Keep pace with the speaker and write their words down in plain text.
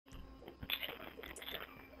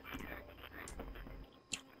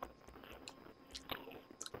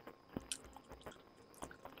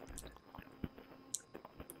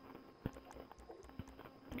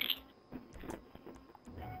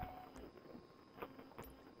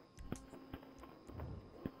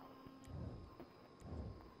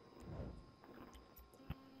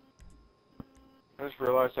I just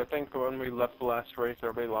realized, I think when we left the last race,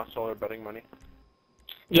 everybody lost all their betting money.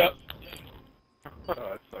 Yep. Oh,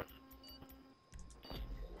 that sucks.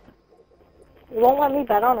 You won't let me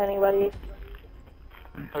bet on anybody.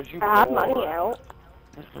 You I have money out.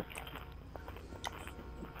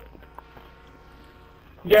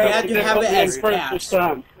 Yeah, You have to have it as this cash.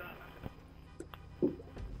 time.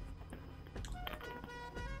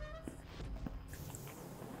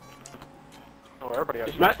 Oh, everybody has.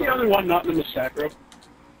 Is Matt the only one not in the sacro?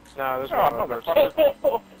 No, there's Oh, one other.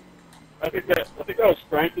 I think that was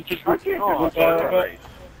Frank that just went Oh, What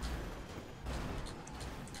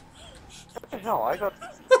what the hell? I got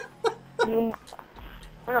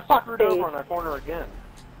screwed over in that corner again.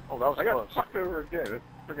 Oh, that was I got close. fucked over again. It's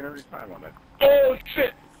freaking every time on it. Oh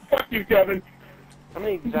shit! Fuck you, Kevin. I'm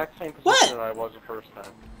in the exact same position What? that I was the first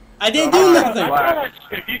time. I didn't do nothing.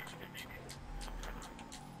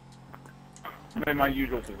 I'm in my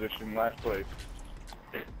usual position, last place.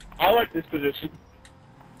 I like this position.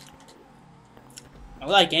 I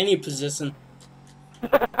like any position.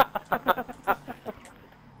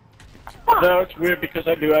 No, it's weird because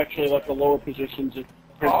I do actually like the lower positions of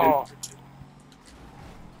printing. Oh,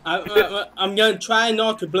 I'm gonna try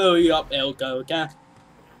not to blow you up, Elko, okay?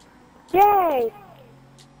 Yay!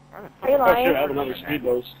 Are you I should have lying? another speed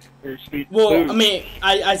boost. Or speed Well, boost. I mean,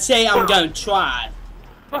 I say I'm gonna try.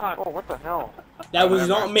 oh, what the hell? That was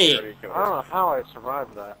Never not me. actually I don't know how I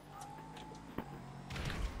survived that.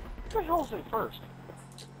 What the hell is in first?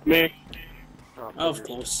 Me. Oh, Of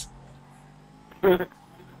course. Ooh,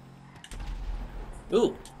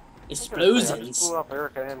 I just explosions. blew up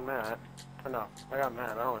Erica and Matt. Or no, I got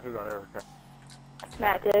Matt. I don't know who got Erica.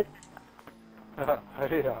 Matt did.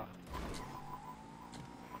 Yeah.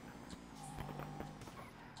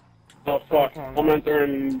 Oh fuck. I'm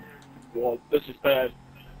entering. Well, this is bad.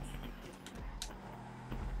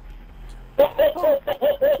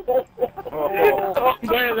 Oh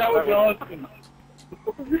man, that was awesome.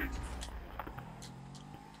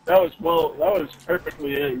 That was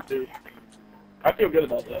perfectly aimed too. I feel good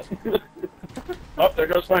about that. Oh, there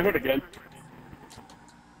goes my hood again.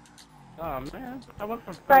 Oh man, I went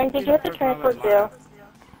from Brian, did you have to transport too?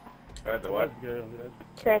 The what?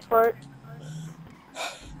 Transport?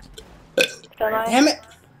 Don't I? Damn it!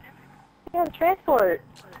 Yeah, transport.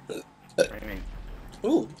 Training.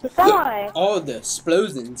 Ooh, The semi. all the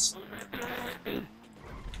explosions. I'm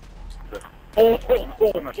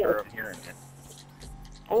not sure I'm hearing it.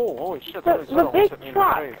 Oh, holy shit, The that almost big hit me in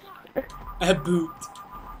truck. the face. A boot.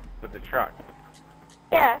 With the truck.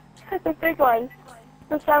 Yeah, the big one.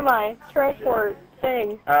 The semi. Transport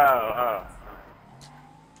thing. Oh.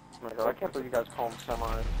 Oh my god, I can't believe you guys call them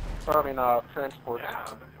semis. Or, I mean, transports.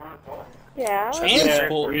 Yeah.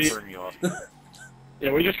 Transport. Yeah, Turn you off.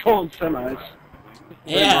 Yeah, we just call them semis.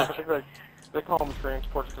 Yeah. I think they call them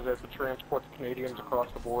transports because they have to transport the Canadians across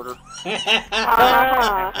the border.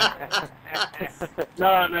 Ah.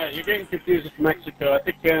 No, you're getting confused with Mexico. I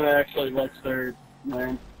think Canada actually likes their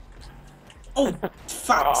land. Oh,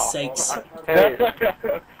 fuck's sakes. Hey,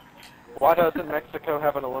 why doesn't Mexico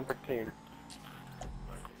have an Olympic team?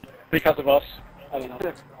 Because of us. I don't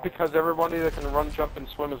know. Because everybody that can run, jump, and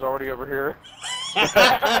swim is already over here.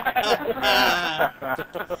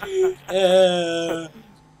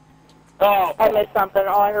 Oh, I missed something.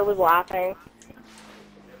 All I heard was laughing.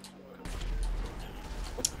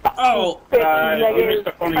 Oh, you missed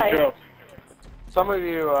a funny joke. Some of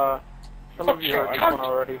you heard this one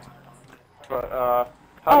already. But, how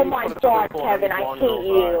Oh do you my put a god, twinkle in Kevin, any I blonde hate girl's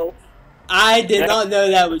you. I did not know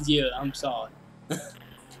that was you. I'm sorry.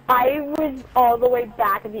 I was all the way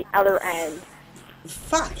back at the other end.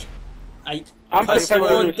 Fuck. I'm pressed the protecting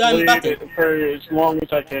wrong this done lead button. for as long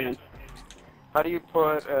as I can. How do you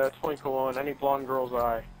put a twinkle in any blonde girl's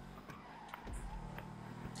eye?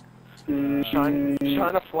 Shine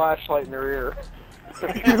a flashlight in her ear.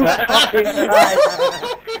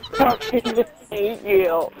 Fucking hate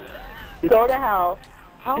you. Go to hell.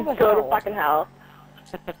 How the Go to hell? fucking hell.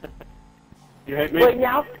 You hate me? Wait,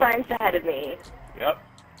 now Frank's ahead of me. Yep.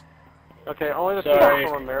 Okay, only the Sorry.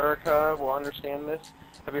 people from America will understand this.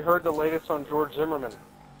 Have you heard the latest on George Zimmerman?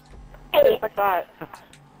 Hey, what's that?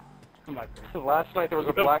 Last night there was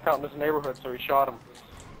a blackout in this neighborhood, so he shot him.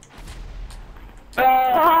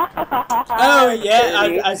 Oh,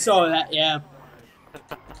 yeah, I saw that, yeah.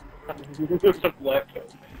 It's a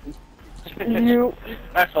blackout.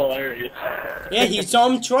 That's hilarious. Yeah, he saw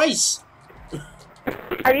him twice.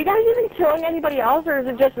 Are you guys even killing anybody else, or is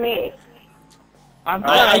it just me?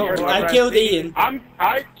 I killed Ian.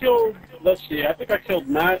 I killed, let's see, I think I killed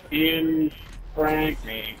Matt, Ian, Frank,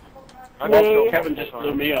 Me. I Me. killed Kevin just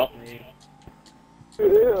blew me up.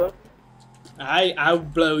 Ew. I'll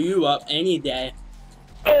blow you up any day.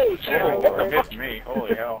 Oh, Oh, it hit me.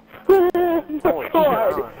 Holy hell. Holy shit, I God.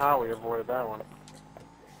 don't know how we avoided that one.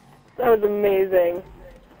 That was amazing.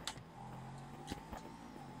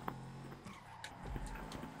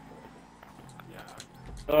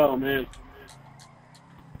 Oh man.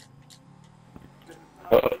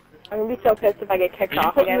 I'm gonna be so pissed if I get kicked Are you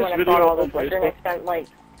off putting again this when I video bought all up this on liquor and I Facebook? spent like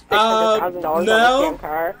 $600,000 on no. this damn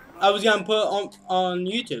car. I was gonna put it on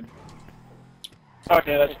YouTube.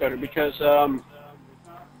 Okay, that's better because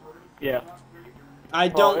yeah. I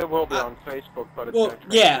Well, don't. it will be on Facebook, but it's well, going to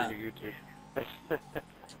yeah. transfer to YouTube.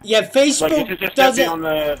 Yeah, Like Facebook it just doesn't. on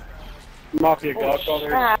the Mafia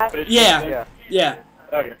Godfathers Facebook Yeah. thing? Yeah. Yeah.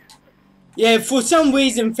 Okay. Yeah, for some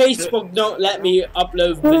reason Facebook don't let me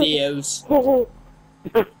upload videos.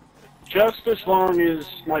 Just as long as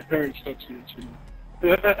my parents don't see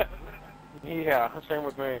it. Yeah, same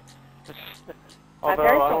with me. My Although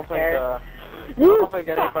parents I don't don't think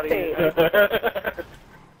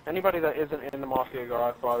anybody that isn't in the Mafia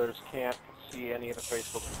Godfathers can't see any of the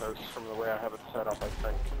Facebook posts from the way I have it set up, I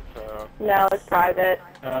think. So, No, it's private.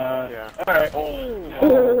 yeah. Alright.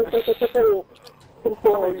 Oh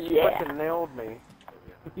Somebody yeah. fucking nailed me.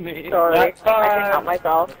 Sorry, I That's fine. can help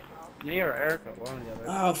myself. Me or Erica, one or the other.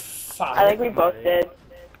 Oh fuck. I think we both did.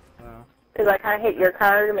 Because I kind of hit your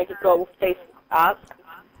car to make it go face up.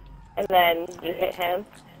 And then you hit him.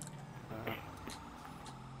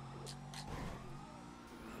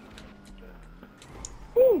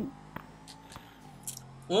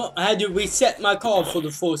 Well, I had to reset my car for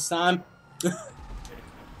the first time.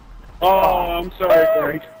 Oh, I'm sorry,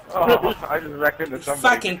 Frank. Oh, I just wrecked into somebody.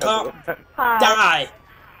 Fucking because of cop. that. Hi. Die!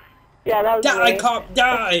 Yeah, that was Die, me. cop,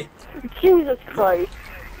 die! Jesus Christ.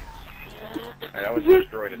 I was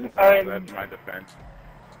destroyed in the time, that's my defense.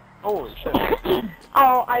 Holy shit.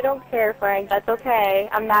 Oh, I don't care, Frank. That's okay.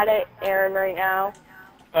 I'm mad at Aaron right now.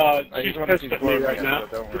 I She's just want to pissed see at me Gloria, right now.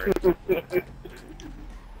 so don't worry.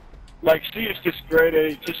 Like, she is just grade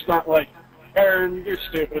A, just not like, Aaron, you're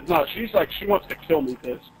stupid. No, she's like, she wants to kill me,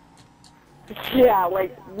 this. Yeah,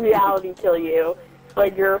 like, reality kill you.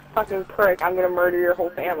 Like, you're a fucking prick. I'm gonna murder your whole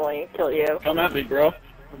family. Kill you. Come at me, bro.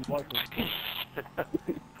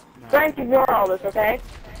 Frank, ignore all this, okay?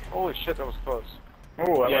 Holy shit, that was close.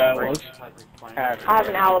 Oh, Yeah, it right. was. I have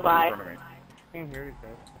an alibi.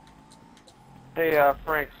 Hey,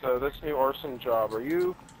 Frank, so this new arson job, are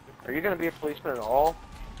you gonna be a policeman at all?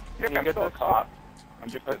 Yeah, Can you I'm get still a this? cop. I'm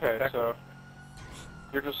just a Okay, detective. so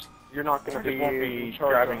you're not gonna I just be won't be in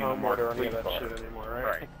charge driving of in a homewood or any of police that car. shit anymore, right?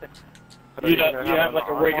 Right. So You are gonna have an like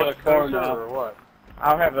a regular unmarked car cruiser now. or what?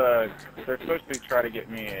 I'll have a. They're supposed to try to get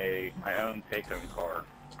me my own take-home car.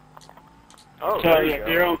 Oh, So, there you yeah, go.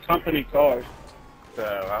 your own company car. So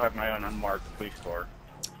I'll have my own unmarked police car.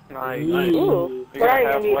 Nice. Ooh. Ooh. You What gonna are you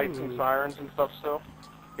have gonna be? lights and sirens and stuff still?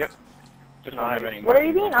 Just don't have any. What are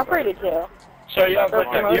you being upgraded to? So you have like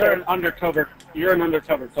Okay. you're an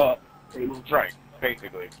undercover cop, pretty much. Right,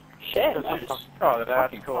 basically. Shit. Oh, the That's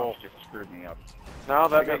fucking cool. cops just screwed me up. Now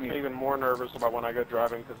that They makes got me me- even more nervous about when I go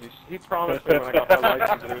driving because he promised me when I got my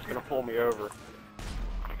license that he was gonna pull me over.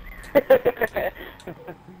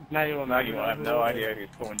 Now you won't have no idea who's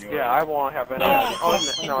pulling you over. Yeah, I won't have any idea.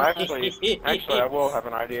 Oh, no, actually, I will have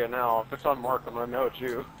an idea now. If it's unmarked, I'm gonna know it's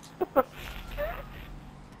you.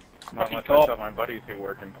 Not unless I tell my buddies who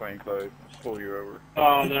work in plain clothes pull you over.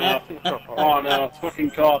 Oh no. Oh no.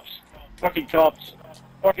 Fucking cops. Fucking cops.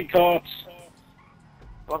 Fucking cops.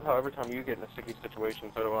 Love how every time you get in a sticky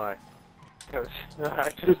situation, so do I. Because I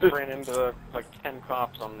just ran into like 10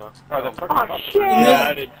 cops on the. Oh, the fucking Oh, cops shit. Yeah,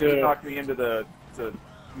 I did too. knocked me into the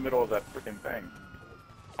middle of that freaking thing.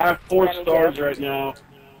 I have 4 stars right now.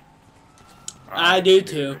 I do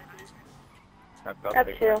too.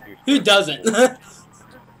 That's true. Who doesn't?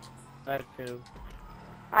 I have 2.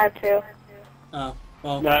 I have 2. Oh,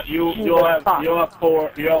 well. Nah, you'll have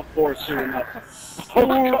 4 soon enough.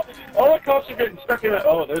 All the cops are getting stuck in that.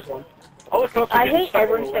 Oh, there's one. All the cops are I getting hate stuck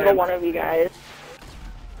every in the single land. one of you guys.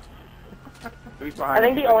 Who's I behind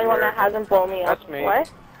think you? the only one that hasn't blown me up. That's me. What?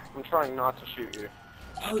 I'm trying not to shoot you.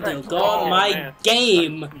 Oh dear God, my man.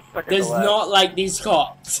 game Second does to last. not like these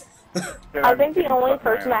cops. I think the only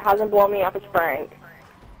person that hasn't blown me up is Frank.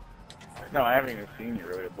 No, I haven't even seen you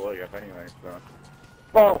really to blow you up anyway, so.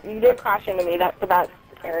 Well, you did crash into me. That's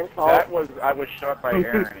Aaron's fault. I was shot by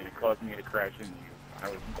Aaron and he caused me to crash into you. I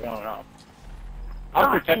was blown up. I'm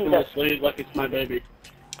Oh, protecting Jesus. this lead like it's my baby.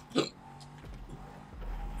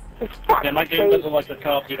 It's fucking Yeah, my game crazy. doesn't like the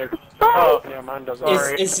cops either. Oh, yeah, mine does.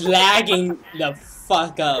 Sorry. It's lagging the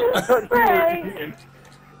fuck up. Frank!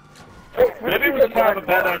 Maybe it was kind of a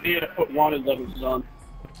bad idea to put wanted levels on.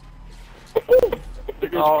 There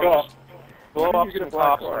goes Oh, the cop. Blow When up did you some get a black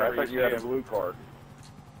cops card? I whenever thought you you had see a him. blue card.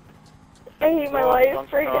 I hate my Blow up life some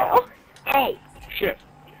right now. cops. Oh, shit.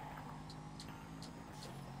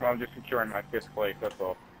 Well, I'm just securing my 5th place, that's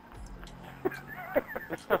all.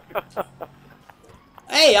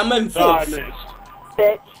 Hey, I'm in Oh, I 5th. missed.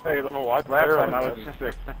 Bitch. Hey, little watch. Last time I was in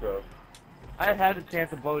 6th, so... I had the chance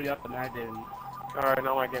to blow you up and I didn't. Alright,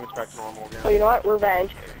 now my game is back to normal again. Oh, you know what?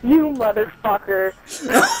 Revenge. You motherfucker.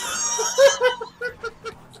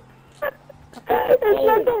 It's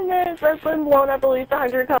not a miss. I've been blown up at least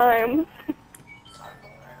 100 times.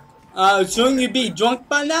 Shouldn't you be drunk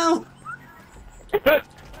by now?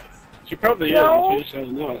 She probably No. is. She just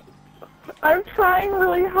doesn't know it. I'm trying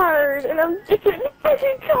really hard, and I'm getting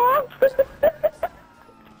fucking caught.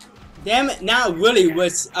 Damn it, now I really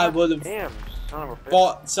wish I would have Damn, son of a bitch.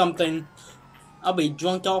 bought something. I'll be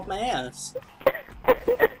drunk off my ass.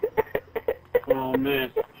 Oh,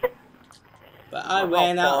 man. But I How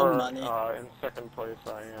ran out far, of money. in 2nd place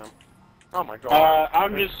I am. Oh my god.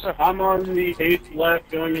 I'm on the 8th left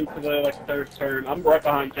going into the, 3rd turn. I'm right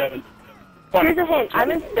behind Kevin. Here's a hint. I'm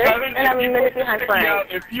in 5th, Kevin, and I'm a if you minute put your behind sticky Frank.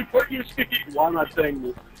 out, if you put your sticky... Why am I saying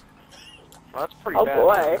this? Well, that's pretty Oh, bad.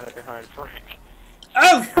 boy. I'm a minute behind Frank.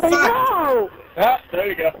 Oh, fuck! No! Ah, there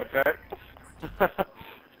you go. Okay.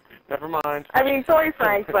 Never mind. I mean, sorry,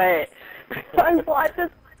 Frank, but I want this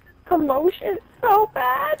commotion so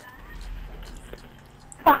bad.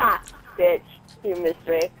 Haha, bitch. You missed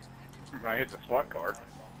me. I hit the SWAT card,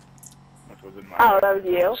 which was in my... Oh, that was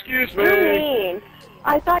you? Excuse What do you me. mean?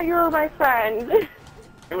 I thought you were my friend.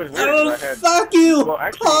 It was weird, Oh, 'cause I had... fuck you! Well,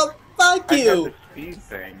 actually, Oh, fuck I had you! the speed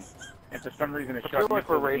thing, and for some reason it I shut feel like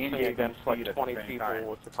we're me racing against like 20 people time.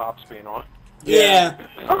 with the cops being on. Yeah.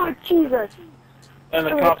 Oh, Jesus. And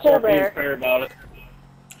the I'm cops cool aren't being there. fair about it.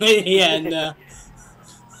 Yeah, no.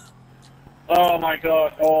 Oh my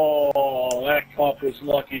god. Oh, that cop was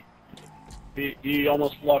lucky. He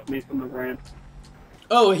almost blocked me from the ramp.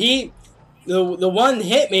 Oh, the one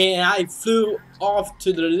hit me and I flew off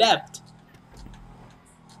to the left.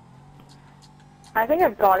 I think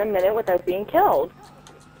I've gone a minute without being killed.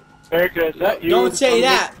 Erica, is that you? Don't say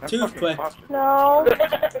that That's too fucking quick. cautious. No.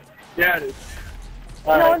 Yeah, it is.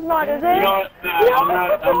 No, Alright. it's not, is it? You know what?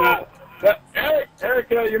 Nah, I'm not.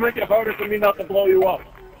 Erica, you make it harder for me not to blow you up.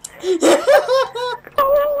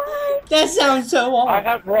 That sounds so I hard.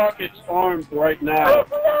 have rockets armed right now.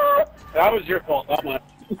 No. That was your fault, not mine.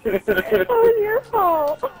 That was your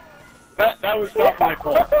fault. that was not my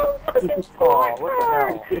fault. Oh, what the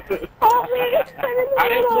hell? Help me. I'm in the I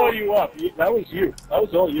didn't blow middle. you up. That was you. That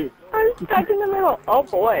was all you. I'm stuck in the middle. Oh,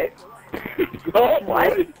 boy. Oh, What?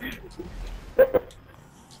 boy.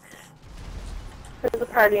 There's a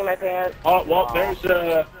party in my pants. Oh, well, there's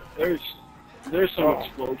some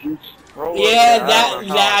explosions. Roll Yeah, over. I that don't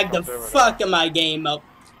know how lagged the I'm doing it. fuck of my game up.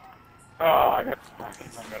 Oh, I got stuck in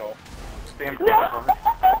the middle. Damn No.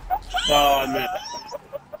 Oh, man.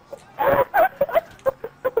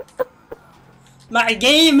 My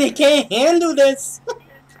game, it can't handle this.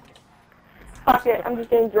 Fuck it. I'm just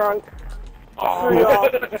getting drunk. Oh, Screw you all.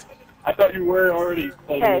 I thought you were already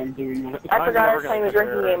planning Okay. on doing that. I forgot I was never playing the gonna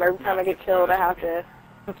drinking compare. game. Every time I get killed, I have to...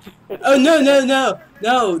 Oh, no.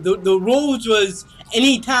 The rules was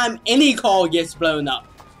anytime any call gets blown up.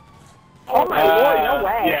 Oh my lord, no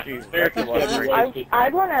way. Yeah, Jesus, Erica's that's getting a lot. wasted.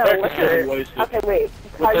 I'd want to Erica's getting liquor. wasted. Okay, wait.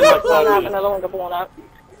 Within I like got blown 5 up, minutes. another one got blown up.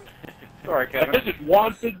 Sorry, Kevin. This is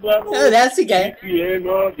wanted level. Oh, that's okay. GTA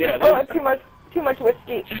mode. Yeah, Oh, this that's too much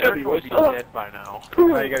whiskey. She should be Erica would be wasted. Oh. dead by now.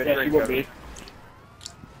 Now you gotta Yeah, she drink, would Kevin. be.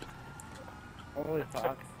 Holy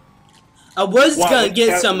fuck. I was Wow, gonna which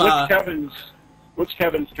get Kev- some, which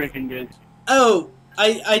Kevin's drinking game? oh, I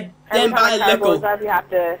Every didn't time buy a car blows liquor. up, you have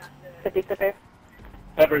to sippy.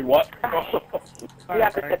 Every what? You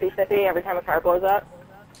have to sippy every time a car blows up.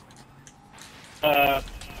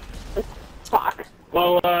 Fuck.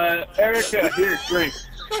 Well, Erica, here, drink.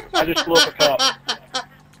 I just blew up a cup.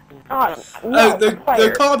 Oh, Oh, no, the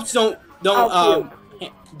fire. cops don't, Oh,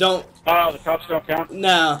 Oh, the cops don't count?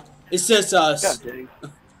 no, it's just us. God dang.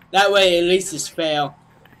 That way at least it's fair.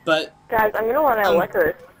 But, Guys, I'm gonna run out of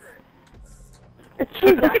liquor.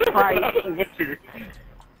 Jesus Christ.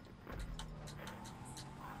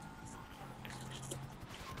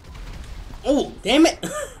 oh, damn it.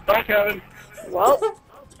 Bye, Kevin. Well,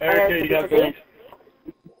 Erica, you got drink.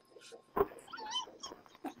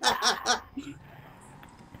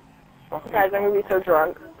 guys, I'm gonna be so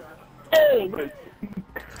drunk.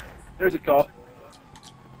 There's a cop.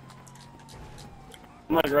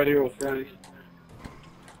 I'm like right here with Franny.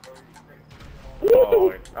 Oh,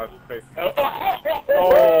 wait, I was facing.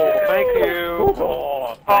 Oh, thank you.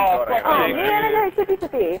 Oh, thank Oh, God I Oh got it. man, I got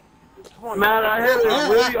sippy. Man, I had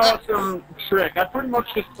a really awesome trick. I pretty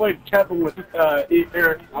much just played Kevin with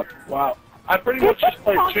Eric. Wow. I pretty much just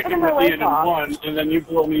played chicken with Ian and won, and then you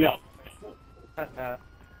blew me up.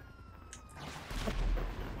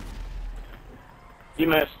 You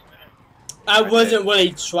missed. I wasn't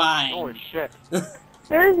really trying. Holy shit.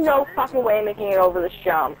 There's no fucking way making it over this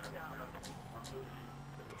jump.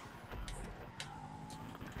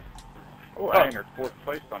 Oh, I entered 4th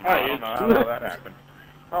place somehow. I don't know how that happened.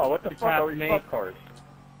 Oh, what the fuck are these club cars?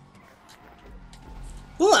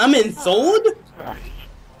 Well, I'm in third?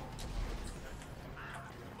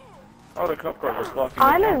 Oh, the cup cars are blocking.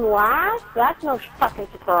 I'm in last? That's no fucking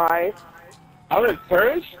surprise. I'm in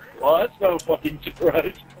first? Well, that's no fucking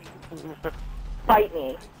surprise. Fight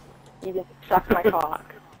me. You can suck my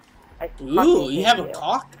cock. Ooh, you have a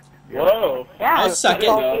cock? Whoa. Yeah, I'll it's suck it.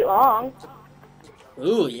 12 feet long.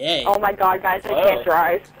 Ooh, yay. Oh my god, guys, I can't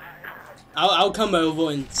drive. I'll come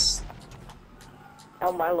over and...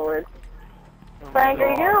 Oh my lord. Frank, are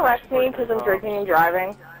you gonna arrest me because I'm drinking and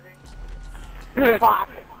driving? Fuck.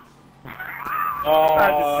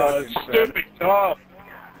 Oh, stupid cop.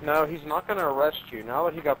 No, he's not going to arrest you. Now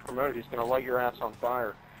that he got promoted, he's going to light your ass on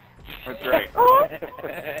fire. That's right.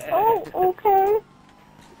 Oh, okay.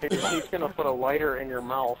 He's going to put a lighter in your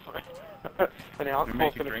mouth, and the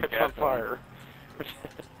alcohol's going to catch on fire.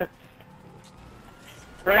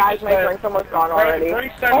 Guys, my drink's almost gone already.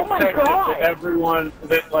 Oh my god! To everyone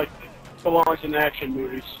that, like, belongs in action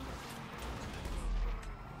movies.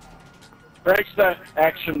 Frank's that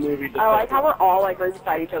action movie detective. I like how we're all, like, right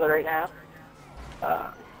beside each other right now.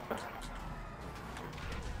 Fuck.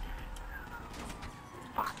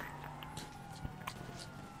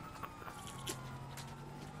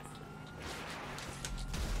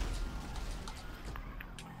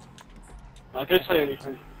 Not gonna say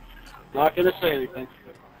anything. Not gonna say anything.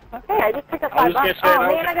 Okay, I just picked up I was $5. just Oh gonna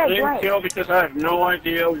say man, I got a drink. kill because I have no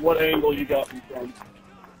idea what angle you got me from.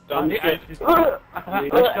 I see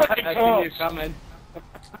you coming.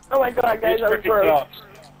 Oh my god, guys, These I was freaking broke. cops.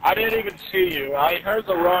 I didn't even see you. I heard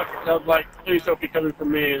the rock, and I was like, please don't be coming for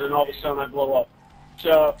me, and then all of a sudden I blow up.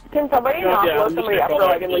 So, Can somebody not yeah, blow I'm just somebody gonna up call for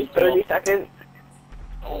that like at a least kill. 30 seconds?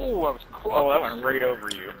 Oh, that was close. Oh, that went right over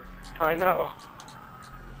you. I know.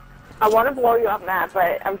 I want to blow you up, Matt,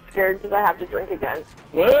 but I'm scared because I have to drink again.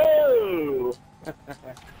 whoa!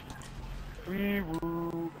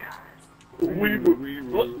 Wee-woo.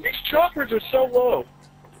 Look, these choppers are so low.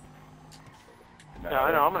 Yeah,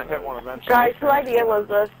 I know. I'm going to hit one eventually. Guys, whose idea was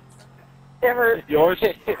this? It hurt. Yours?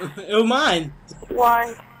 Oh, mine.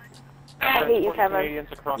 Why? I hate you, Kevin.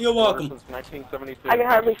 You're welcome. Since 1976. I can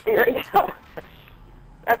hardly see right now.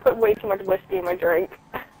 I put way too much whiskey in my drink.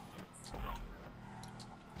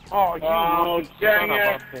 Oh, you Oh, dang son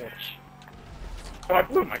it. of a bitch. So I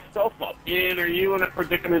blew myself up. Ian, are you in a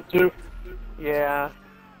predicament too? Yeah.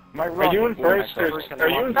 My Are you in first or are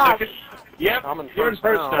you in Gosh. second? Yep, I'm in you're in first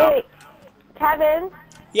first now. now. Wait, Kevin, Oh,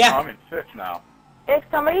 Yeah. I'm in 5th now. if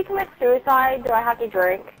somebody commits suicide, do I have to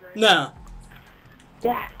drink? No.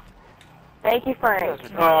 Yes. Thank you, Frank.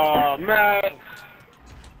 Oh, Matt.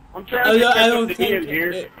 I'm trying to I get don't to think Ian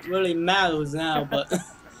here. it really matters now, but...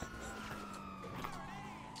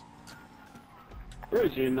 Where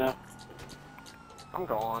is Ian now? I'm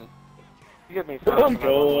gone. You get me I'm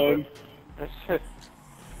going. Hi,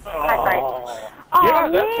 Frank. Oh, Oh, yeah,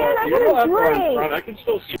 man, that's I you're got up a front. drink. I can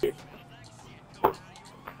still see you.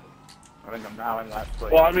 I think I'm now in last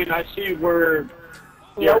place. Well, I mean, I see where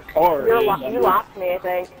your Nope. car You is. lost me, I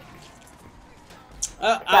think.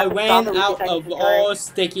 I ran Stop it, out we can of take a all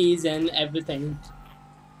stickies and everything.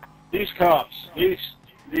 These cops. These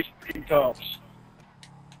freaking cops.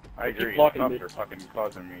 I agree. blocking Cups me. are fucking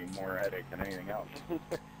causing me more headache than anything else.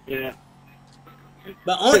 Yeah.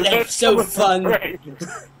 But aren't they so fun?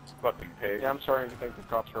 Fucking pig. Yeah, I'm sorry to think the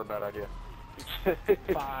cops are a bad idea.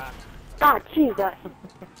 Ah, Jesus.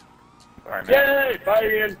 Alright, man. Yay! Bye,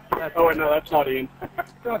 Ian. Oh, wait, no, that's not Ian.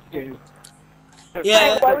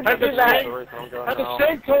 Yeah. Why would you Has do the that? same, has the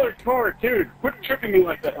same color car, dude. Quit tricking me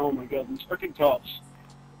like that. Oh my god, these freaking cops.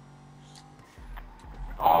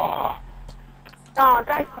 Oh, Oh,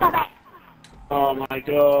 guys, stop it. Oh my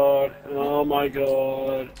god. Oh my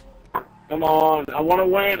god. Come on. I want to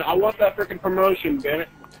win. I want that freaking promotion, damn it.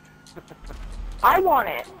 I want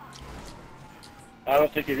it. I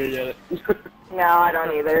don't think you're gonna get it. No, I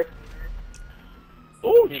don't either.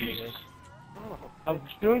 Oh, Jesus. I was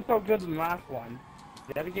doing so good in the last one.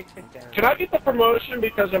 You gotta get kicked out. Can I get the promotion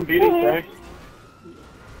because I'm beating Frank?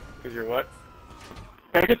 Because you're what?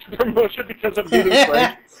 Can I get the promotion because I'm beating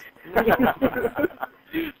Frank?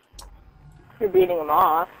 You're beating him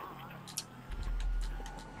off.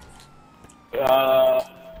 Oh.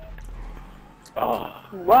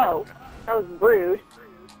 Whoa. That was rude.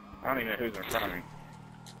 I don't even know who's in front of me.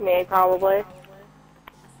 Me, probably. You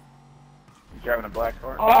driving a black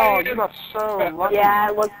car? Oh, you're not so lucky. Yeah,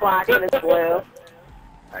 it looks black and it's blue.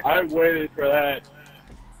 I waited for that.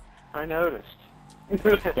 I noticed. Fucking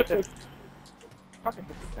hit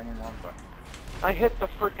the thing in one button. I hit the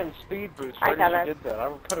freaking speed boost Hi, right as Kevin. you did that. I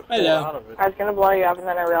could have pulled Hello. out of it. I was gonna blow you up and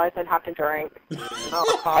then I realized I'd have to drink.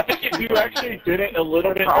 I think if you actually did it a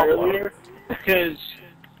little bit earlier, because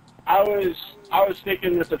I was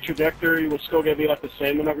thinking that the trajectory was still gonna be like the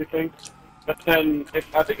same and everything. But then,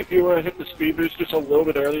 I think if you would have hit the speed boost just a little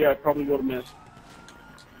bit earlier, I probably would have missed.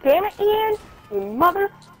 Damn it, Ian! You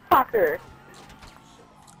motherfucker!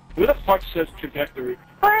 Who the fuck says trajectory?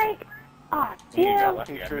 Frank! Aw, You got damn!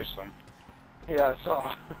 lucky, I missed some. Yeah, I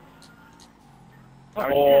saw.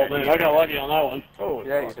 Oh man, I got lucky on that one. Oh,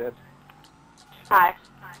 Yeah, you did. Hi.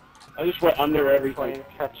 I just went under everything. Playing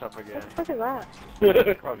catch up again. What the fuck is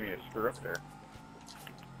that? Caused me to screw up there.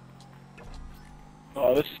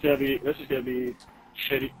 Oh, this is gonna be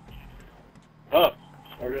shitty. Oh,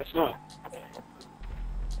 or guess not.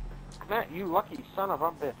 Matt, you lucky son of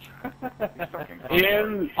a bitch.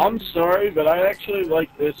 And I'm sorry, but I actually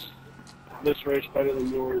like this race better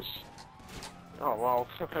than yours. Oh, well,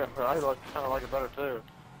 I kind of like it better, too.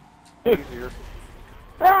 Easier.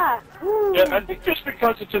 Ah! Woo. Yeah, I think just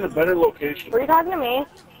because it's in a better location. Were you talking to me?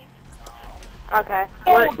 Okay.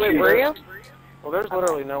 Oh, Wait, were you? Well, there's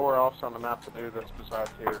literally nowhere else on the map to do this besides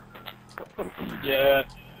here. Yeah.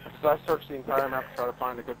 Because I searched the entire map to try to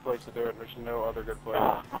find a good place to do it, and there's no other good place.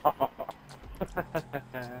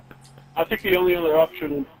 I think the only other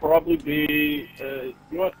option would probably be,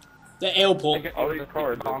 what? The airport. All these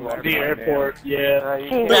cars are The airport, yeah.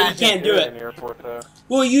 You But you can't do it. in the airport, though.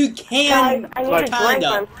 Well, you Guys, can, I need a drink, kinda.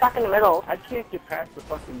 but I'm stuck in the middle. I can't get past the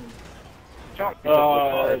fucking jump because the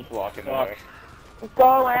car is blocking the way.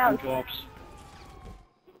 Go around. Drops.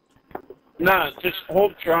 Nah, just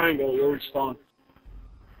hold triangle, you'll respawn.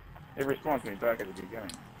 It responds me back at the beginning.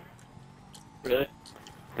 Really?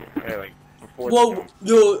 Yeah, like before the Well, jump.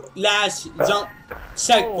 your last jump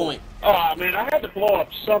set point. Oh man, I had to blow up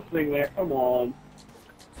something there. Come on.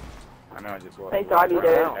 I know I just lost. Thank God you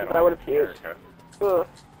did, because I would have puked. Ugh.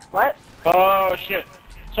 What? Oh shit.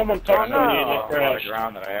 Someone texted me and it A lot of crashed.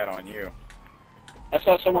 ground that I had on you. I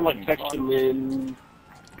saw someone like texting me and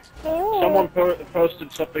someone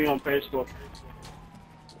posted something on Facebook.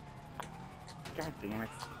 God damn it.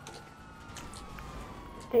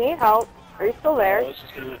 Do you need help? Are you still Oh, there?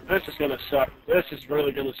 this is gonna suck. This is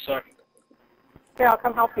really gonna suck. Here, I'll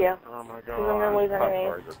come help you. Oh, my Because I'm going to lose Hot enemies.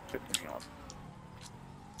 cars are pissing me off.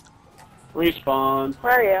 Respawn.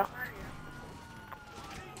 Where are you?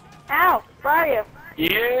 Ow! Where are you?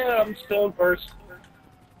 Yeah, I'm still in first.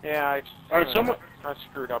 Yeah, Alright, someone. I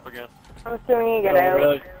screwed up again. I'm assuming you get Oh, out.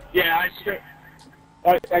 really? Yeah,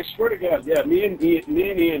 I swear to God, yeah, me and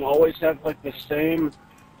Ian always have like the same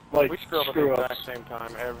like We screw up at the screw-ups. exact same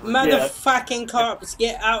time every Motherfucking cops,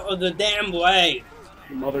 get out of the damn way.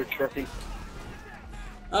 Mother trucking.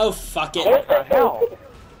 Oh, fuck it. What the hell?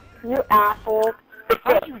 You asshole.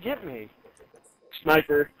 How did you get me?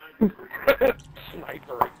 Sniper.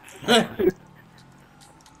 Sniper.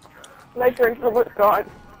 My drink was gone.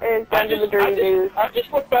 It's down to the dirty news. I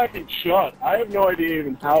just went back and shot. I have no idea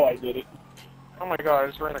even how I did it. Oh my god, I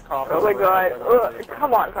just ran a cop. Oh my over god. and Ugh,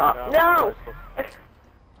 come on, cop. No!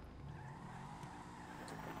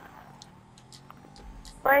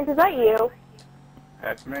 Frank, is that you?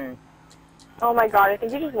 That's me. Oh my god, I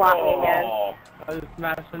think you just locked me again. Oh, I just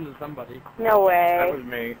smashed into somebody. No That way. was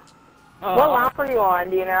me. What lap are you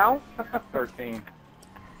on, do you know? 13.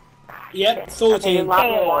 Yep, Okay, you 14. locked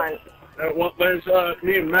me once. well, there's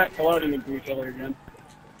me and Matt colliding into each other again.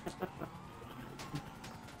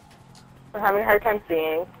 We're having a hard time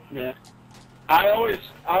seeing. Yeah. I always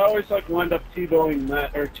like wind up T-boning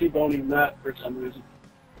Matt for some reason.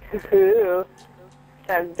 Ooh.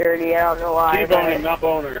 Sounds dirty, I don't know why. T-boning, not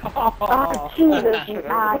boner. Oh, Jesus, you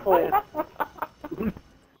asshole.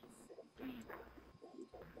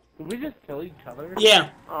 Did we just kill each other? Yeah.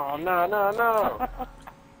 Oh, no, no, no.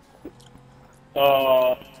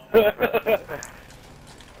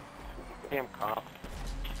 Damn cop.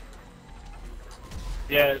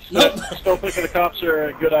 Yeah, Nope. still thinking the cops are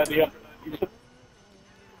a good idea.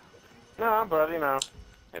 No, but, you know,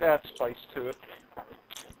 it adds spice to it.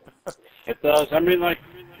 It does. I mean, like,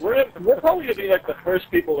 we're probably gonna be like the first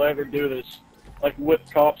people to ever do this, like with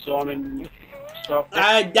cops on and stuff.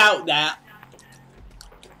 I doubt that.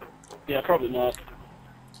 Yeah, probably not.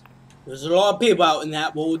 There's a lot of people out in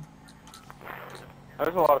that world.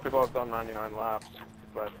 There's a lot of people who have done 99 laps,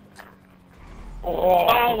 but...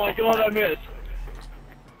 Oh my god, I missed.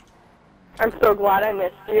 I'm so glad I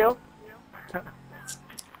missed you.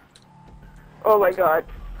 Oh my god.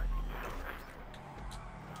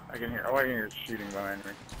 I can hear shooting behind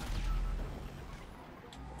me.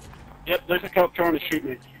 Yep, there's a cop trying to shoot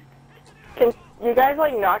me. Can you guys,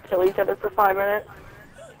 like, not kill each other for 5 minutes?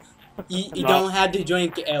 You don't have to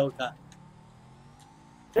drink, Erica.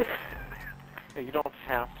 Hey, you don't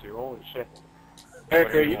have to. Holy shit.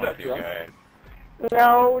 Erica, you got drunk.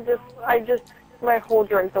 No, my whole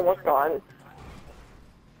drink's almost gone.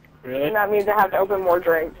 Really? And that means I have to open more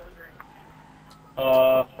drinks.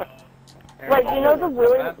 Like, you know the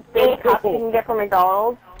really big cups you can get from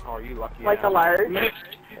McDonald's? Oh, you lucky. Like the large?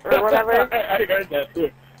 Or whatever? I heard that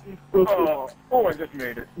too. Oh, I just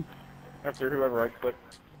made it. After whoever I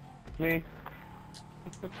clicked. Me.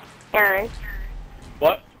 Aaron,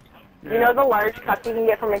 What? you know the large cups you can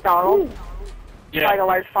get from McDonald's? Yeah. Like a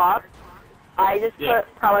large pop? I just put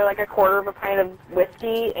probably like a quarter of a pint of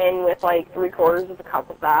whiskey in with like 3/4 of a cup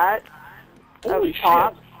of that. Holy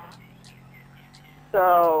pop.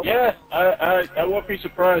 So... Yeah, I won't be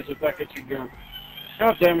surprised if that gets you drunk.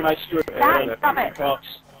 God damn it, I screwed it. Stop it. Cops.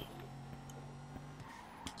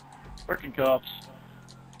 Working cops.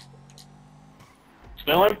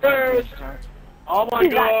 Smelling first! Oh my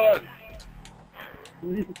god!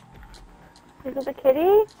 Is it the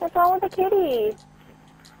kitty? What's wrong with the kitty?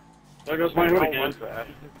 There goes my hood again.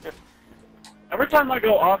 Every time I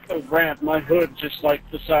go off the ramp, my hood just like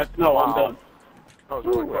decides, no, I'm done. Oh,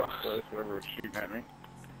 really close, whoever was shooting at me.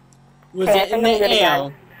 Was it in the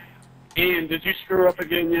air? Ian, did you screw up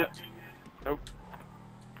again yet? Nope.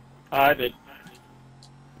 I did.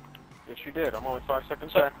 Yes, you did. I'm only 5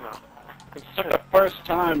 seconds back now. It's the first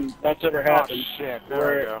time that's ever happened. Oh, shit.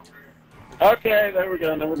 There we go. Okay, there we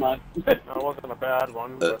go. Never mind. That wasn't a bad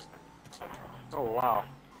one, but... Oh, wow.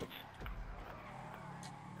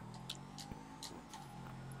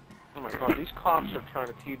 Oh my god, these cops are trying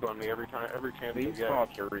to T-bone me every chance they get. These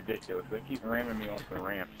cops are ridiculous. They keep ramming me off the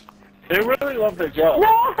ramp. They really love their job. No,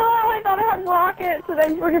 I thought I had rockets, and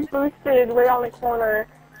then freaking boosted right on the corner.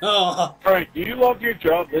 Oh. Frank, do you love your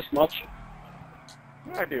job this much?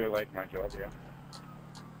 I do like my job, yeah.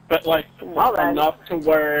 But like Well, then. enough to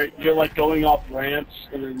where you're like going off ramps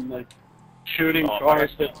and then like shooting cars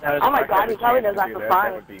that has. Oh my god, he probably does that Do for that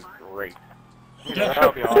fun. would be great. Yeah, that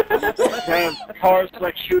would be awesome. And cars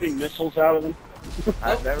like shooting missiles out of them.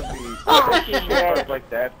 That would be. Oh, Cars like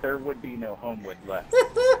that, there would be no Homewood left.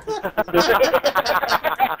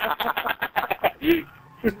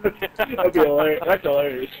 That'd be hilarious. That's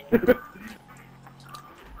hilarious.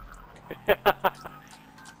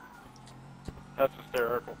 That's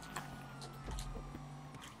hysterical.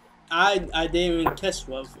 I didn't even catch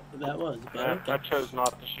what that was. But okay. I chose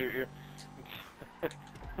not to shoot you.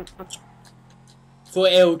 For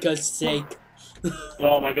Erica's sake.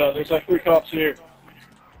 Oh my god, there's like 3 cops here.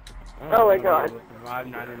 Oh my god.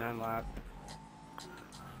 599 laps.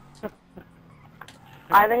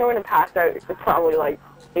 I think I'm gonna pass out for probably like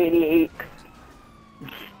 88.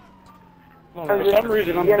 For some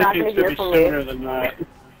reason, I'm You're not thinking gonna it's hear gonna be from me. sooner than that.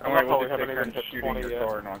 I'm Alright, probably we'll haven't just even take hit shooting 20 your yet.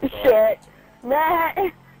 car and on Shit.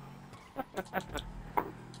 Matt.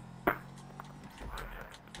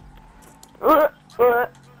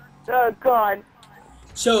 Oh god.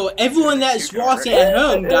 So everyone that's watching at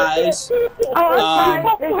home, guys. Oh,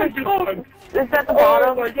 it's fine. It's at the bottom.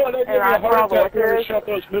 Oh my god, that gave me and a that's where all heart the attack when liquor they is. shot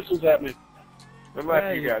those missiles at me. Good luck,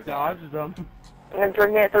 you guys. Dodged them. And I'm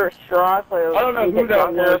drinking it through a straw, so I don't know you who get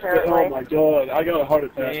that drunker, was, but oh apparently. my god, I got a heart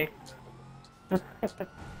attack. Me.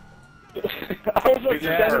 I was like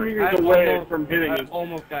Yeah, 7 meters away from hitting I him.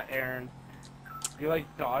 almost got Aaron. You like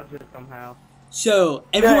dodged it somehow. So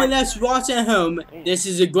everyone that's watching at home, this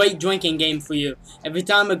is a great drinking game for you. Every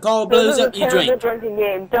time a car blows up, you This is a drink. drinking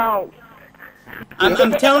game. Don't.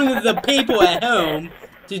 I'm telling the people at home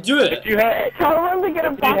to do If it. you had, Tell them to get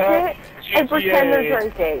a bucket and pretend they're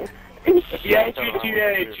drinking. yeah,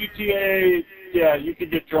 GTA, yeah, you could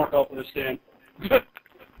get drunk off of this game.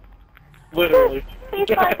 Literally.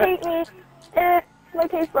 Taste buds hate me. My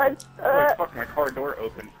taste buds. Fuck, my car door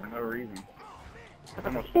opened for no reason. I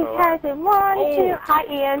almost He fell out. has it. 1, 2. Hi,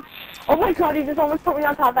 Ian. Oh my god, he just almost put me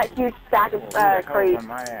on top of that huge stack of Who the hell's crates. on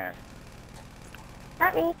my ass?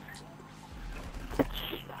 Not me.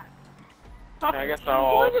 I guess I'll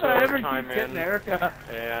also Everything's chime getting in, Erica.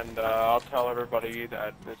 and I'll tell everybody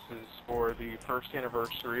that this is for the 1st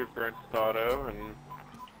anniversary of Grand Theft Auto, and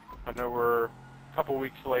I know we're a couple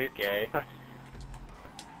weeks late. Gay.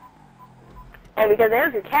 And because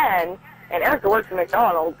Erica can, and Erica works at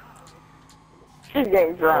McDonald's, she's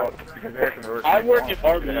getting drunk. Because Eric and I work at Arby's.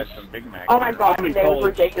 Arby's. Had some Big Macs. Oh my god, I'm in today was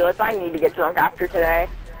college. ridiculous. I need to get drunk after today.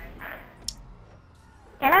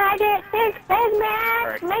 Can I get 6 Big Macs?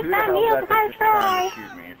 Alright, Make who the my hell meal is that that's try. just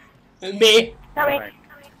trying to shoot me? Me. Tell me. Right.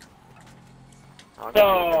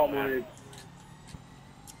 Oh, my.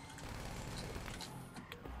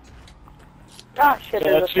 Oh shit, So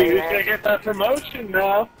there's a let's see thing who's there. gonna get that promotion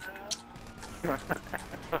now.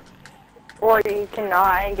 Or you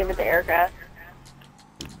cannot and give it to Erica.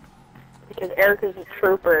 Because Erica's a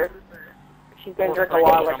trooper. She's gonna drink a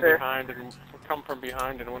lot of liquor. Come from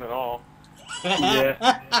behind and win it all.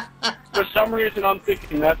 Yeah. For some reason, I'm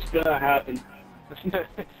thinking that's gonna happen.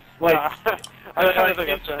 Like, I kind of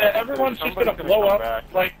think that's everyone's just gonna blow up, back.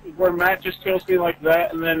 like, where Matt just kills me like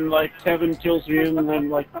that, and then, like, Kevin kills me, and then,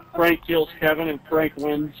 like, Frank kills Kevin, and Frank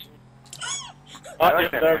wins. Oh, I like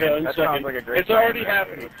yeah, that there we go, plan. in That second. sounds like a great It's already plan.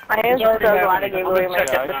 happening. I am It's so already glad I happening. gave I'm away my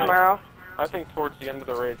excited. tip for tomorrow. I think towards the end of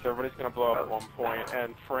the race, everybody's going to blow up at one point,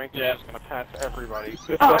 and Frank is just going to pass everybody.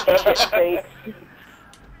 Oh, shit, sake.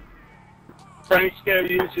 Frank's gonna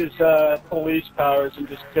use his police powers and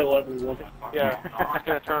just kill everyone. Yeah, he's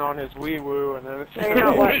going to turn on his wee-woo, and then it's You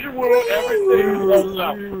know what? Everything blows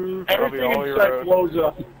up. Everything all in your sight own. blows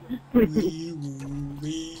up.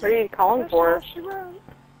 What are you calling for?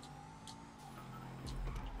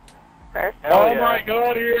 Chris? Hell Oh yeah. my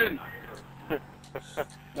god, Ian!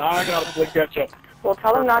 Now I gotta play catch up. Well,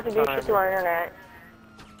 tell them not to do shit to our internet.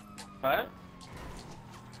 What?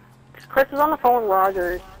 Chris is on the phone with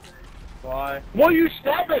Rogers. Why? Will you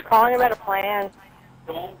stop it? Calling about a plan.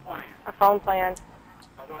 A phone plan.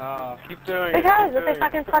 Keep doing it. Because keep if they doing it.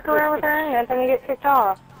 fucking fuck around with our internet, then you get kicked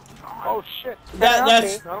off. Oh, shit.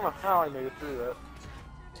 That's I don't know how I made it through that.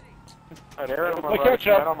 I had Aaron on my Look, right, catch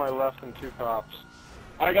up. Matt on my left, and 2 cops.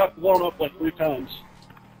 I got blown up like 3 times.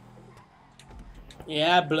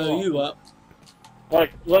 Yeah, I blow you up.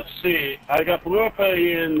 Like, let's see. I got blew up by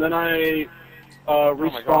Ian, then I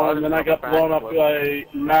respawned, then I got blown up by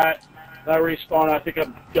Matt. Then I respawned, I think I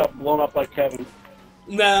got blown up by Kevin.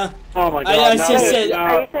 Nah. Oh my god. I now, just said-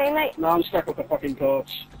 Are you saying that? now I'm stuck with the fucking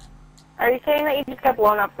cops. Are you saying that you just got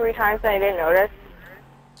blown up 3 times and I didn't notice?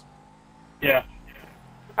 Yeah.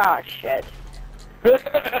 Oh shit.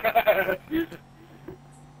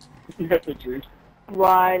 You have to drink.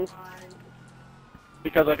 1,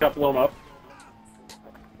 Because I got blown up.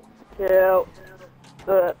 2,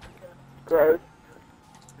 gross.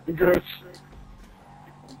 Gross.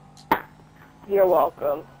 You're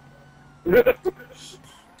welcome.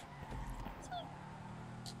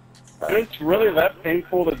 It's really that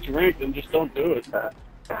painful to drink, then just don't do it.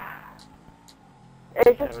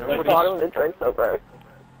 It's just Yeah, the thought of the drink so gross.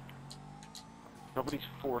 Nobody's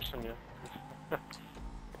forcing you.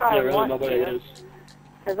 I Yeah, really, want nobody to. is.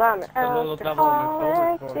 Cause I'm an little devil in the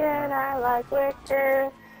alcoholic silver and I like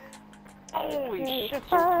liquor. Holy shit, fun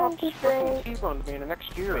some to cops freaking drink. T-boned me in the next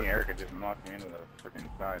I think year. Erica just knocked me into the freaking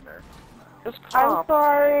side there. This I'm cop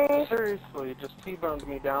sorry. seriously just T-boned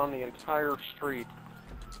me down the entire street.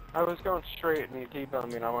 I was going straight and he T-boned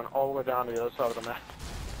me and I went all the way down to the other side of the map.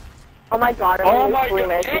 Oh my god, I'm Oh gonna my be 3 God.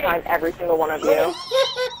 minutes behind every single one of you.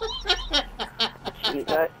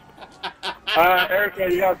 Jesus. Erica,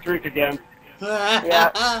 you gotta drink again.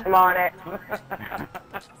 Yep, I'm on it.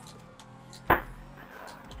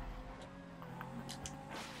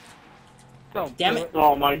 Damn it.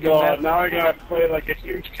 Oh my god, now I gotta play like a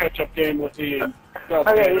huge catch-up game with Ian. God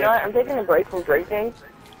Okay, damn you it. know what? I'm taking a break from drinking.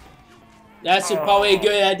 That's probably a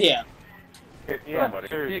good idea. Yeah, buddy.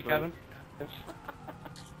 seriously. See you, Kevin.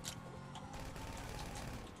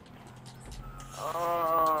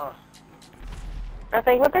 I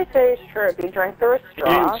think what they say is true. If you drink through a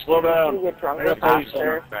straw, Ian, slow down. you get I drunker gotta tell you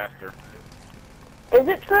faster. Faster. Is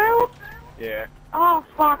it true? Yeah. Oh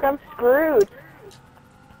fuck, I'm screwed.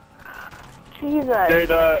 Jesus.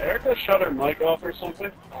 Did Erica shut her mic off or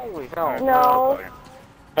something? Holy hell. No.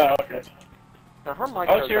 Oh, okay. Now, her mic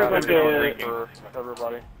I was goes here out like every a- day for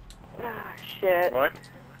everybody. Ah, shit. What?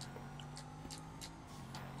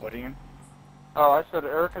 What, Ian? Oh, I said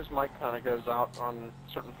Erica's mic kind of goes out on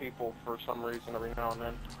certain people for some reason every now and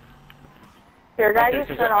then. Your guy Okay, just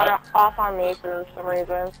 'cause turned off on me for some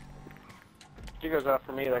reason. She goes out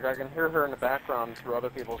for me. Like, I can hear her in the background through other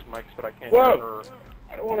people's mics, but I can't Whoa. hear her.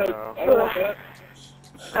 I don't wanna, No. I don't want that.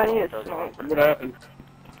 I need a smoke. What happened?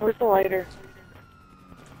 Where's the lighter?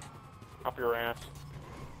 Up your ass.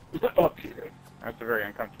 Up here. That's a very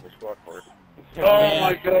uncomfortable spot for it. Oh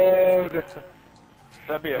my god.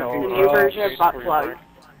 That'd be a The hell of a new version of case butt for you, plugs. Frank.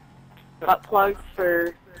 Butt plugs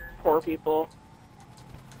for poor people.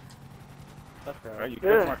 That's Well, right. you Ugh.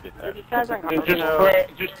 could market It that. just sounds And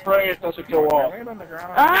uncomfortable. just pray it doesn't go off. Land on the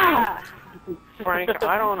ground. Ah! Frank,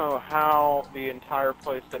 I don't know how the entire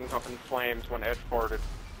place didn't go up in flames when Ed farted.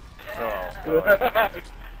 Oh, God.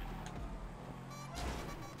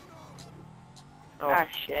 Ah,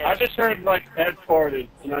 shit. I just heard, like, Ed farted,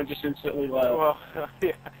 and I just instantly left. Well,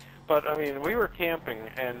 yeah. But, I mean, we were camping,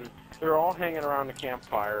 and we were all hanging around the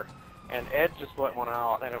campfire, and Ed just let one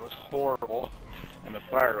out, and it was horrible. And the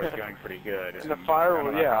fire was going pretty good. And the fire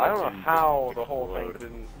was, yeah, I don't know how the whole thing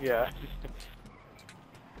didn't, yeah.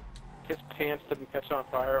 His pants didn't catch on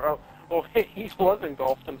fire. Oh, well, he was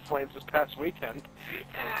engulfed in flames this past weekend.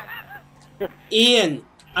 Ian,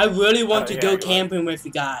 I really want to yeah, go go camping with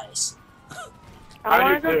you guys. I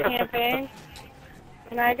want do to go too. camping.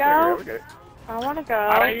 Can I There go? we go. I want to go.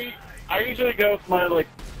 I usually go with my, like,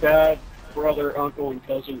 dad, brother, uncle, and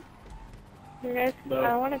cousin. You guys, No.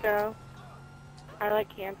 I want to go. I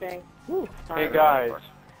like camping. Ooh, Hey, guys,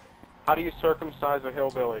 how do you circumcise a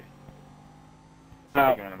hillbilly? No.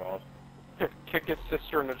 Taking involved. Kick his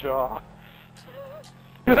sister in the jaw.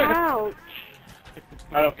 Ouch.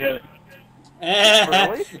 I don't get it.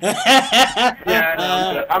 Really? Yeah,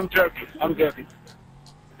 no, I'm joking. I'm joking.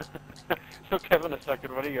 So, Kevin, a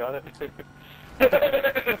second, what do you got it?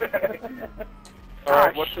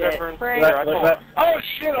 Alright, what's the shit. difference? Frank. Here, I told, Oh,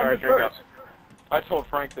 shit, I'm Alright, the drink up. first. I told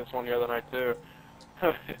Frank this one the other night, too.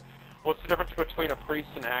 What's the difference between a priest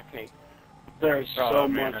and acne? There's Oh, so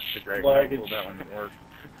man, much that's a great one. luggage. That one didn't work.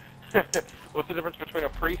 What's the difference between a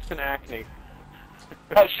priest and acne?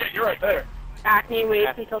 Oh, shit, you're right there. Acne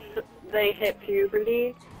waits until they hit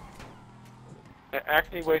puberty.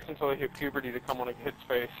 Acne waits until they hit puberty to come on a kid's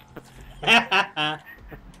face.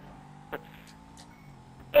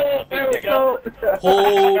 Oh, there we go. So,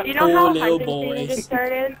 Poor, you know poor how little hunting season just boys.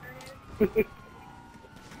 started?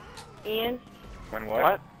 Ian? When what?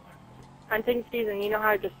 What? Hunting season, you know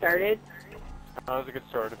how it just started? How does it get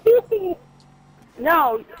started?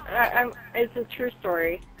 No, it's a true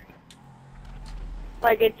story.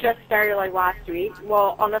 Like, it just started, like, last week.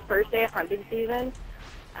 Well, on the first day of hunting season,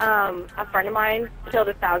 a friend of mine killed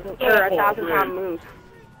a 1,000-pound moose.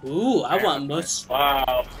 Ooh, I want moose.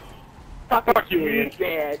 Wow. Fuck you, Ian.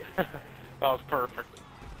 dead. That was perfect.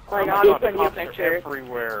 Like, Oh my I'll God, send you a the cops are picture.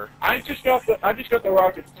 everywhere. I just got the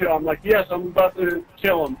rockets too. I'm like, yes, I'm about to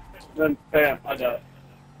kill him. Then, bam, I die.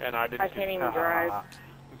 And I did. I can't even drive.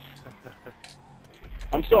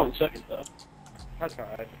 I'm still in second though. That's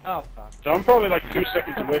alright. Oh, fuck. So I'm probably like 2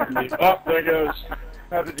 seconds away from me. Oh, there goes.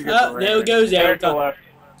 How did you get Oh, the there rating? goes Erica Erica. left.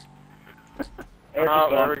 Oh, there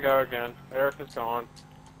Erica's we go again. Eric is gone.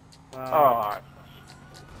 Oh.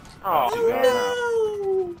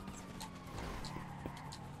 Oh.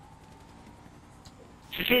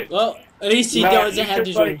 gone. Well, at least he Matt, doesn't you have should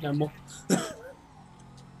to play- drink anymore.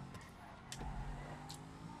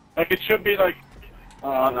 Like it should be like.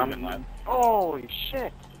 I'm in last. Holy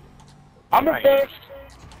shit. I'm in Nice. first.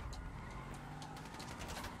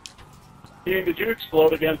 Ian, did you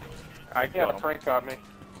explode again? I Yeah, killed him. Frank got me.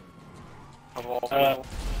 Of all Uh, people.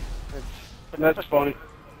 That's funny.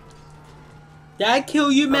 Did I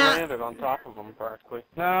kill you, I Matt? landed on top of him practically.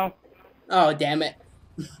 No, Oh, damn it.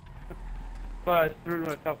 but I threw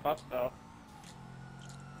myself up, though.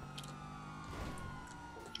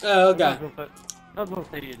 Oh, okay. I was gonna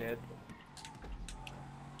say you did.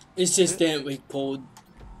 It's just didn't record.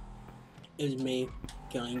 It was me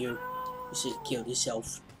killing you. You should kill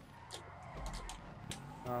yourself.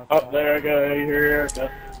 Oh, there I go. You hear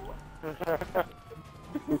Erica. There's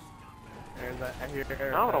that. I hear I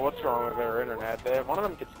don't know what's wrong with their internet. One of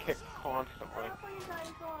them gets kicked constantly.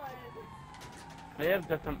 They have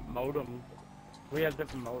different modems. We have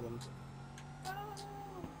different modems.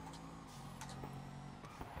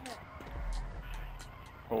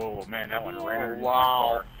 Oh man, that one ran her.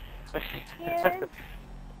 Wow. Ian,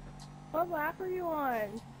 what lap are you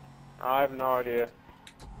on? I have no idea.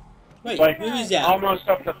 Wait, Like who is that? almost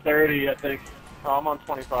up to 30, I think. Oh, I'm on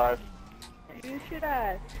 25. You should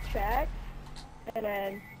check, and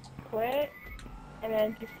then quit, and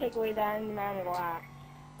then just take away that amount of laps.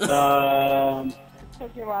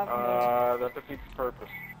 Take your lap. That defeats the purpose.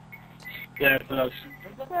 Yeah, it does.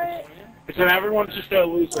 But, Because then everyone's just gonna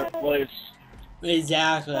lose their place.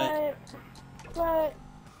 Exactly. but,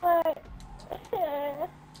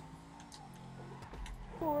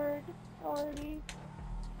 Ford already.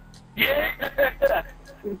 Yeah.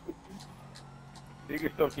 You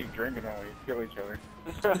can still keep drinking while we kill each other.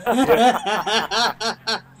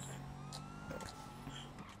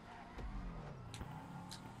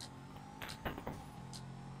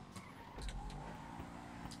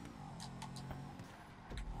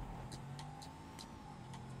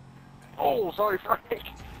 Oh, sorry, Frank.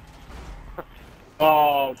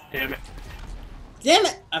 Oh, damn it. Damn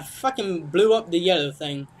it! I fucking blew up the yellow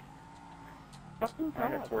thing. I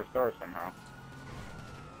got 4 stars somehow.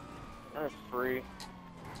 I have 3. I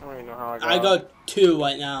don't even know how I got. I got 2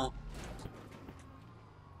 right now.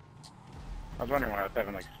 I was wondering why I was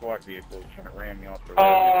having like SWAT vehicles trying to ram me off the road.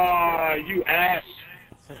 Ah, you ass.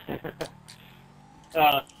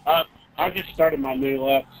 I just started my new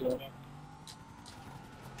lap, so.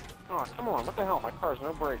 Oh, come on, what the hell? My car's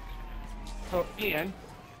no brakes. So, Ian,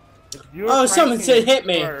 if you're Oh, someone said hit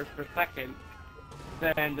me. For second,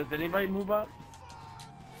 then does anybody move up?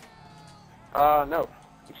 No.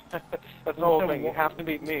 That's the whole thing. You have to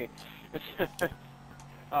beat me.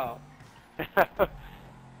 Oh.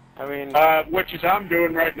 I mean... which is I'm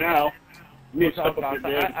doing right now. Me and stuff up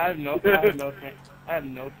your I have no chance. I have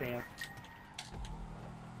no chance.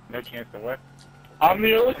 No chance of what? I'm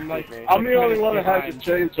the only one that has a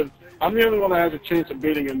chance of. I'm the only one that has a chance of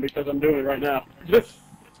beating him because I'm doing it right now.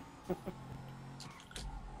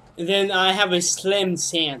 And then I have a slim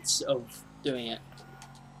chance of doing it.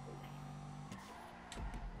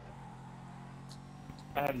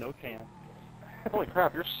 I have no chance. Holy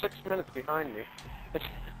crap, you're 6 minutes behind me.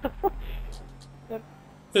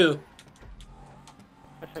 Who?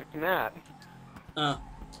 Nat.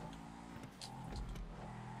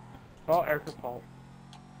 Well, Erica's fault.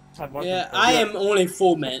 Yeah, I am only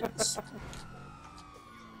 4 minutes.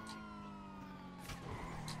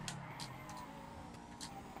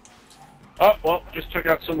 Oh, well, just took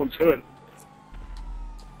out someone's hood.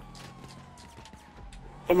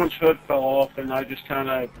 Someone's hood fell off, and I just kind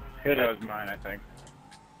of hit it. That was mine, I think.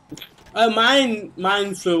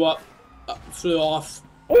 Mine flew off.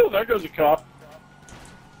 Oh, there goes a cop.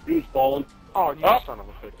 He was balling. Oh, you son of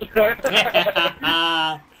a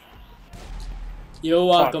bitch. You're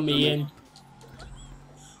welcome, Ian.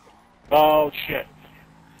 Oh, shit.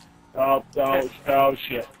 Oh,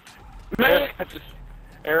 shit.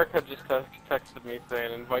 Erica just texted me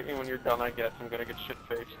saying, invite me when you're done, I guess. I'm gonna get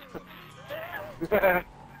shit-faced.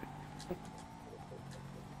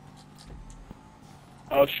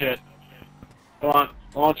 Oh, shit. Come on,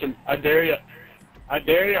 launch him. I dare you. I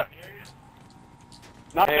dare you.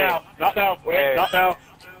 Not now. Not now. Wait, not now.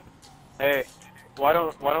 Hey, why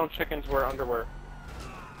don't chickens wear underwear?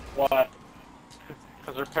 Why?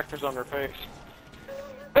 Because their peckers on their face.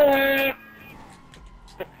 But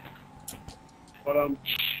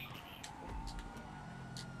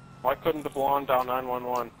Why couldn't the blonde dial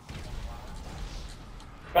 911?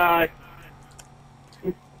 bye.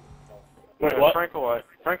 Wait, what? Frankel,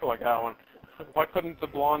 I got one. Why couldn't the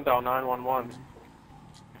blonde dial 911?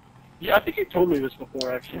 Yeah, I think you told me this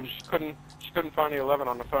before, actually. She couldn't find the 11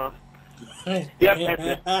 on the phone.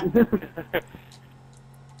 Yep.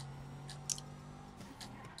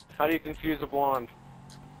 How do you confuse a blonde?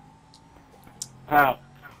 How?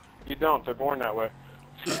 You don't. They're born that way.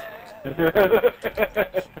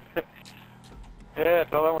 Yeah,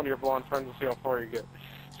 tell that one to your blonde friends and see how far you get.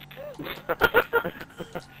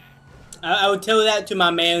 I would tell that to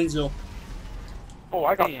my manzel. Oh,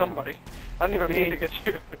 I got somebody. I didn't even mean to get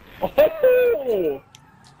you. Oh!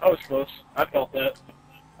 That was close. I felt that.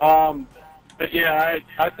 But yeah,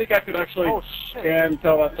 I think I could actually can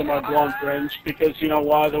tell that to my blonde friends because you know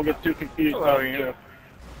why? They'll get too confused about you.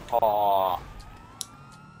 Aww.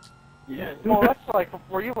 Yeah. Well, that's like,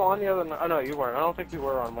 were you on the other night? Oh, no, you weren't. I don't think you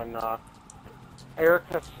were on when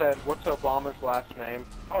Erica said, what's Obama's last name?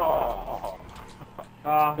 Oh.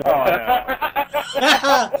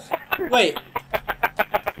 Wait.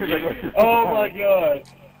 Oh my god.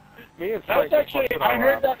 Me and That's actually, I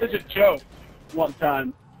heard that as a joke one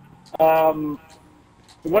time.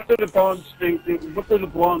 What do the blondes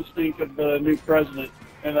think of the new president?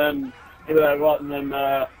 And then they'd be like, what? And then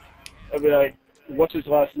I'd be like, what's his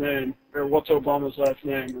last name? Or what's Obama's last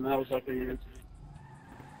name? And that was like the answer.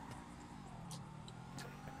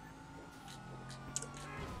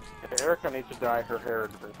 Erica needs to dye her hair a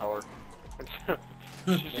different color.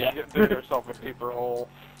 She's digging herself a deeper hole.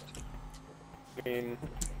 I mean,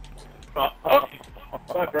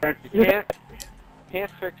 you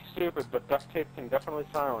can't fix stupid, but duct tape can definitely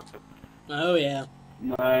silence it. Oh yeah.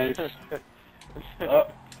 Nice.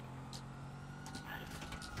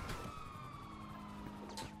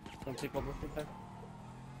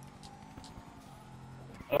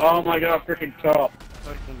 Oh my god, freaking cop.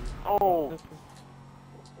 Oh.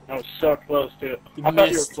 I was so close to it. I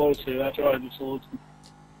thought you were close to it, that's why I just looked.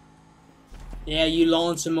 Yeah, you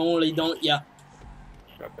lonesome only, don't ya?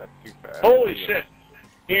 Shut that too fast. Holy shit.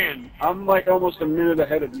 Ian, I'm like almost a minute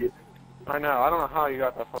ahead of you. I know. I don't know how you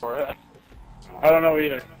got that far. I don't know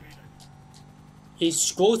either. He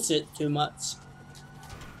squirts it too much.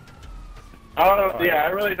 I don't know. Yeah, I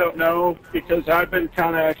really don't know because I've been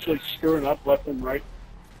kind of actually screwing up left and right.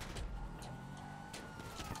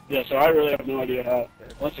 Yeah, so I really have no idea how.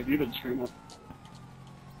 Unless if you've been screwing up.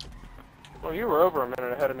 Well, you were over a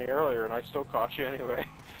minute ahead of me earlier, and I still caught you anyway.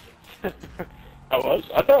 I was?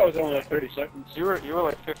 I thought it was only like 30 seconds. You were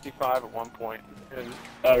like 55 at one point. And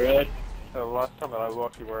Oh, really? the last time that I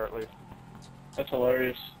looked, you were at least. That's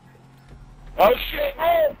hilarious. Oh, shit!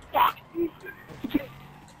 Oh, fuck!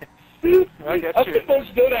 I get I you. think those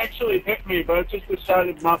did actually hit me, but I just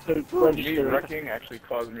decided not to Me register. wrecking actually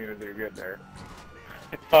caused me to do good there.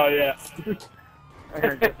 Oh, yeah. I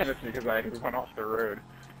heard just missed me because I went off the road.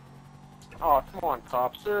 Oh, come on,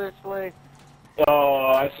 cop. Seriously? Oh,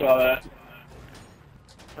 I saw that.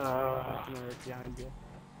 Behind you.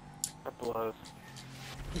 That blows.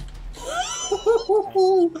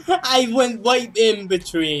 I went right in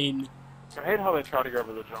between. I hate how they try to go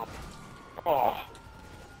over the jump. Oh.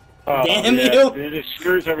 Oh, Damn yeah, you. It just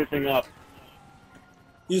screws everything up.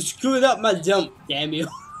 You screwed up my jump, damn you.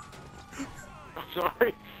 I'm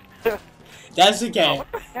sorry. That's okay.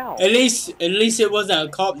 What the hell? At least it wasn't a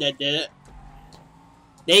cop that did it.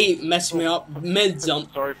 They messed me up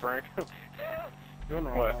mid-jump. Sorry, Frank. Doing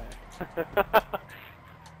the What? wrong way.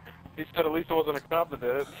 He said at least it wasn't a cop that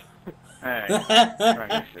did it. Hey,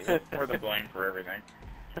 we're the blame for everything.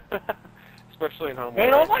 Especially in home.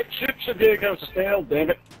 Man, all my chips are gonna go stale,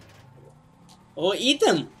 damn it. Or eat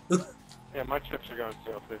them. Yeah, my chips are going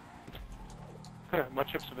stale too. My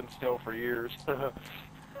chips have been stale for years. Don't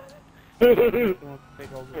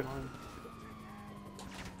take all the mine.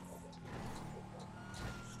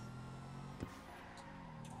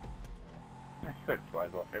 My foot flies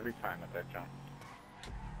off every time at that jump.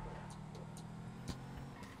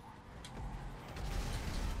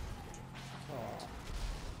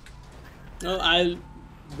 No, I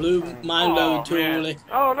blew my load too man. early.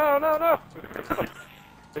 Oh no.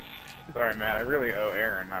 Sorry, man. I really owe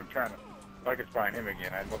Aaron. I'm trying to. If I could find him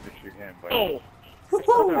again, I'd love to shoot him. But Oh!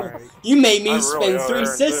 You made me I really spend owe Aaron,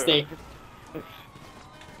 360. too.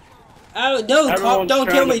 Oh no, cop! Everyone's Don't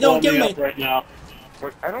trying kill to me! Don't blow kill me! up right now.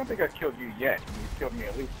 but I don't think I've killed you yet. You've killed me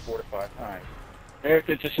at least 4 to 5 times.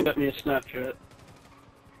 Erica just sent me a Snapchat.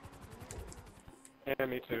 Yeah,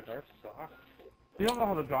 me too. You don't know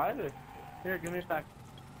how to drive it. Here, give me a sec.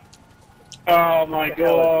 Oh my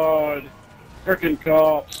god. Frickin'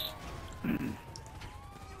 cops.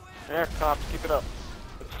 Yeah, cops, keep it up.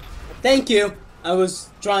 Thank you. I was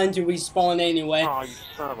trying to respawn anyway. Oh, you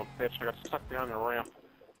son of a bitch! I got stuck behind the ramp.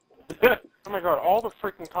 Oh my god, all the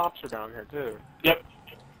freaking cops are down here too. Yep.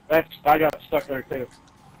 I got stuck there too.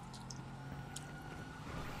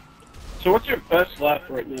 So what's your best lap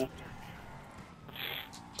right now?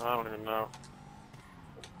 I don't even know.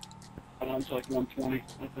 Mine's like 120,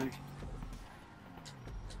 I think.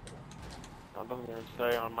 It doesn't even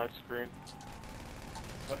say on my screen.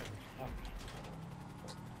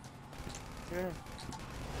 Yeah.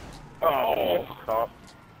 Oh, cop.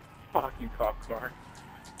 Fuck you, cop car.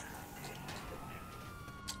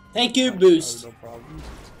 Thank you, Boost. No problem.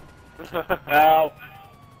 Ow.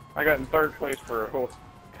 I got in 3rd place for a whole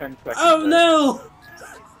 10 seconds. Oh there. no!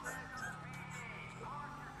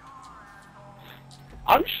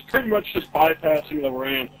 I'm pretty much just bypassing the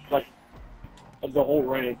ramp, like, of the whole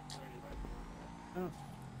ramp.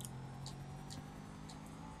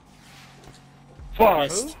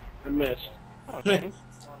 Fuck! Missed. I missed.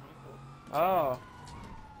 Oh.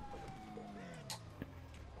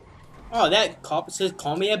 Oh, that cop says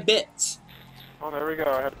call me a bitch. Oh, there we go.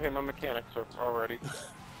 I had to pay my mechanics already.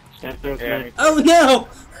 Stand there with Yeah, me. me too. Oh no!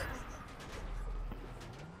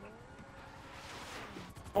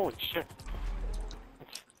 Holy shit.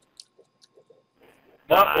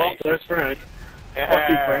 Oh, well, there's Frank. Fuck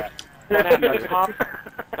you, Frank. Man,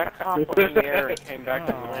 that cop was in the air and came back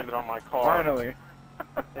and landed on my car. Finally.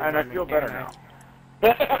 And I feel better now.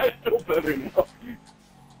 I feel better now.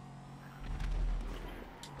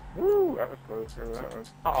 Woo, that was close. That was...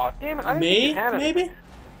 Aw, damn it. I didn't think Me? you had it. Maybe?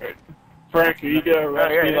 Frank, are you gonna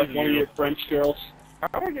arrest Yeah, me yeah, like one of you. your French girls?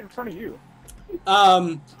 How do I get in front of you?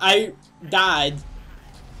 I died.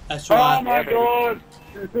 That's Oh right. my baby. god!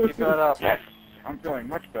 Keep that up. Yes! I'm feeling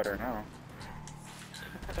much better now.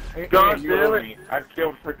 God you damn owe it. me. I've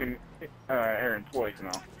killed freaking Aaron twice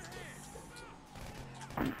now.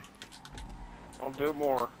 I'll do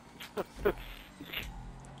more.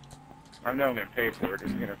 I know I'm gonna pay for it.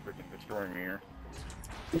 It's gonna freaking destroy me here.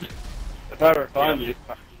 If I ever find you.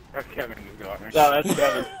 That's Kevin who's got me. No, that's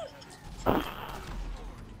Kevin.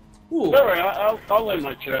 Ooh. Don't worry, I'll lay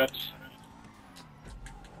my traps.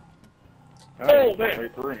 Oh, man. They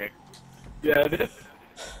threw me. Yeah, it is.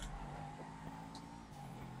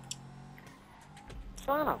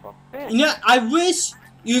 Son of a bitch. You know, I wish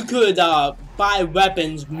you could buy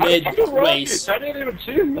weapons mid-race. I didn't even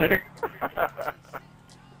see him there.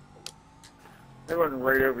 It wasn't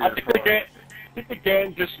right over I your think car. the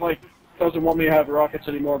game just like doesn't want me to have rockets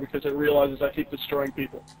anymore because it realizes I keep destroying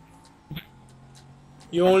people.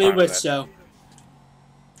 You only wish so.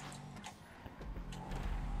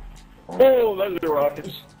 Oh, those are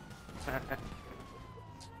rockets.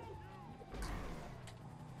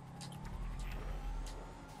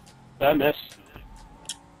 I missed.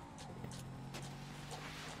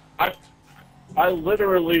 I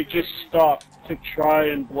literally just stopped to try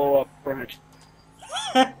and blow up Frank.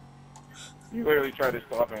 You literally tried to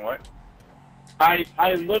stop and what? I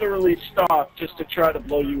literally stopped just to try to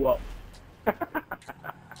blow you up.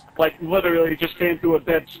 Like, literally just came to a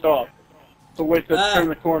dead stop. To wait to turn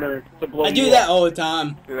the corner to blow you up. I do that all the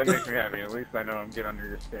time. Dude, that makes me happy. At least I know I'm getting under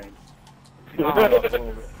your skin.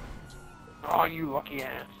 Oh, you lucky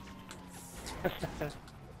ass.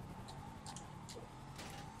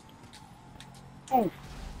 Oof.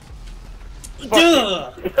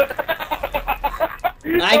 Duh.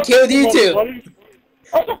 I killed you too.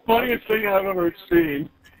 That's the funniest thing I've ever seen.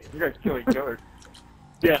 You guys kill each other.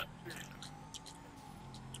 Yeah.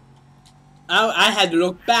 I had to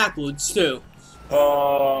look backwards too.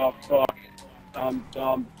 Oh, fuck. I'm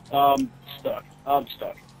stuck. I'm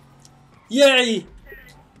stuck. Yay!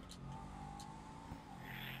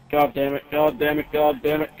 God damn it, god damn it, god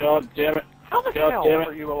damn it, god damn it. How the God hell damn it.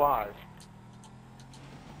 are you alive?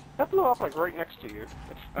 That blew up like right next to you.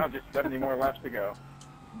 Oh, just 70 more laps to go.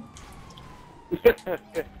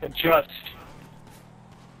 Just.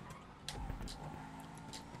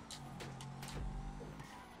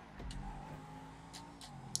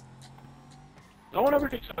 No one ever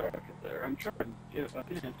gets a rocket there. I'm trying to get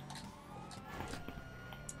it again.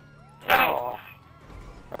 Oh.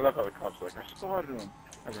 I love how the cops are like, I spotted him.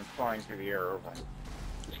 I've been flying through the air over.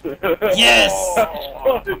 Yes!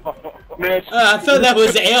 Oh, man, I thought that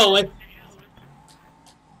was Alan.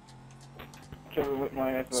 With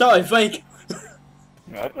my ass. Sorry, Frank.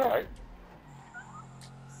 That's alright.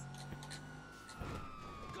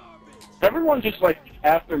 everyone's just like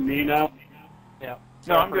after me now. Yeah.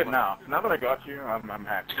 No, I'm good now. Now that I got you, I'm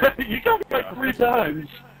happy. You got me like 3 times.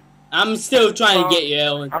 I'm still trying to get you,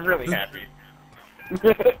 Alan. I'm really happy.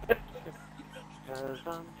 I'm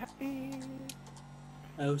happy.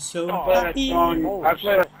 Oh, so I play that happy. song. I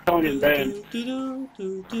play that song in band. You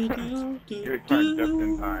returned just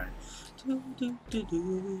in time.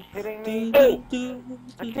 Kidding me?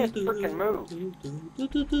 I can't freaking move.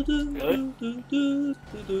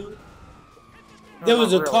 There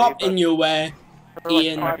was a Not really, cop but in your way, there were like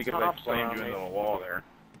Ian. five Because I cops slammed around you me. into the wall there.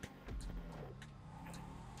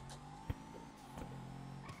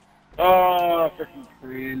 Oh, freaking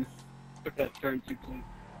green. Took that turn too clean.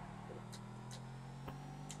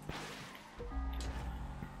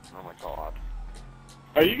 Oh my god.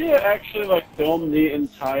 Are you gonna actually like film the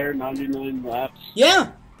entire 99 laps?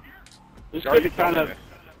 Yeah. This Are could you be kind of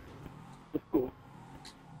filming cool.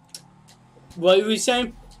 What were you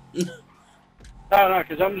saying? I don't know,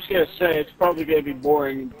 because I'm just gonna say it's probably gonna be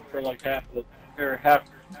boring for like half of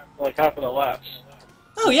the laps.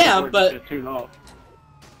 Oh yeah, We're just but gonna tune off.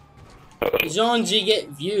 as long as you get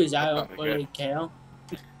views, I don't really care.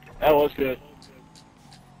 That was good.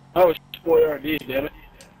 That was spoiler RD, damn it.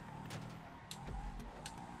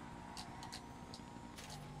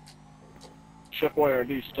 Chef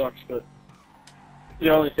YRD sucks, but the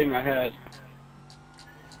only thing I had.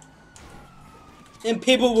 And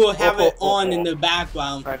people will have it on in the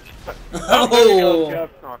background. Oh, Oh,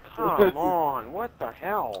 Oh, come on. What the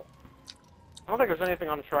hell? I don't think there's anything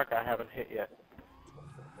on the track I haven't hit yet.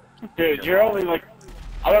 dude, you're only like,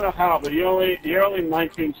 I don't know how, but you're only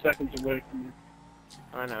 19 seconds away from me.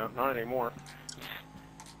 I know, not anymore.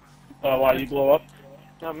 Why you blow up?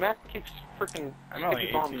 Now, Matt keeps freaking I'm only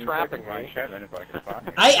sticky bomb 18 trapping seconds me. behind Kevin if I can find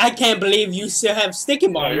him. I can't believe you still have sticky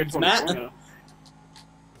Oh, you're bombs, 24 Matt. now.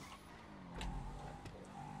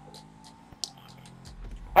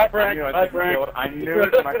 Hi, Frank. I knew Hi, I'd Frank. kill it. I knew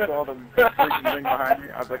it when I saw the freaking thing behind me.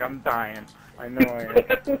 I was like, I'm dying. I know I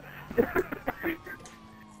am.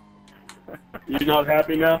 You not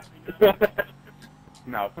happy now?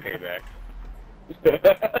 Now payback.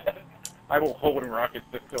 I will hold rockets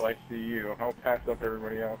just till I see you. I'll pass up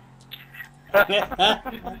everybody else.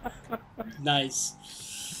 Nice.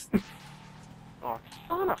 Oh,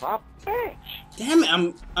 son of a bitch! Damn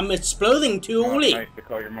it, I'm exploding too Oh, early. nice to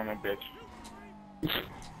call your mom a bitch.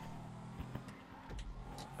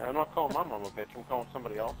 I'm not calling my mom a bitch, I'm calling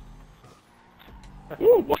somebody else.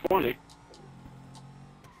 Ooh, 120.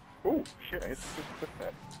 Oh shit! I just took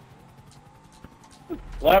that.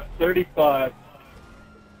 Lap 35.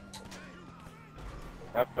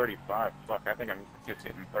 That's 35. Fuck, I think I'm just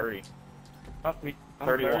hitting 30. Fuck me. I'm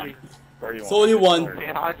 31. 30. 31. 41.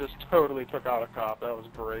 Man, I just totally took out a cop. That was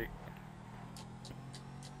great.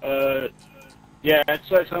 Yeah, it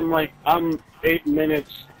says I'm 8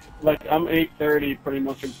 minutes, like I'm 8:30 pretty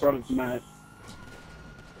much in front of Matt.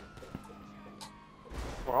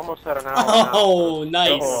 We're almost at an hour now. Oh,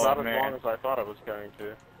 nice. It's about as man. long as I thought it was going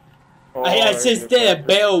to. I just did a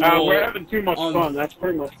bell roll. We're having too much fun. That's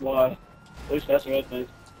pretty much why. At least that's what I think.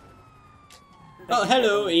 Oh,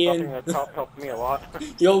 hello, Ian. Something that helped me a lot.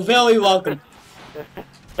 You're very welcome.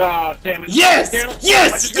 Ah, damn it. Yes! Damn it.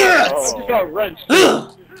 Yes! I just Yes! got wrenched.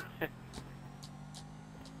 Ugh.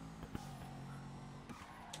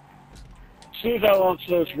 As soon as I launch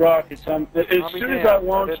those rockets, as soon as I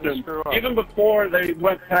launched them, even before they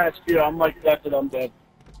went past you, I'm like, that's it, I'm dead.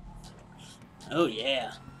 Oh,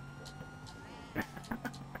 yeah.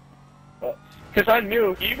 Because I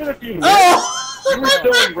knew, even if you missed, Oh! you were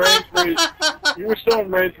still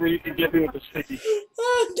in range where you could get me with the sticky.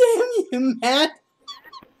 Oh, damn you, Matt.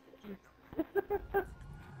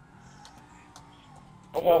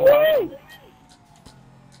 Oh,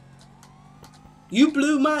 You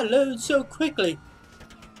blew my load so quickly.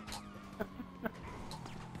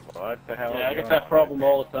 What the hell? yeah, I get that problem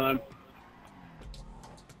all the time.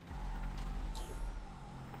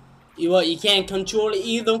 You can't control it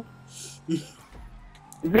either?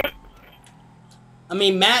 I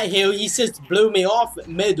mean, Matt here, he just blew me off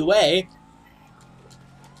midway.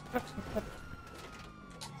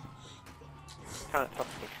 Kind of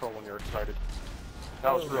tough to control when you're excited.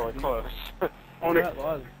 That was really close.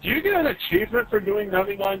 Do you get an achievement for doing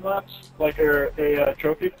 99 laps? Like a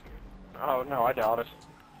trophy? Oh, no, I doubt it.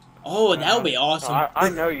 Oh, that would be awesome. No, I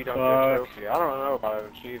know you don't get a trophy. I don't know about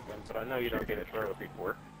an achievement, but I know you don't get a trophy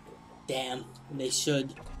for it. Damn, they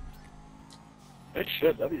should. They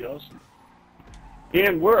should, that'd be awesome.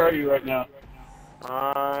 Ian, where are you right now?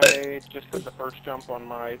 I just did the first jump on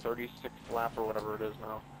my 36th lap or whatever it is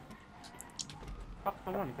now. Oh,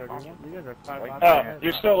 come on, 31. You guys are 5 laps Oh, ahead.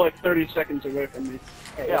 you're still like 30 seconds away from me.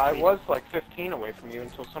 Yeah, I was like 15 away from you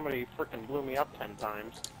until somebody frickin' blew me up 10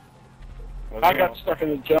 times. I got stuck in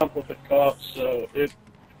the jump with the cops, so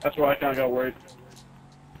that's why I kind of got worried.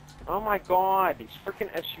 Oh my god, these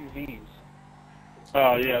frickin' SUVs.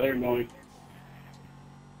 Oh, yeah, they're annoying.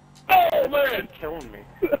 Oh, man! They're killing me.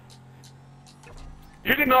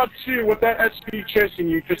 You did not see what that SP chasing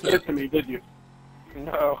you just did to me, did you?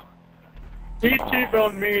 No. He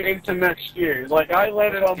T-boned me into next year. Like, I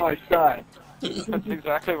let it on my side. That's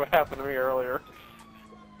exactly what happened to me earlier.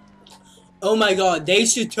 Oh my god, they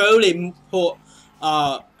should totally put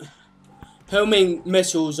homing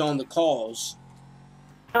missiles on the cars.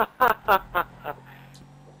 That'd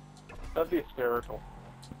be hysterical.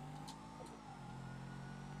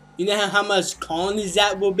 You know how much colonies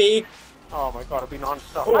that will be? Oh my god, it'd be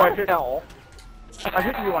non-stop. Oh, I hit hell. I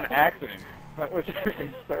hit you on accident. That was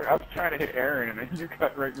I was trying to hit Aaron, and then you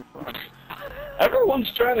got right in front.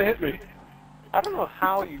 Everyone's trying to hit me. I don't know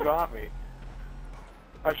how you got me.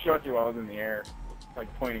 I shot you while I was in the air,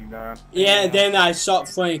 like pointing down. Yeah, then I shot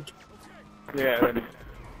Frank. Yeah,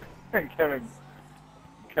 and Kevin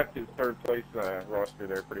kept his third place roster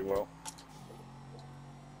there pretty well.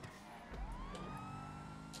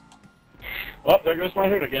 Oh, there goes my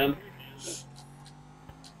hood again.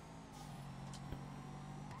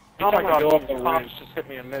 Oh my god, go off the the cops ramp. just hit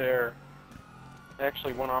me in midair. They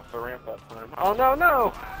actually went off the ramp that time. Oh no,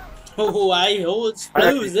 no! Oh, I heard I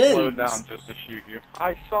actually slowed explosions. down just to shoot you.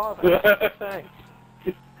 I saw that. Thanks.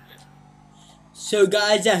 So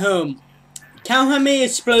guys at home, count how many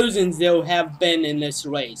explosions there have been in this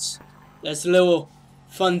race. That's a little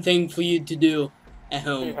fun thing for you to do at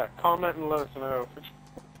home. Yeah, comment and let us know.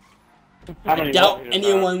 I doubt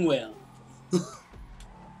anyone will.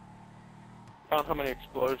 Count how many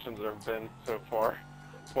explosions there have been so far.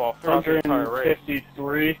 Well, throughout the entire race.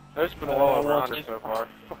 153. There's been well over 100 so far.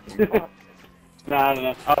 Nah,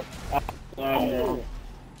 no. No.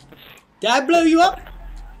 Did I blow you up?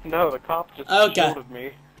 No, the cop just Okay. shielded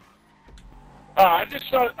me. I just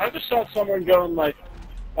saw someone going like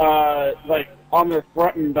on their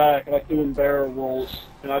front and back, like doing barrel rolls,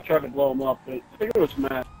 and I tried to blow them up, but I think it was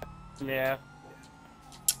Matt. Yeah.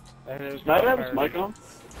 And it was Matt have his mic on?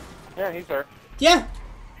 Yeah, he's there. Yeah.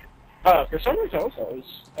 For some reason I was.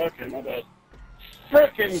 Okay, my bad.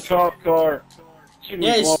 Frickin' cop car. Shouldn't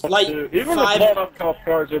Yeah, be it's blown like up, too. Even 5 the blown up cop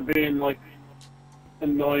cars are being like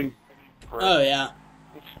annoying. Oh yeah.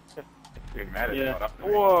 Getting mad at Yeah.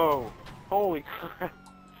 you. Whoa! Holy crap.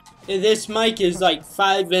 This mic is like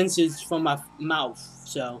 5 inches from my mouth,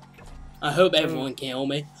 so I hope everyone can hear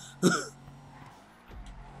me.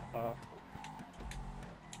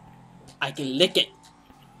 I can lick it.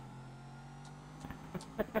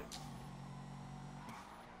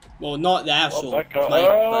 Well, not the actual Oh, mic,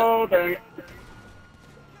 oh dang it.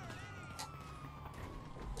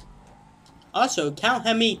 Also, count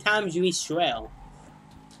how many times you eat Shrell.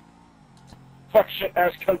 Fuck shit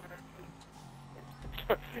ass cunt.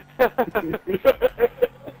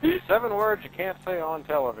 7 words you can't say on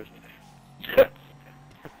television.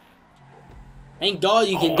 Thank God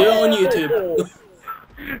you can do it on YouTube.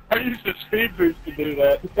 I used the speed boost to do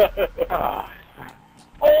that.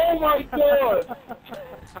 Oh my god!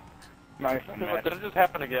 Nice one, man. Did it just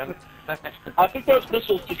happen again? I think those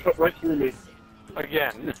missiles just went right through me.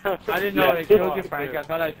 Again. I didn't know I killed you, Frank. I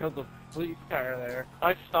thought I killed the police car there.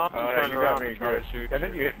 I stopped and turned you around got me and tried good. to shoot. I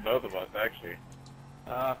think you hit both of us, actually.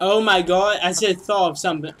 Oh my God, I just thought of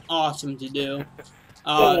something awesome to do.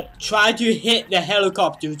 Try to hit the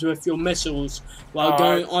helicopters with your missiles while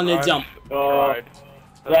going on a jump. Tried.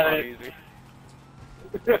 That's not easy.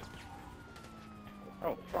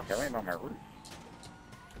 Oh, fuck, I landed on my roof.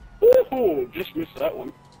 Ooh, just missed that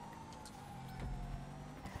one.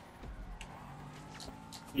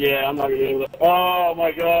 Yeah, I'm not gonna be able to. Oh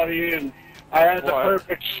my god, Ian. I had the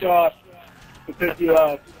perfect shot to pick you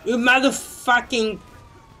up. You motherfucking...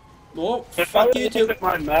 Oh, If I fuck would you have too. looked at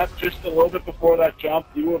my map just a little bit before that jump,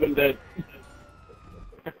 you would have been dead.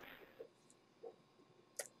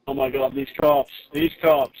 Oh my god, these cops. These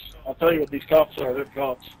cops. I'll tell you what these cops are. They're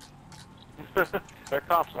cops. They're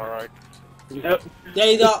cops, alright. Yep.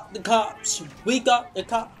 They got the cops. We got the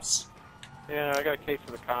cops. Yeah, I got a case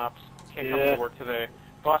of the cops. Can't come to work today.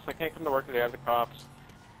 Boss, I can't come to work today. I have the cops.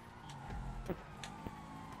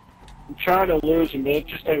 I'm trying to lose them, but it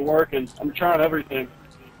just ain't working. I'm trying everything.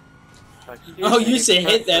 Oh, you should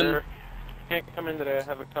hit them. Can't come in today. I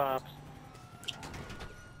have the cops.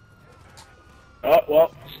 Oh,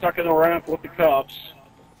 well, stuck in the ramp with the cops.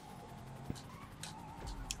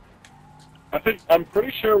 I'm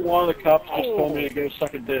pretty sure one of the cops just told me to go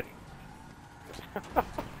suck a dick. Must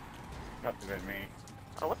have been me.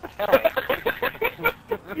 Oh, what the hell?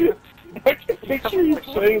 I can picture you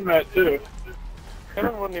saying that, too.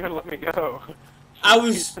 Kevin wouldn't even let me go. I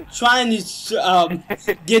was trying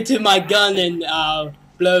to get to my gun and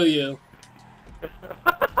blow you.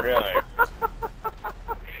 Really?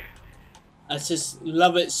 I just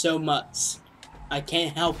love it so much. I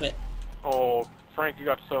can't help it. Oh, Frank, you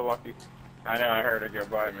got so lucky. I know, I heard it go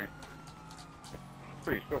by me.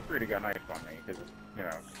 Please, feel free to go nice on me, because, you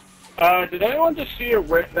know. Did anyone just see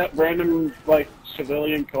that random, like,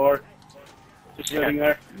 civilian car just sitting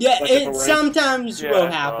there? Yeah, like it sometimes will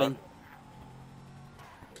happen.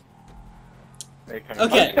 They can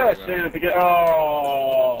Okay. I just gotta stand up again.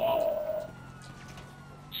 Oh,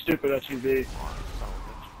 stupid SUV.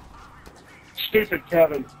 Stupid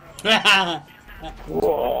Kevin.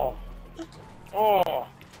 Whoa. Oh.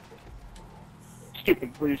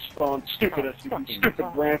 Stupid police spawn. Stupid SUV. Stupid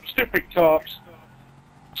ramp. Stupid cops.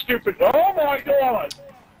 Stupid. Oh my god!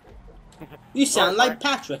 You sound like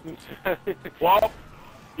Patrick. Well,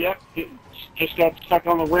 yep. Just got stuck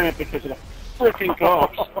on the ramp because of the freaking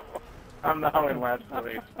cops. I'm now in last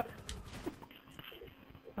place.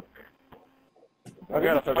 I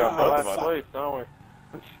gotta figure out both of us. Place, don't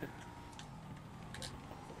we?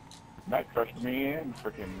 That crushed me and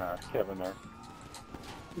freaking Kevin there.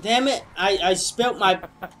 Damn it! I spilt my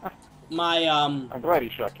I'm glad he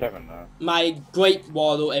shot Kevin though. my grape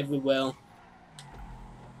water everywhere.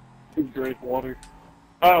 Grape water.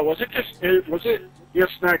 Oh, was it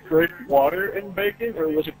just not grape water and bacon, or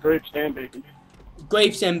was it grapes and bacon?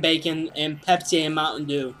 Grapes and bacon and Pepsi and Mountain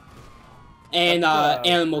Dew. And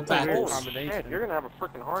animal crackers. Holy shit, you're gonna have a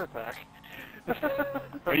freaking heart attack.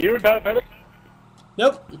 Are you a diabetic?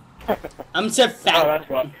 Nope. I'm so Oh, fat. that's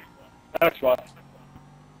why. That's why.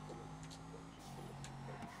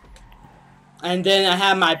 And then I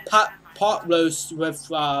have my pot roast with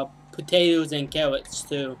potatoes and carrots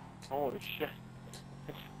too. Holy shit.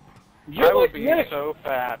 You're I would like be Nick. so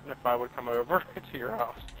fat if I would come over to your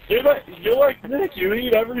house. You're like Nick. You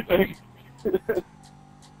eat everything.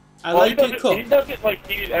 I Well, like to cook. He doesn't like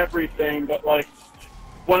eat everything, but like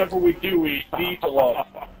whenever we do eat, he eats a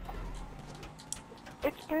lot.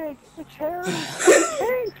 It's big. It's hairy. It's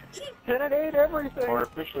pink. And it ate everything. We're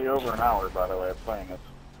officially over an hour, by the way, of playing this.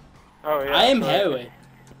 Oh yeah. I am so hairy.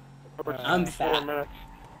 over I'm 4 fat. minutes.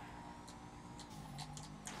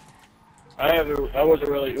 I wasn't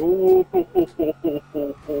really. Ooh,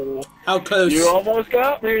 How close? you almost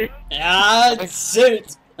got me. Ah,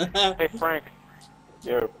 shoot. Hey Frank,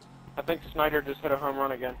 Yo, I think Snyder just hit a home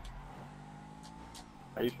run again.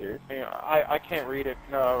 are you serious? Yeah, I can't read it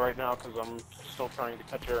right now because I'm still trying to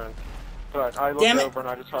catch Aaron. But I looked Damn it. over and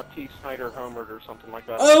I just saw T. Snyder homered or something like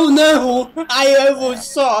that. Oh no! I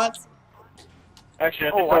oversaw it. Actually,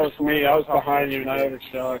 I think that was me. I was behind you, and I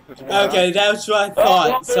overshot. Okay, that's what I Oh, thought.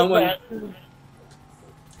 well, there's Someone. that.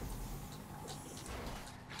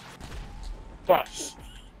 Fuck.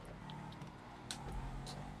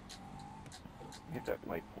 Hit that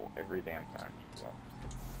light pole every damn time. So.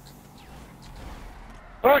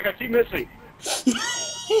 Fuck, I keep missing.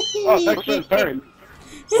 Oh, thanks for the turn.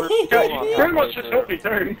 God, you pretty much just helped me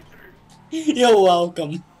turn. You're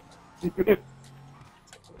welcome.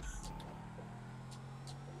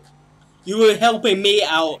 You were helping me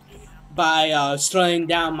out by slowing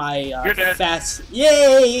down my fast.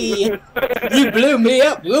 Yay! You blew me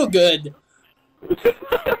up real good.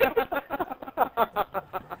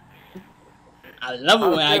 I love it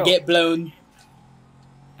when I get blown.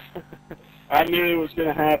 I knew it was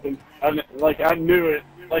gonna happen. I knew it.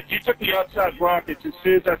 Like, you took the outside rockets as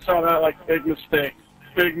soon as I saw that, like, big mistake.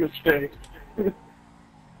 Big mistake.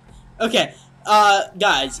 Okay,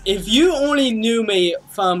 guys, if you only knew me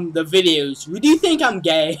from the videos, would you think I'm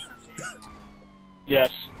gay? Yes.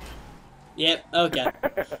 Yep, okay.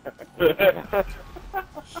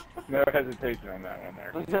 No hesitation on that one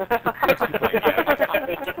there.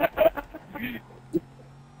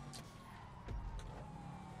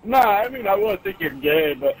 Nah, I mean, I wouldn't think you're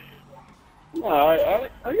gay, but... No, I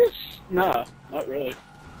guess... Nah, not really.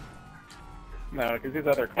 No, because these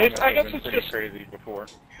other comments I guess have been it's pretty just... crazy before.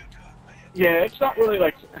 Yeah, it's not really,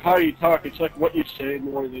 like, how you talk, it's, like, what you say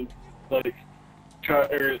more than, like,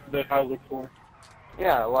 that I look for.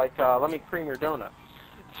 Yeah, like, let me cream your donut.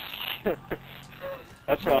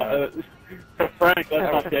 That's not... for Frank,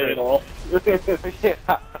 that's not gay at all. Yeah.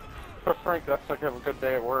 For Frank, that's like have a good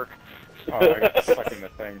day at work. Oh, I got stuck in the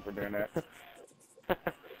thing for doing that. I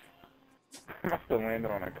must have landed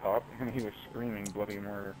on a cop, and he was screaming bloody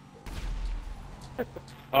murder. Holy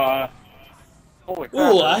crap. Ooh, I what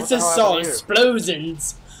the hell just saw happened to you?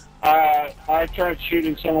 explosions. I tried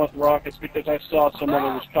shooting someone with rockets because I saw someone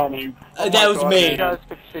that was coming. Oh That my was God, me. You guys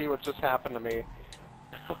could see what just happened to me.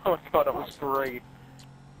 Oh my God, it was great.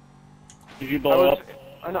 Did you blow up?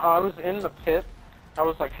 I was in the pit. I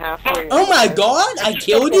was like halfway. Oh my in. God, I just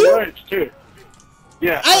killed took the you? wedge, too.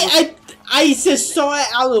 Yeah. I just saw it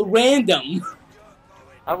out of random.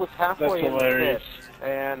 I was halfway That's in the hilarious. pit,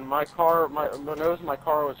 and the nose of my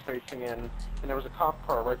car was facing in, and there was a cop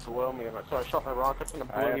car right below me, and so I shot my rockets and it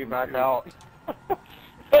blew me back out.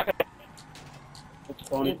 That's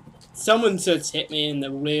funny. Someone just hit me in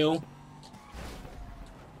the wheel.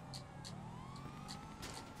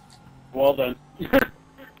 Well done.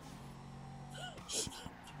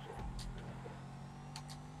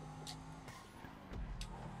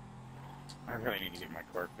 I really need to get my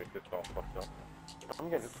car fixed. It's all fucked up. I'm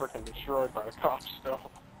getting freaking destroyed by the cops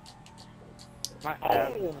still. My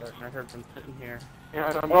ass is hurting. I heard them sitting here.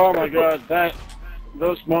 Yeah, and Oh my God,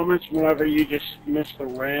 those moments whenever you just miss the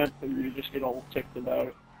ramp and you just get all ticked about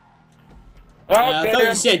it. Oh, I thought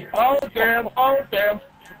you said. Oh damn! Oh damn!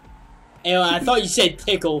 Anyway, I thought you said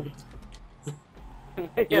tickled. You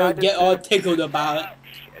Yeah, I don't did get all too. tickled about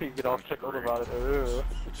it. You get all tickled about it.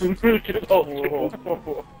 Get all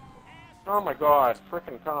tickled. Oh my God,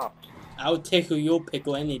 freaking cops. I would tickle your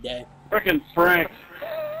pickle any day. Frickin' Frank.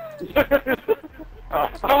 Oh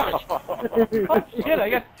shit! I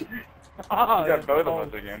got. Oh, You got both of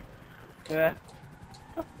us again. Yeah.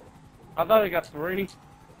 I thought I got 3. I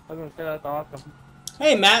was gonna say that's awesome.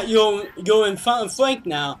 Hey Matt, you're in front of Frank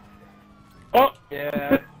now. Oh!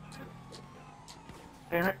 Yeah.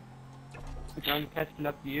 Damn it. I'm catching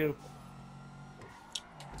up to you.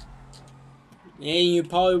 Yeah, you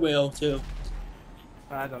probably will too.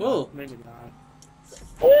 I don't Ooh. know. Maybe not.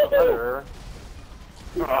 Whatever.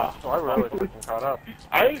 Oh, so I really freaking caught up.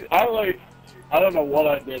 I don't know what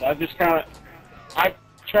I did. I just I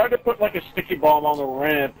tried to put like a sticky bomb on the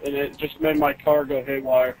ramp and it just made my car go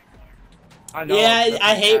haywire. I know. Yeah,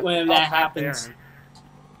 I hate when that I'll have happens. Aaron.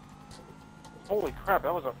 Holy crap,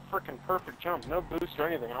 that was a freaking perfect jump. No boost or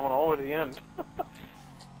anything. I went all the way to the end.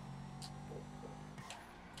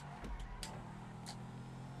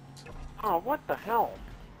 Oh, what the hell?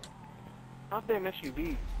 Goddamn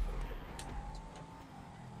SUVs.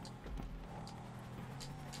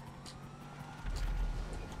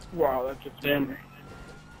 Wow, that just damn.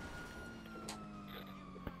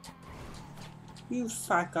 You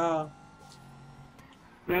fucker.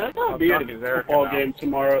 Man, I gotta be at a football game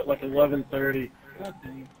tomorrow at like 11:30.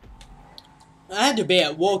 I had to be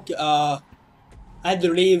at work. I had to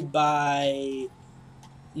leave by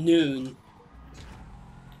noon.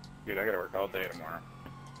 Dude, I gotta work all day tomorrow.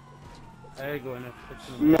 I go in there.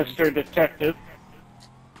 Mr. Detective.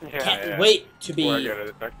 Yeah. Can't wait to Before I be. go to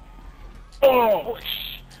the tech. Oh, Holy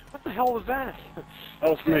what the hell was that? that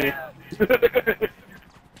was me.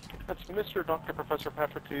 That's Mr. Dr. Professor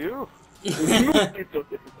Patrick to you.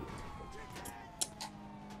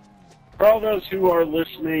 For all those who are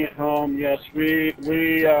listening at home, yes, we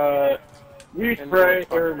praise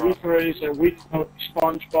and we quote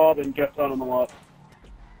SpongeBob and Jeff Dunham a lot.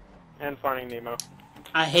 And Finding Nemo.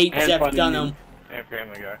 I hate And Jeff Finding Dunham. And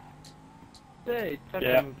Family Guy. Hey, check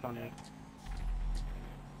Yeah. them funny.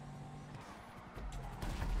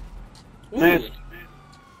 Missed.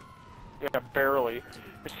 Yeah, barely.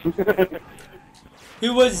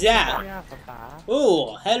 Who was that? Yeah, Papa.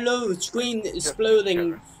 Oh, hello, screen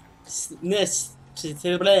exploding.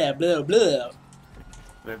 Blah, blah, blah.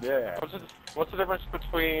 Yeah. What's the difference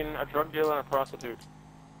between a drug dealer and a prostitute?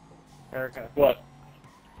 Erica. What?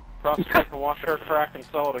 Prostitute can wash her crack and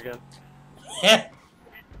sell it again.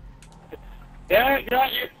 Yeah,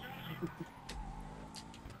 got you.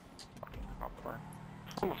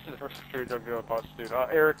 What's the difference between a drug dealer and a prostitute?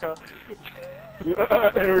 Erica.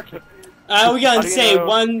 Erica. We gotta do you say,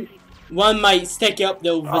 know- one might stick up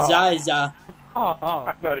the Vaziza. Oh,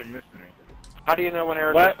 I thought he missed me. How do you know when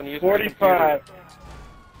Erica's What? been using the 45.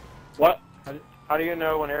 What? computer? How do you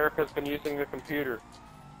know when Erica's been using the computer?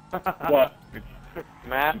 What?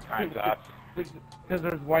 Math? Time's up. Because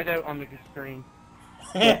there's whiteout on the screen.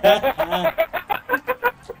 I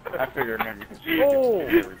figured maybe because Oh.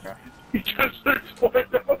 every time. He just explained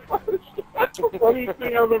that. That's the funniest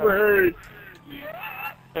thing I've ever heard.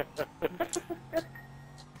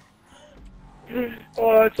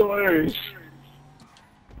 Oh, that's hilarious.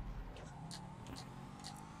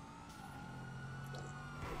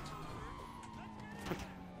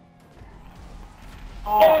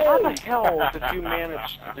 Oh, how the hell did you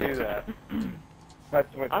manage to do that?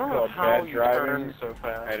 That's what's I don't know called how bad you driving turned so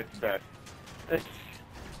fast. at its best.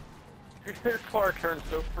 Your car turned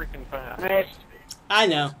so freaking fast. Missed. I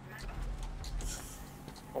know.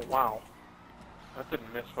 Oh, wow. That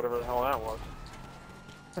didn't miss whatever the hell that was.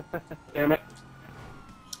 Damn it.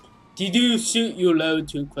 Did you shoot your load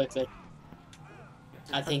too quickly?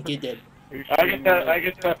 I think you did. I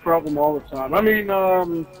get that problem all the time. I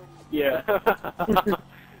mean, yeah.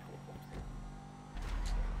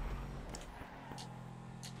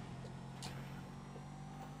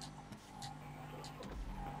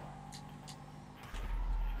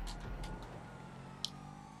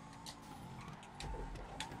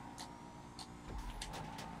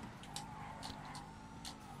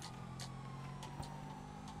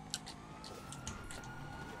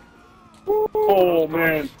 Oh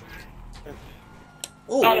man. I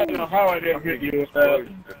Oh, don't know how I didn't hit you with that.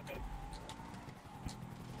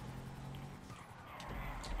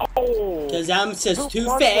 Oh! because I'm Who just too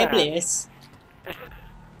was that? fabulous.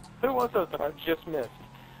 Who was that I just missed?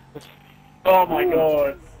 Oh my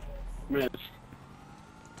god. Missed.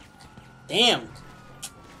 Damn.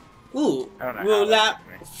 Ooh, I don't know we're how that lap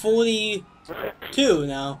happened 42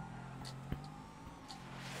 now.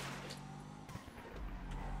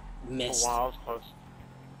 Oh, Missed. wow, I was close.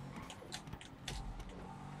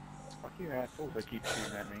 Fuck you assholes that keep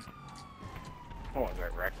shooting at me. Oh, was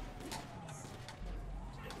that wrecked?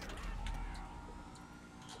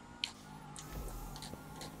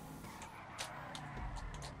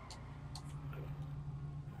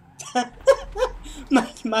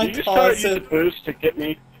 my Did you just car try to use said, the boost to get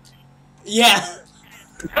me? yeah.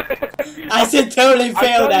 I said totally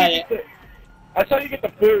failed at it. I saw you get the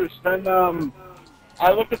boost, and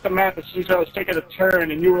I looked at the map as soon as I was taking a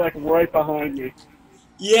turn, and you were like right behind me.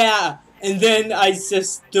 Yeah, and then I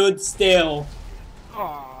just stood still.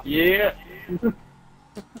 Aw. Yeah. Oh,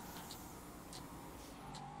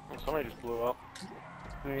 somebody just blew up.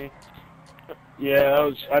 Me.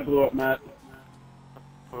 Yeah, I blew up Matt.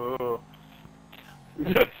 Oh.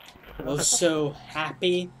 I was so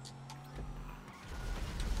happy.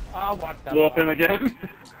 Oh, what the Blew up fuck? him again.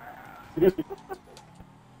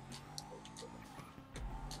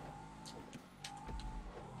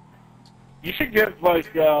 You should give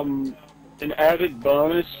like an added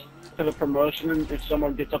bonus to the promotion if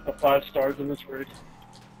someone gets up to 5 stars in this race.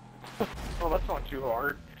 Oh, that's not too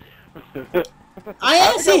hard. I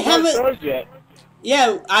actually haven't got 5 haven't. stars yet.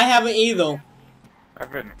 Yeah, I haven't either.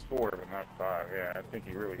 I've been 4, but not 5. Yeah, I think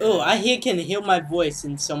you really. Oh, I can hear my voice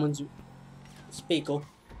in someone's speaker.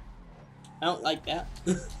 I don't like that.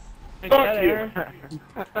 Fuck you.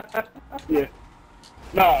 Yeah.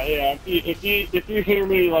 No, yeah. If you hear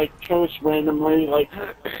me like curse randomly, like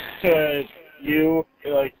to you,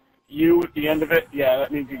 like you at the end of it, yeah,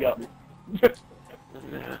 that means you got me.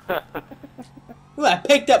 Ooh, I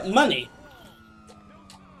picked up money.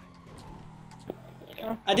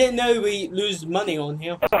 I didn't know we lose money on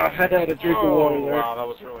here. I had to have a drink of water Oh, there. wow, that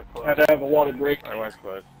was really close. I had to have a water break. I was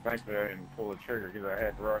close. Thankfully, I didn't pull the trigger because I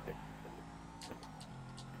had rocket.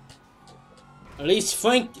 At least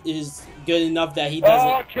Frank is good enough that he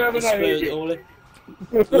doesn't Kevin, I hate explode you. Oli.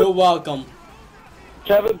 You're welcome.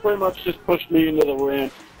 Kevin pretty much just pushed me into the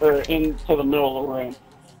ramp, or into the middle of the ramp.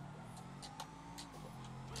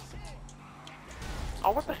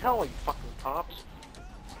 Oh, what the hell, you fucking cops?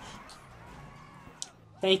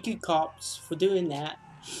 Thank you, cops, for doing that.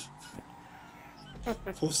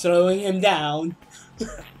 For slowing him down.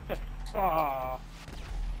 Aww.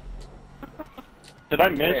 Did I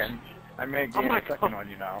miss? Man, I may gain a second on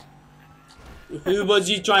you now. Who was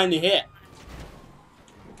you trying to hit?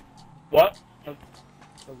 What? That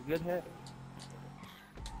was a good hit.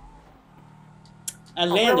 I Oh,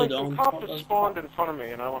 landed really? on. Some cop just spawned in front of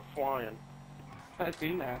me and I went flying. I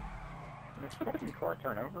seen that. This fucking car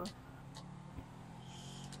turn over?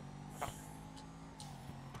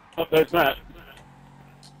 Oh, there's Matt.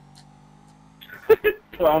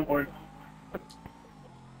 Clown board.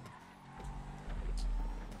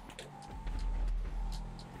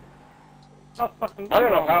 Oh, fucking I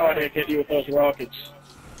don't know how I didn't hit you with those rockets.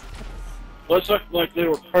 Those looked like they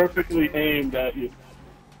were perfectly aimed at you.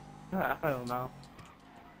 I don't know.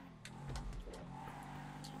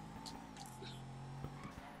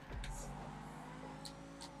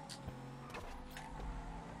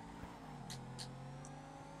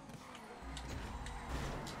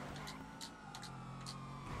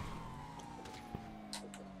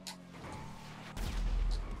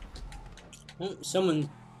 Oh, someone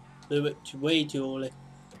blew it way too early.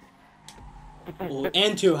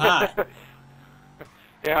 And too high.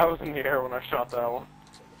 Yeah, I was in the air when I shot that one.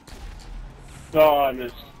 Oh, I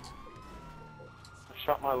missed. I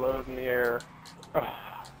shot my load in the air.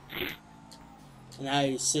 And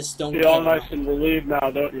I just don't Feel all care. nice and relieved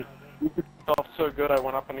now, don't you? Felt so good I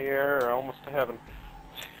went up in the air, almost to heaven.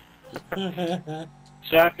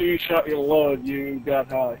 So after you shot your load, you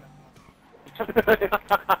got high.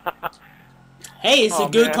 Hey, it's a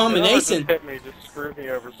good combination. Whoever just hit me just screwed me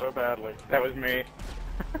over so badly. That was me.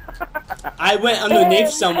 I went underneath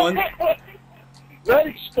someone. That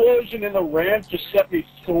explosion in the ramp just set me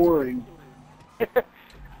soaring.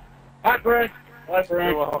 Hi, Brent. Hi, You're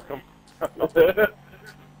Brent. welcome. I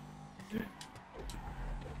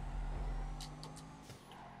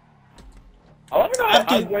don't know how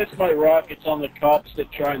I waste my rockets on the cops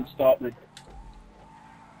that try and stop me.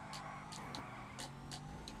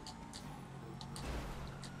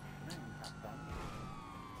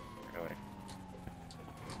 Really?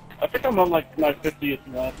 I think I'm on like my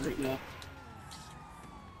 50th lap right now.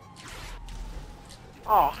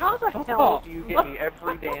 Oh, how the hell do you hit me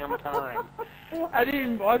every damn time? I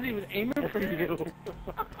wasn't even aiming for you.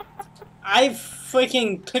 I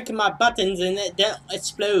freaking click my buttons and it don't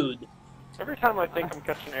explode. Every time I think I'm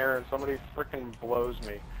catching air and somebody freaking blows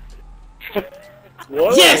me.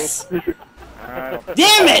 Whoa. Yes! Damn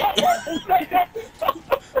it!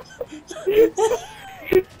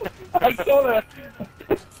 I saw that.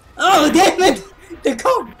 Oh, damn it! The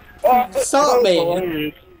cop saw me.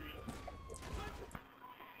 Hilarious.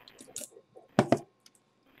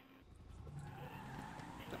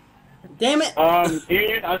 Damn it!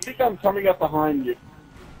 Ian, I think I'm coming up behind you.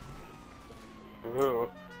 Ooh.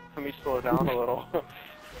 Let me slow down a little.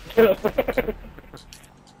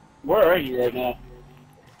 Where are you right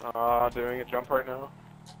now? Doing a jump right now.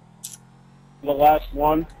 The last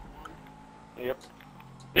one? Yep.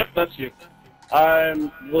 Yep, that's you.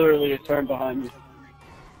 I'm literally a turn behind you.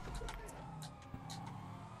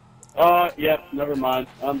 Yep, never mind.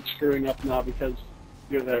 I'm screwing up now because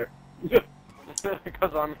you're there.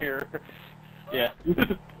 Because I'm here. Yeah.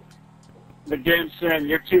 The game's saying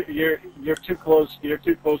you're too close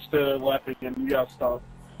to lapping and you gotta stop.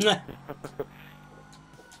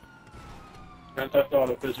 Grand Theft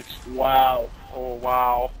Auto physics. Wow. Oh,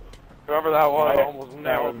 wow. Whoever that was almost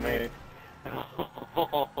nailed me.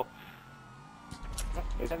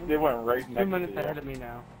 They went right next 2 minutes to ahead you. of me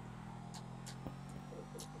now.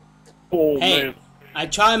 Oh Hey, man. I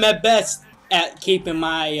try my best at keeping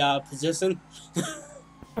my position.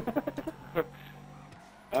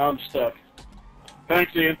 I'm stuck.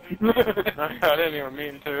 Thanks, Ian. I didn't even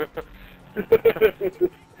mean to.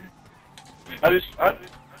 I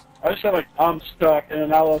just said like I'm stuck, and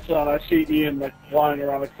then all of a sudden I see Ian like flying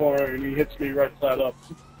around the corner, and he hits me right side up.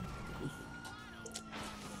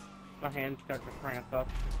 My hand starts to cramp up.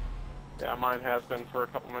 Yeah, mine has been for a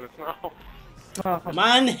couple minutes now.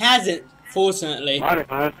 Mine hasn't, fortunately.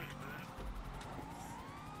 Mine.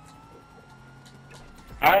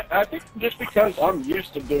 I think just because I'm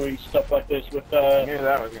used to doing stuff like this with I knew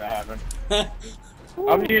that was gonna happen.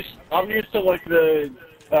 I'm used to like the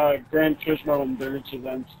Gran Turismo endurance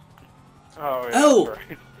events. Oh, yeah. Oh!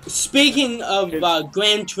 Right. Speaking of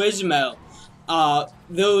Gran Turismo,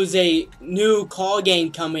 there was a new car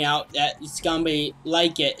game coming out that is gonna be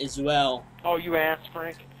like it as well. Oh, you asked,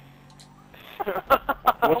 Frank? What's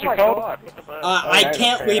Oh it called? God. I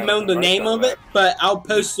can't remember the name of it, but I'll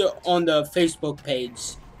post it on the Facebook page.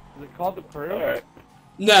 Is it called the Crew? Alright.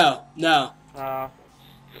 No, no.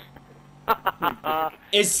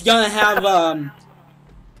 It's gonna have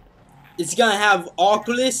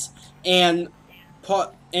Oculus and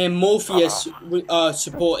Morpheus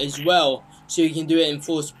support as well, so you can do it in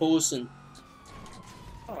first person.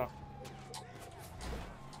 Oh.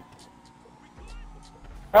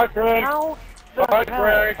 Hi, Craig. How Hi,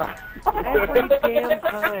 Craig. every damn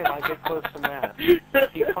time I get close to Matt,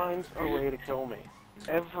 he finds a way to kill me.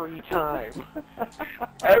 Every time.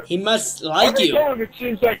 He must like Every you. time it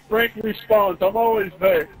seems like Frank respawns. I'm always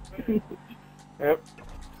there. Yep.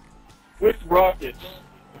 With rockets.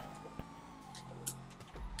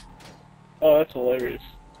 Oh, that's hilarious.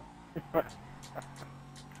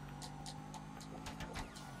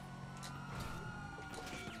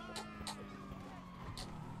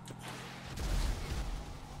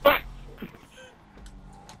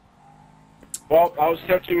 Well, I was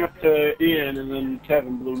catching up to Ian, and then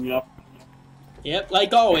Kevin blew me up. Yep,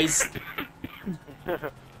 like always.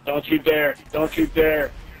 Don't you dare! Don't you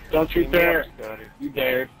dare! Don't you dare! You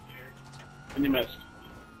dared. And you missed.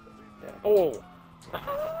 Oh!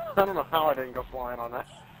 I don't know how I didn't go flying on that.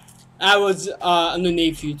 I was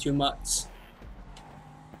underneath you too much.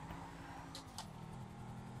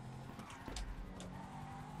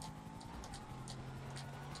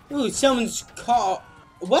 Ooh, someone's car.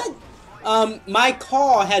 What? My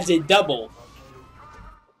car has a double.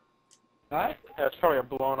 What? Yeah, it's probably a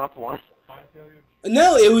blown up one.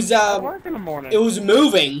 No, it was I work in the morning. it was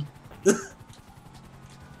moving.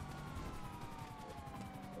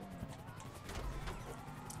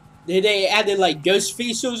 Did they added like ghost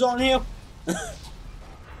features on here?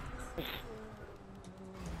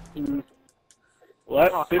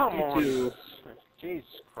 Left Oh, come on. 52. Jesus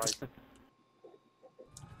Christ.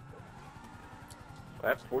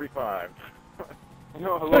 That's 45.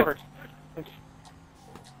 No, Lord.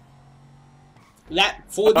 Lap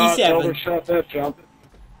 47. Overshot that jump.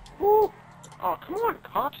 Woo. Oh, come on,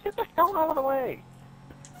 cops, get the hell out of the way.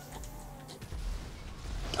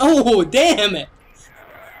 Oh, damn it!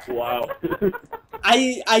 Wow.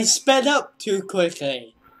 I sped up too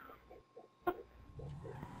quickly.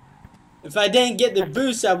 If I didn't get the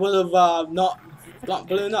boost, I would have not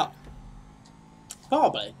blown up.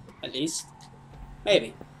 Probably, at least.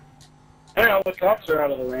 Maybe. Hey, all the cops are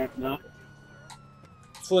out of the ramp now.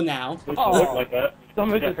 For now. At least it look like that.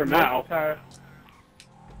 Somebody Yeah, just for now. car.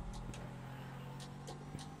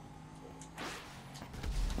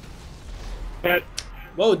 But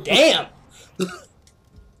Whoa, damn!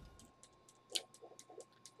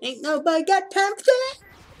 Ain't nobody got time for that?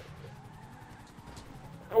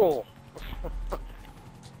 Oh.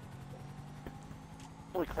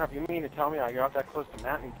 Holy crap, you mean to tell me I got that close to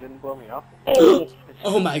Matt and he didn't blow me up? oh,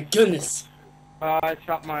 Oh my goodness. I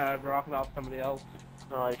shot my rocket off somebody else.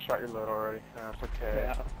 No, I shot your load already. That's okay.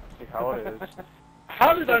 Yeah. See how it is.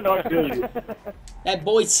 how did I not kill you? That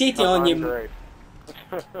boy sitting on I'm you. great.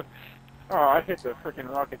 Oh, I hit the freaking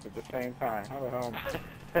rockets at the same time. How the hell?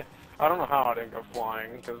 I don't know how I didn't go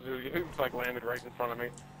flying, because you like landed right in front of me.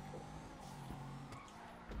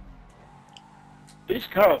 These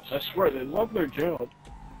cops, I swear, they love their job.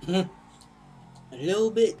 A little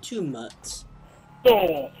bit too much.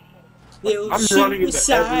 Oh, Little I'm running into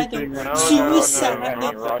suicidal, everything right now.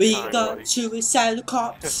 suicidal. No, We time, got buddy. suicidal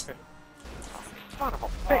cops. Son of a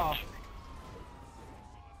bitch!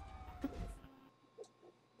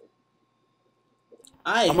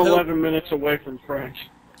 I I'm hope 11 minutes away from Frank.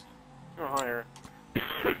 Go higher.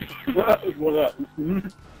 What up?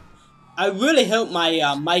 I really hope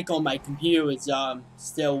my mic on my computer is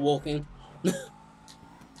still working.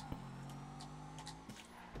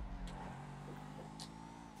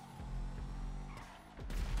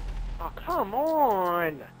 Oh, come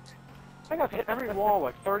on! I think I've hit every wall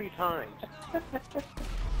like 30 times.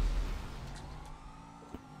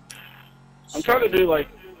 I'm trying to do like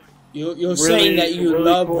You're Really- saying that you really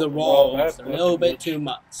love cool. the Well, walls that's a little bit much. too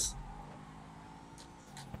much.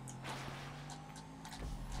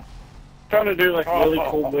 trying to do like really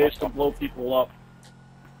cool ways to blow people up.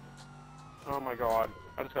 Oh my god.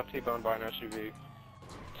 I just got T-boned by an SUV.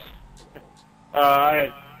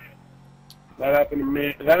 That happened to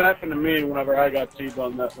me. That happened to me whenever I got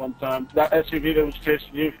T-boned that one time. That SUV that was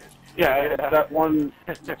chasing you. Yeah, that one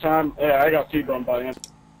time. Yeah, I got T-boned by him.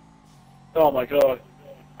 Oh my god.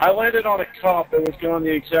 I landed on a cop that was going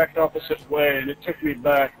the exact opposite way, and it took me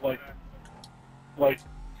back like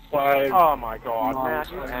 5. Oh my god,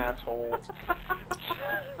 Nice. Matt, you asshole.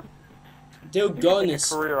 Dear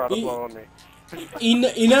goodness. Career out of blowing me.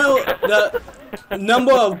 You know the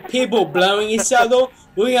number of people blowing each other,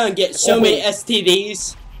 we're gonna get so many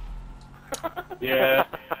STDs. Yeah.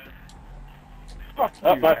 Fuck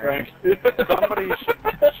Oh, you, bye, man. Frank. Somebody should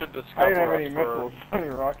I didn't have discover any us missiles. Funny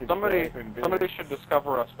rockets. somebody should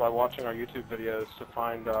discover us by watching our YouTube videos to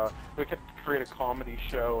find, we could create a comedy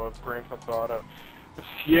show of Grand Theft Auto.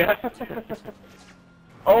 Yeah.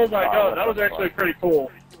 Oh my god, that was actually pretty cool.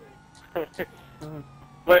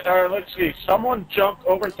 But let's see. Someone jumped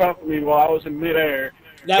over top of me while I was in midair.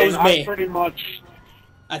 That was and me. I pretty much.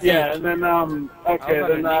 I think. Yeah, and then okay, I was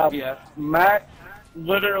then on an EPS. Matt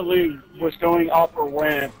literally was going off a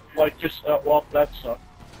ramp, like just well, that sucked.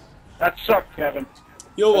 That sucked, Kevin.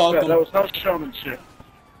 You're welcome. That was no showmanship.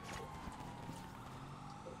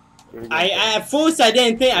 At first I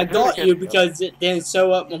didn't think I got you because it didn't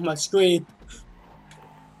show up on my screen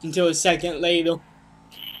until a second later.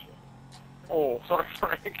 Oh, sorry,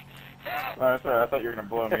 Frank. Sorry, I thought you were gonna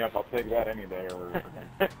blow me up. I'll take that any day. Or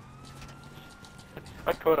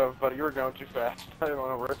I could have, but you were going too fast. I didn't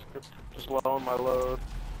want to risk just blowing my load.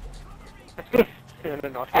 And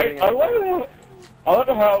then not hitting I love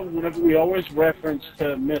how whenever we always reference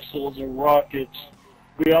to missiles or rockets,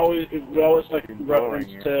 we always like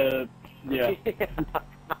reference to yeah.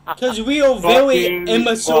 Because we are very Fucking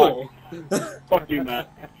immature. Fuck you, Matt.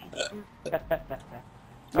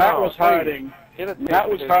 Matt was hiding. Matt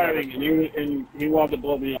was hiding, and he wanted to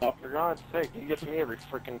blow me up. For God's sake, he gets me every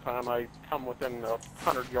freaking time I come within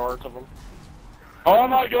 100 yards of him. Oh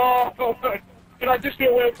my god! Oh my, can I just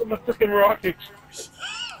get away from the freaking rockets?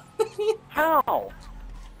 How?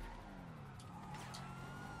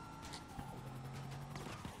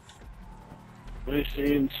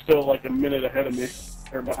 He's still like a minute ahead of me,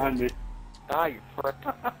 or behind me. Ah, you prick.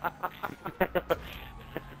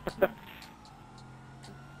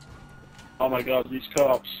 Oh my god, these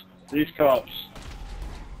cops. These cops.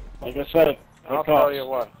 Like I said, I'll cops. tell you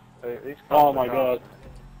what. These cops Oh are my cops.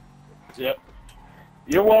 god. Yep.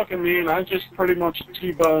 You're walking me, and I just pretty much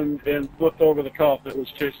T-boned and flipped over the cop that was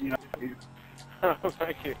chasing after you. Oh,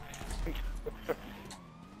 thank you.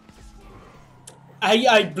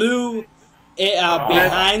 I blew it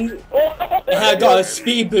behind, and I got a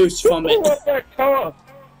speed boost from Who it. left that car?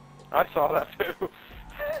 I saw that too.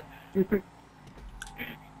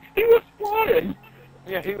 He was flying.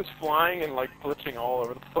 Yeah, he was flying and like glitching all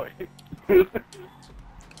over the place.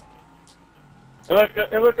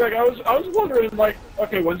 It looked like I was wondering, like,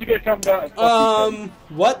 okay, when's he gonna come down?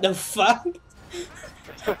 What the fuck?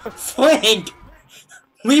 Frank!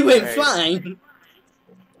 We went Hey. flying!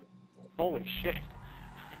 Holy shit.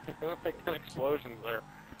 There were 10 explosions there.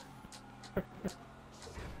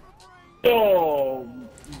 Oh,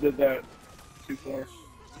 did that too far.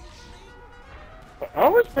 I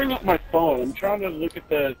always bring up my phone. I'm trying to look at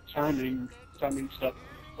the timing stuff.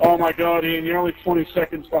 Oh my god, Ian, you're only 20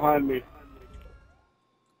 seconds behind me.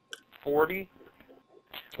 40?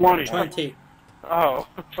 20. 20. Oh.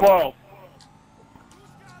 12.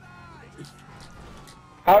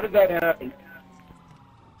 How did that happen?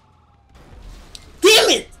 Damn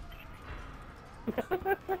it!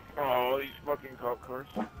 Oh, these fucking cop cars.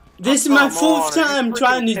 This is my Come fourth on, are you time freaking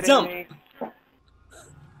trying to kidding jump. me?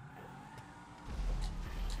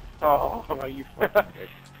 Oh, you fucking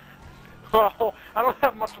Well, I don't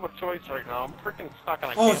have much of a choice right now. I'm freaking stuck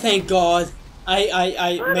and I Oh, can't. thank God.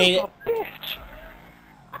 I Son made of it. a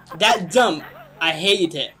bitch. That jump, I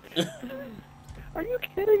hate it. Are you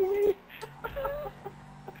kidding me?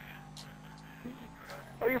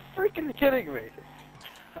 Are you freaking kidding me?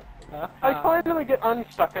 I finally get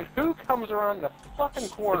unstuck, and who comes around the fucking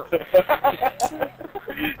corner?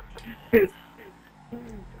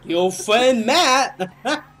 Your friend Matt.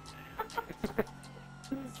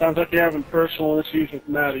 Sounds like you're having personal issues with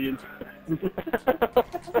Matt, Ian.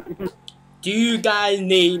 Do you guys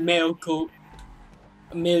need medical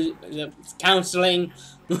counseling?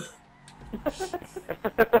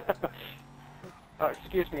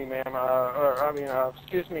 Excuse me, ma'am.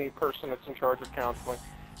 Excuse me, person that's in charge of counseling.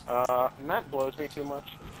 Matt blows me too much.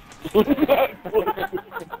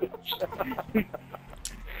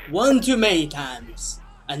 One too many times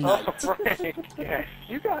a night. Oh, Frank. Yeah.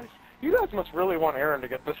 You guys must really want Aaron to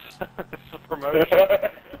get this, this promotion.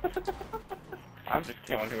 I'm just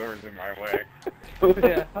killing whoever's in my way.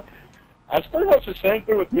 Yeah. That's pretty much the same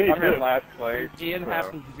thing with me, I'm in too. last place. Ian so.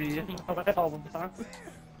 happens to be in my way all the time.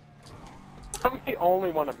 I'm the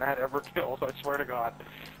only one that Matt ever kills, I swear to God.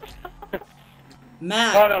 Oh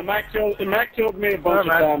Matt, no, Matt killed me a bunch No, of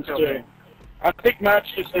Matt times, killed too. me. I think Matt's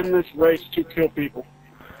just in this race to kill people.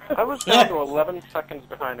 I was down to 11 seconds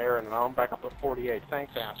behind Aaron, and now I'm back up to 48.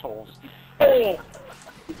 Thanks, assholes. Oh,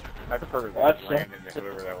 I've heard of That's that. Landon,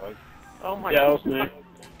 whoever that was. Oh my yeah, that god. was me.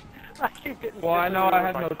 I keep getting Well, I know I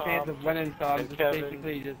had by no Tom chance of winning, so I'm and just Kevin.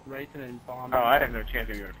 basically just racing and bombing. Oh, I had no chance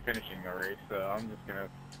of even finishing the race, so I'm just gonna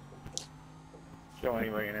kill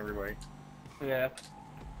anybody and everybody. Yeah.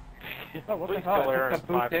 Oh, what the Please hell? kill I Aaron took a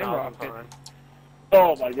boost and 5,000 rocket. times.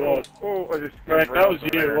 Oh my god. Oh, I just Right, that was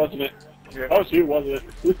you, wasn't it? Yeah. That was you, wasn't it?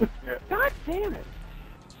 Yeah. God damn it!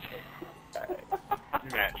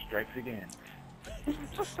 Match strikes again.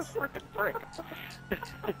 Just a freaking prick.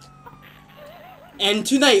 And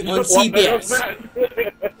tonight on What the hell's CBS,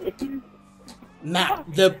 that? Matt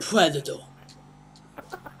the Predator.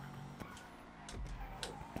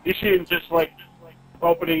 You see him just like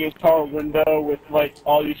opening his car window with like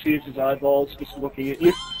all you see is his eyeballs just looking at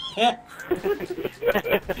you.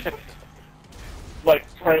 like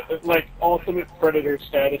ultimate predator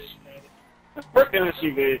status. Frickin'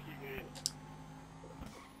 SUV.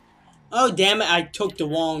 Oh damn it! I took the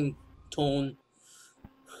wrong tone.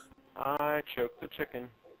 I choked the chicken.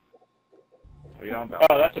 We don't know.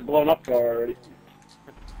 Oh, that's a blown up car already.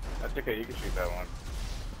 That's okay, you can shoot that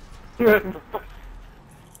one.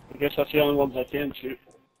 I guess that's the only ones I can shoot.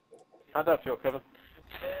 How'd that feel, Kevin?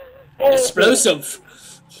 Explosive.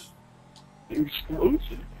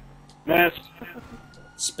 Explosive. Mass.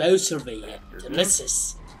 Explosive.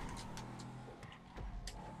 Delicious.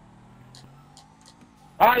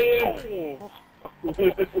 I am.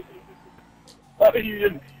 Oh, you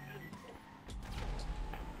didn't.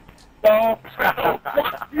 Oh.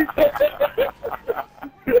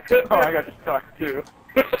 Oh, I got stuck too.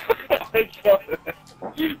 I got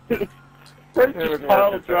it. Frank just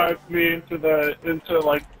pile drives me into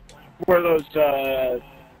like where those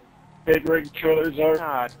big rig trailers are.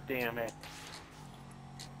 God damn it.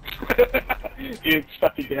 You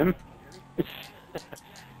stuck again.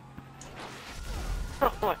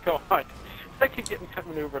 Oh my god. I keep getting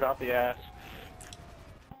maneuvered out the ass.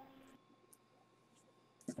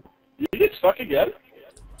 You get stuck again?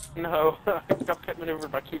 No, I got pit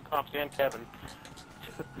maneuvered by two cops and Kevin.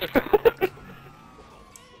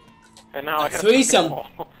 And now I got Threesome.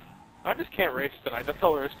 I just can't race tonight. That's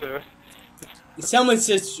all there is to it. Someone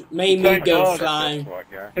just made me Thank go God. flying.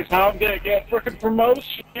 Cause now I'm gonna get frickin'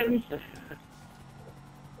 promotion.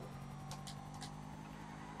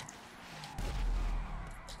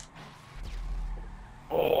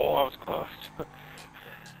 Oh, I was close.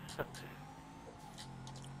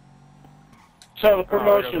 So the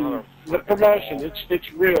promotion,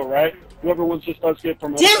 it's real, right? Whoever wins this does get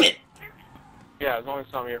promoted. Damn it! Yeah, as long as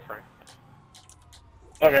it's not me or Frank.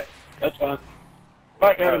 Okay, that's fine.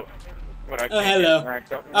 Bye, Kevin. Oh, hello.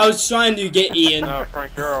 I was trying to get Ian. No,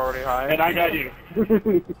 Frank, you're already high. And I got you.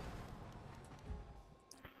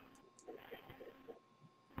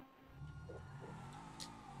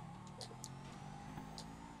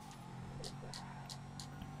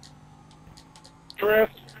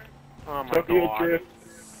 Drift. Oh my Tokyo god. Drift.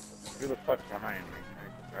 Who the fuck's behind me?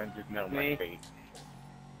 I just know my Me. fate.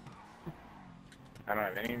 I don't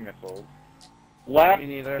have any missiles. Lap Me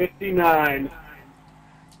neither. 59.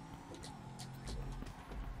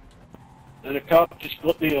 And a cop just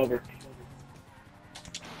flipped me over.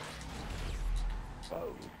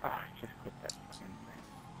 Oh, I just quit that fucking thing.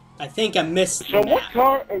 I think I missed So what that.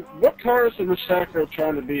 car is the Massacre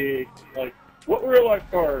trying to be? Like, what real life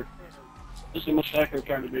car is the Massacre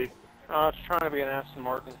trying to be? It's trying to be an Aston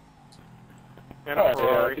Martin. And Oh, a yeah, I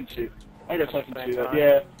Ferrari. can see. I guess I can see that. Same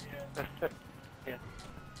Yeah. Yeah.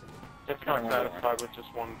 It's not satisfied with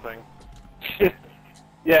just one thing.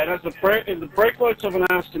 Yeah, it has the brake lights of an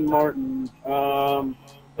Aston Martin.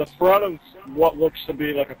 The front of what looks to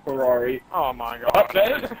be like a Ferrari. Oh my Up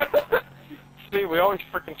god. there. See, we always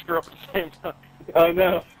freaking screw up at the same time. I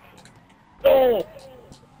know. Oh.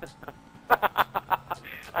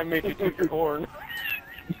 I made you toot your horn.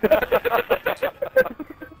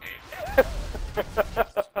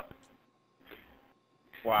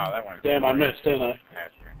 Wow, that went. Damn, I missed, didn't I?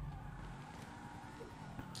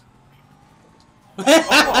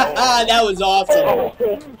 That was awesome. Oh,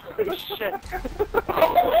 shit.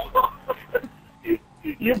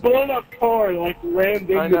 Your blown up car like rammed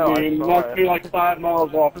into I know, me I and saw knocked it. me like 5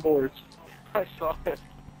 miles off course. I saw it.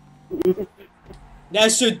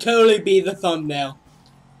 That should totally be the thumbnail.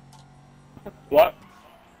 What?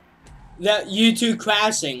 That you two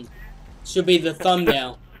crashing should be the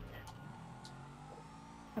thumbnail.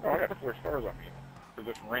 Oh, I got 4 stars on me for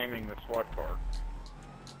just ramming the SWAT car.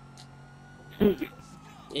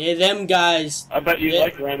 Yeah, them guys. I bet you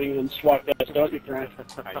like ramming them SWAT guys, don't you, Frank?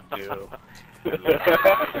 I do.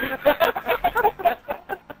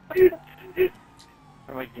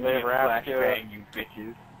 I'm like, you They get wrap you. flashbang, you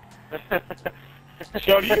bitches.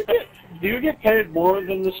 So do you get paid more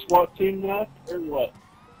than the SWAT team now, or what?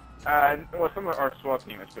 Well, some of our SWAT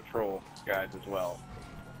team is patrol guys as well.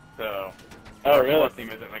 So, Oh, our really? SWAT team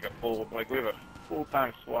isn't like a full, like we have a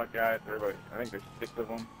full-time SWAT guy. Everybody, I think there's 6 of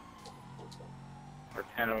them. Or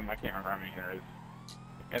 10 of them, I can't remember how many there is.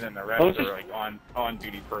 And then the rest are like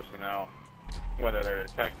on-duty personnel, whether they're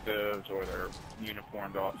detectives or they're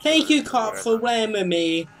uniformed officers. Thank you, cop, for whamming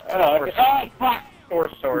me. Oh, okay. Oh, fuck! Or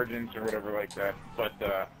sergeants or whatever like that. But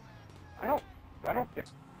I don't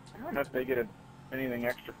know if they get anything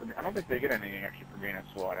extra for. I don't think they get anything extra for being a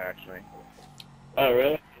SWAT actually. Oh,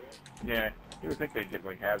 really? Yeah, you would think they'd get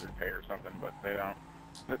like hazard pay or something, but they don't.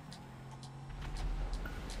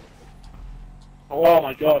 Oh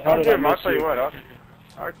my God! How did I miss I'll tell you you? what,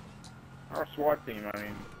 our SWAT team. I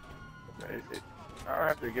mean, I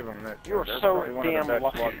have to give them that. You are They're so probably one of damn the best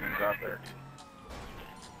lucky. SWAT teams out there.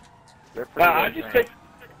 They're pretty I well just trained.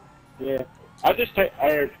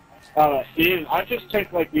 Ian, I just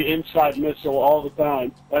take like the inside missile all the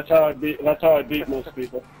time. That's how I beat most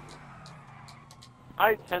people.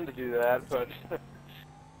 I tend to do that, but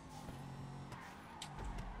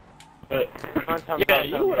Yeah,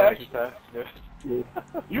 you would actually.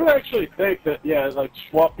 You actually think that like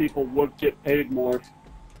SWAT people would get paid more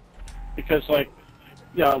because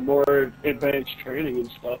more advanced training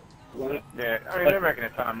and stuff. Right? Yeah, I mean they're making a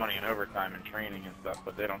ton of money in overtime and training and stuff,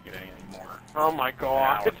 but they don't get anything more. Oh my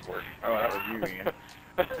God! Hours worth. Oh, that was you, Ian.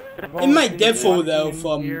 It might differ though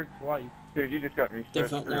from Dude, you just got me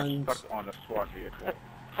different ones. stuck on the SWAT vehicle.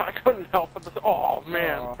 I couldn't help it. Oh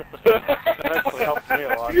man, that actually helped me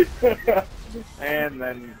a lot. And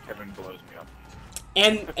then Kevin blows me up.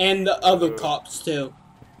 And the other cops too.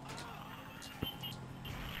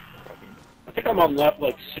 I think I'm on lap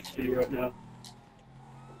like 60 right now.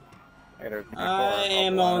 Hey, there's my I car.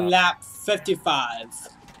 am I'll on blow it up. lap 55.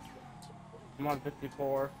 I'm on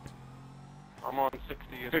 54. I'm on 60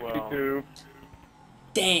 as well. 52.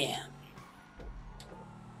 Damn.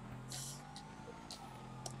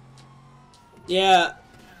 Yeah.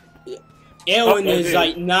 Aaron is dude.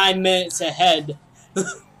 like 9 minutes ahead.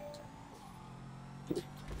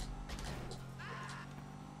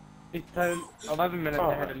 He's 11 minutes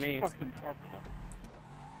ahead of me.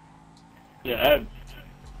 Yeah.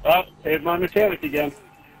 Oh, paid my mechanic again.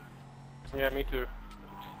 Yeah, me too.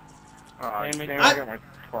 Damn it. Damn, I got my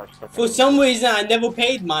car stuck. For some reason, I never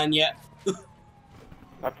paid mine yet.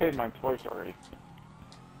 I paid mine twice already.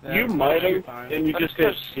 You might have, and you just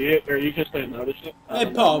didn't see it, or you just didn't notice it. I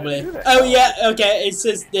don't know, Probably. do that. Oh yeah, okay, it's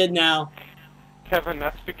just dead now. Kevin,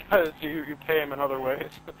 that's because you pay him in other ways.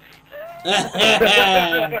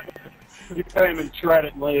 You pay him in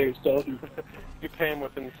shredded layers, don't you? You pay him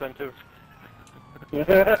with incentive.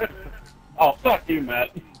 Oh, fuck you, Matt.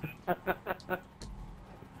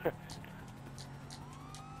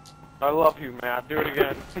 I love you, Matt. Do it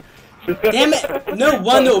again. Damn it! No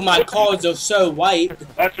wonder my cars are so white.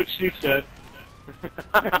 That's what she said.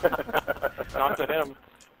 Not to him.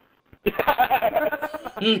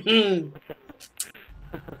 Mhm.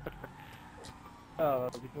 Oh,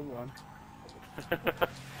 that'll be a good one.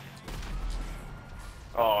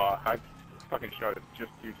 Oh, I fucking shot it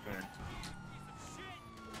just too soon.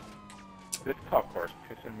 This cop car's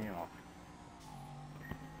pissing me off.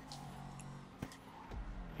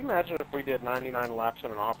 Can you imagine if we did 99 laps in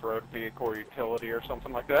an off-road vehicle or utility or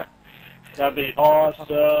something like that? That'd be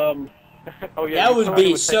awesome. Oh yeah, That would utility be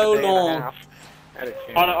take so a day and a long. half. I had a chance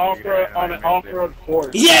On an to off-road, do that, on and an I missed it. off-road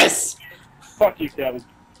course. Yes! Fuck you, Kevin.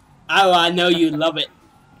 Oh, I know you love it.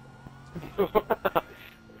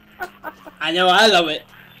 I know I love it.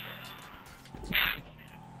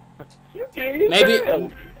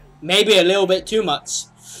 Maybe a little bit too much.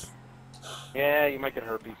 Yeah, you might get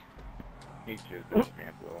herpes. He should, this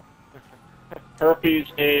man will. Herpes,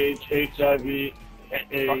 AIDS, HIV,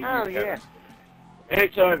 AIDS. Oh yeah,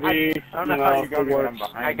 HIV, I don't know how you got me when I'm works.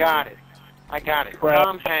 behind I got it. I got it. Crap.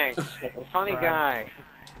 Tom Hanks, funny guy.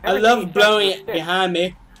 I love blowing it behind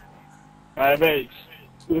me. I have AIDS.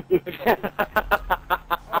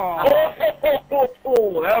 Oh,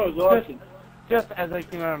 Oh, that was awesome. just as I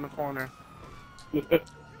came out on the corner.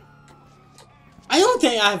 I don't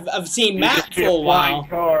think I've seen You Matt just see for a flying while.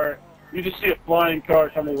 car. You just see a flying car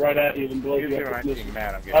coming right at you and blow you Usually up when I with see missiles.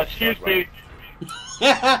 Matt, I'm getting Excuse stuck me.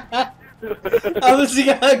 I was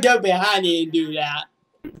gonna go behind you and do that.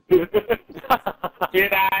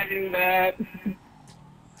 Did I do that? Did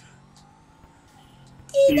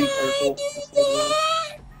Steve Urkel.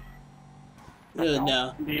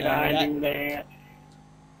 No. Did No, I that- do that?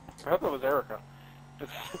 I hope it was Erica.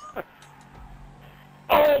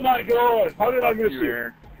 Oh my god! How did I miss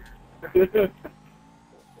you?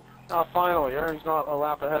 Oh, finally, Aaron's not a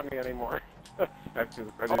lap ahead of me anymore. That's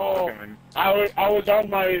just, I just Oh, took him and I was on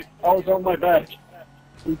my back.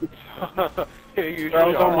 Yeah, you usually I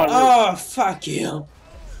was on are. my Oh, fuck you.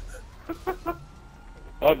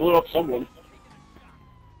 I blew up someone.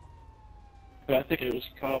 Yeah, I think it was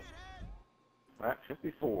a cop. lap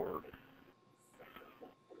 54.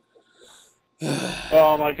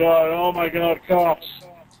 Oh my god, cops.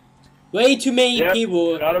 Way too many Yep,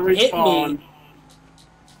 people gotta hit respawn. me.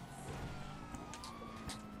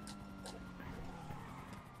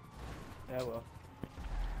 Yeah, well.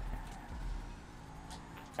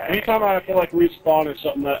 Anytime I feel like respawn or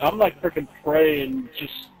something, I'm like freaking praying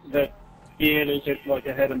just that Ian isn't like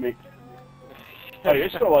ahead of me. Oh, you're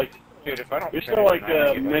still like, Dude, if I don't you're finish still like and I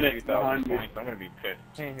a get, like, minute 2,000 behind me. points, I'm gonna be pissed.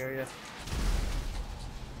 Can't hear you.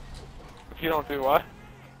 If you don't do what?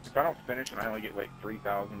 If I don't finish and I only get like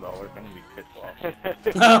 $3,000, I'm gonna be pissed off.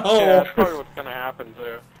 Oh. Yeah, that's probably what's gonna happen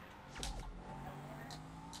too.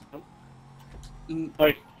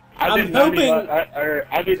 Like, I'm hoping.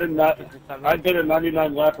 I did a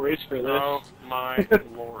 99 lap race for this. Oh my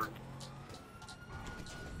lord.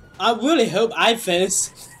 I really hope I finish.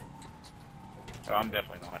 Oh, I'm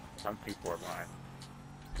definitely not. I'm too far behind.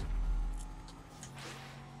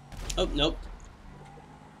 Oh, nope.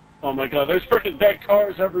 Oh my god, there's freaking dead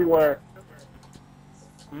cars everywhere.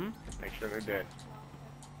 Make sure they're dead.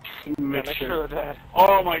 Make Make sure. sure they're dead.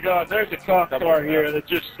 Oh my god, there's a cop car here that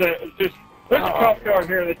just there's a cop car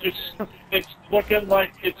here that just it's looking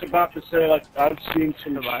like it's about to say like I've seen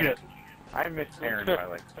some shit. I missed Aaron by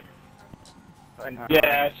like.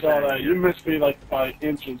 Yeah, I saw that. You missed me like by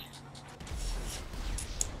inches.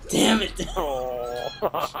 Damn it. Oh.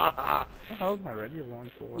 How am I ready to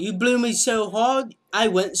launch for? You blew me so hard, I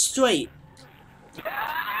went straight.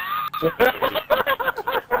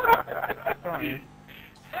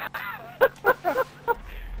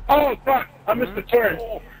 Oh fuck! I missed the turn.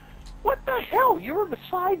 What the hell? You were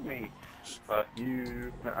beside me. Fuck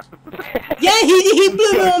you. Yeah, he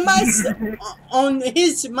blew me on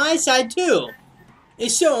my side too.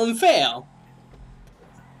 It's so unfair.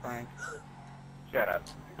 Fine. Shut up.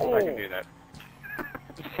 I can do that.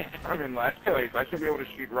 I'm in last place. I should be able to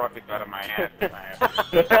shoot rockets out of my ass.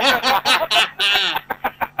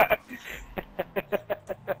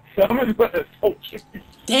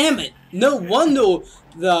 Damn it! No wonder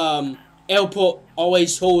the airport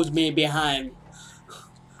always holds me behind.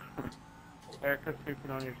 Erica's creeping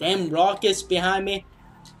on your Damn rockets behind me.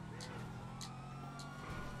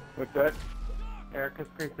 What's that? Erica's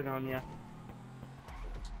creeping on you.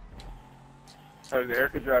 Oh, is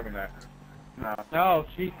Erica driving that? No. No,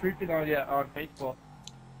 she's creeping on you on Facebook.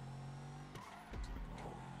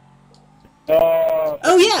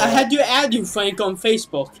 Oh yeah, I had to add you, Frank, on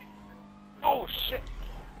Facebook. Oh shit.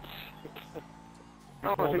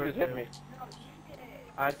 Oh, who just hit me?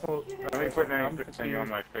 I told. Don't be putting anything on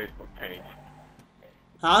my Facebook page.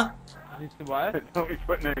 Huh? You see what? Don't be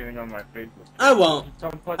putting anything on my Facebook page. I won't.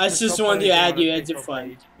 I Just just don't wanted put to anything add on you her as a Facebook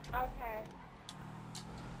friend. page. Okay.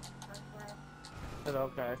 Said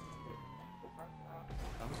okay.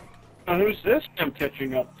 Now, who's this I'm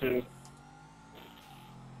catching up to?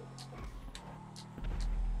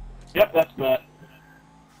 Yep, that's Matt.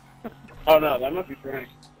 Oh no, that must be Frank.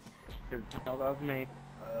 No, that was me.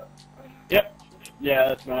 Yep. Yeah,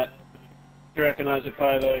 that's Matt. You recognize it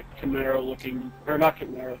by the Camaro looking, or not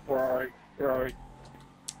Camaro, Ferrari.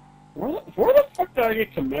 Where the fuck did I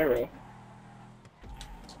get Camaro?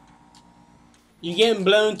 You're getting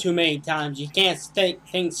blown too many times. You can't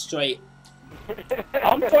think straight.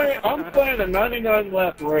 I'm playing a 99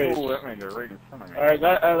 lap race. Oh, that made it right in front of me. Alright,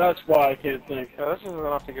 that's why I can't think. Yeah, this is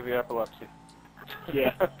enough to give you epilepsy.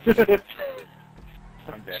 Yeah. I'm dead.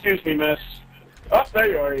 Excuse me, miss. Oh, there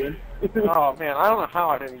you are, Ian. Oh man, I don't know how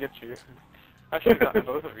I didn't get you. I should have gotten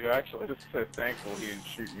both of you actually. I'm just so thankful he didn't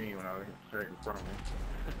shoot me when I was straight in front of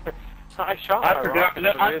me. I shot I my forgot.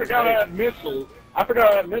 rocket, I forgot I had missiles.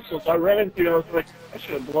 I ran into you. I was like, I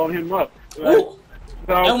should have blown him up. Ooh, No,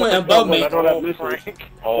 that went above me. I don't have missiles.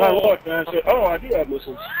 Frank. And I looked and I said, oh, I do have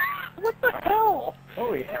missiles. What the hell?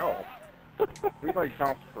 Holy hell. We like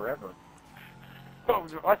bounced forever. Oh,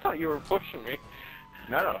 I thought you were pushing me.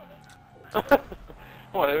 No.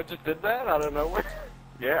 What, it just did that out of nowhere?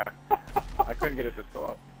 Yeah. I couldn't get it to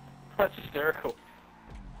stop. That's hysterical.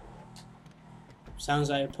 sounds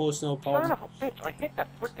like a personal Son problem. of a bitch, I hit that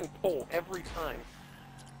freaking pole every time.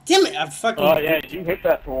 Damn it! I fucking. Oh yeah, you hit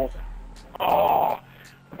that pole. Oh!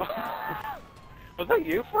 Was that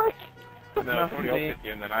you, Frank? No, somebody else hit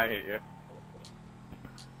you and then I hit you.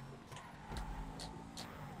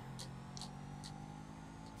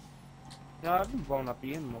 Yeah, I've been blowing up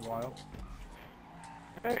Ian in a while.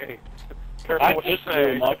 Hey, careful what you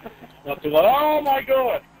say. Not too loud. Oh my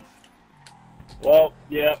god! Well,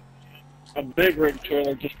 yeah. A big rig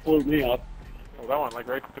trailer just blew me up. Well, that one, like,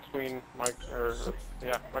 right between my,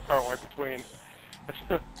 my car went right between.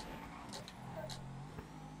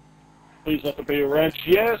 Please let there be a wrench.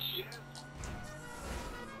 Yes!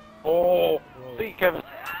 Oh, see, Kevin.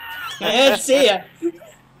 I see ya.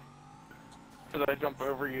 Did I jump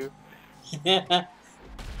over you?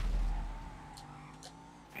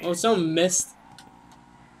 Oh, someone missed.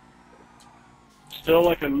 Still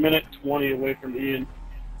like a minute 20 away from Ian.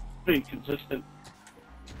 Being consistent.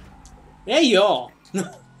 There you are.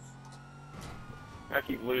 I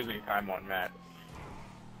keep losing time on Matt.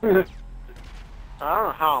 I don't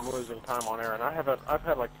know how I'm losing time on Aaron. I've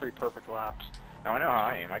had like 3 perfect laps. Now I know how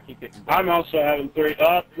I am. I keep getting. I'm also having 3.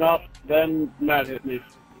 Oh, no. Then Matt hit me.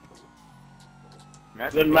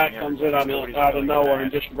 Then Matt comes in out of nowhere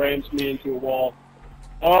and just rams me into a wall.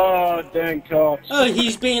 Oh, dang cops. Oh,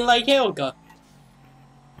 he's being like Helga.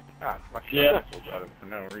 Ah, my Yeah. got him for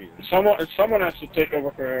no reason. Someone has to take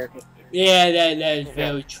over for Erica. Yeah, that is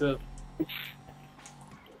very true.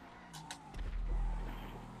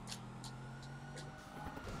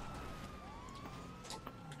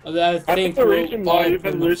 Although I think the reason why you've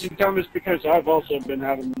been pretty much- losing time is because I've also been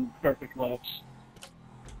having perfect laps.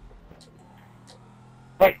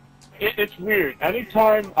 Like, it's weird.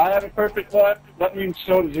 Anytime I have a perfect lap, that means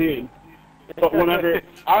so does Ian. But whenever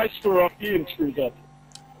I screw up, Ian screws up.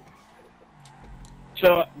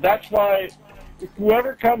 So that's why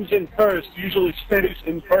whoever comes in first usually stays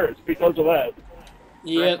in first because of that.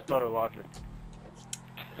 Yep. Not a logic.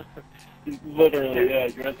 Literally, yeah,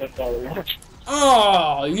 Grand Theft Auto.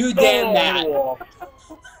 Oh, you damn that. Wall.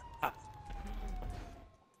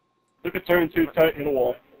 Took a turn too tight, hit a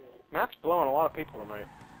wall. Matt's blowing a lot of people tonight.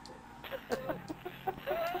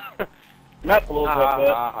 Matt blows up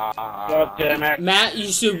that. God damn it. Matt,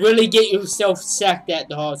 you should really get yourself sacked at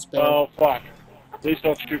the hospital. Oh, fuck. Please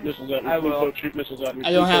don't shoot missiles at me. I Please will. don't shoot missiles at me.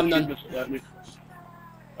 I don't Please have shoot none. missiles at me.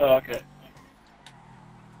 Oh, okay.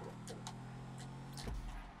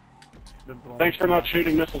 Been blowing Thanks for not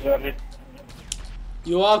shooting missiles at me.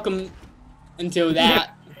 You're welcome until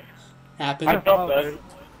that I happened. felt that.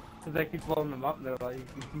 Because I keep blowing them up, and they're like,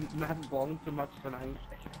 Matt's blowing too much tonight.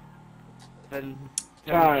 Then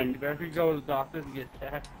Time. you better go to the doctor to get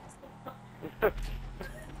checked.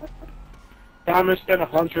 Time has been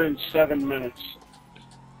 107 minutes.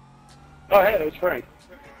 Oh, hey, that was Frank.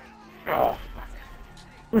 Oh.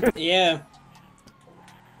 Yeah.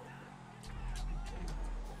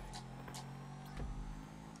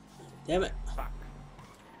 Damn it.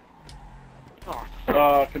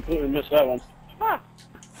 Completely missed that one.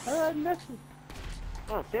 I missed it.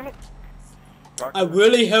 Oh, damn it. I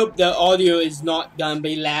really hope the audio is not gonna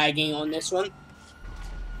be lagging on this one.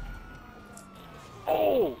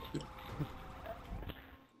 Oh!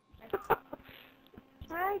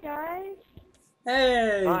 Hi guys.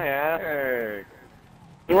 Hey. Hi, Ash. Hey.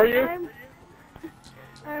 Who are you?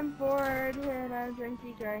 I'm bored and I'm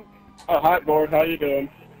drinky drink. Oh, hi, Board. How you doing?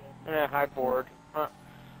 Yeah, hi, board.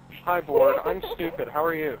 Hi, board. I'm stupid. How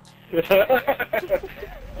are you?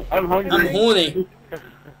 I'm hungry. I'm horny.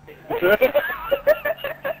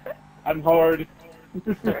 I'm hard.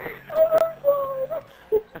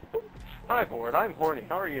 Hi, board. I'm horny.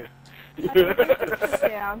 How are you?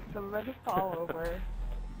 Yeah, I'm gonna fall over.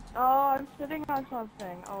 Oh, I'm sitting on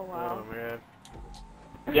something. Oh wow. Oh, man.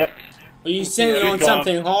 Yep. Are you sitting on Gone.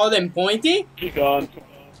 something hard and pointy? She's gone.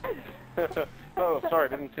 Oh, sorry.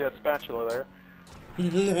 Didn't see that spatula there.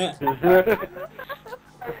 It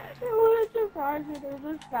was surprising there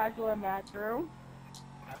was a spatula in that room.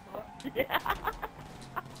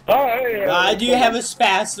 Oh, hey. Why do you have a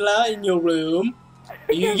spatula in your room?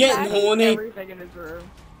 Are you getting Matt eats horny? Everything in his room.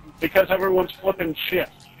 Because everyone's flipping shit.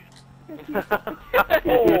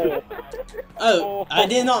 Oh. Oh, I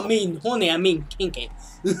did not mean horny, I mean kinky.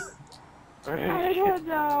 I don't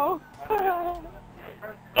know.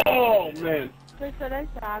 Oh, man. They said I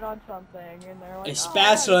sat on something, and they're like, A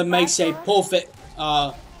spatula makes a perfect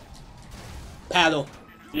paddle.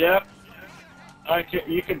 Yep.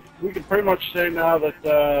 We can pretty much say now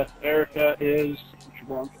that Erica is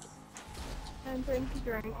drunk. And drinky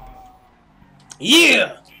drink.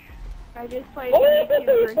 Yeah! I just played the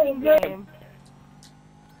YouTube drinking game.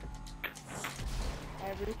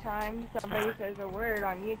 Every time somebody says a word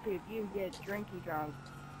on YouTube, you get drinky drunk.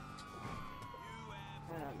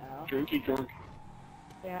 I don't know. Drinky drunk.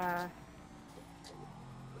 Yeah.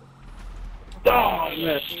 Oh, I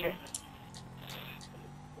missed.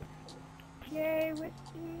 Yay, whiskey!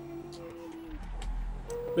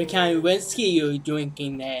 What kind of whiskey you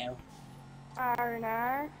drinking now?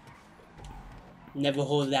 R&R. Never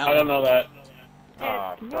heard that I don't one. know that.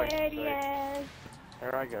 Ah, It's fuck's sake. Canadian.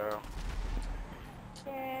 There I go.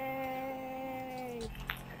 Yay.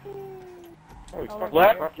 Holy Oh, fuck,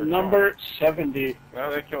 Lap fuck, you're number 70. gone.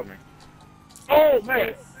 No, they killed me. Oh,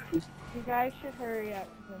 man! You guys should hurry up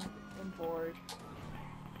because I'm bored.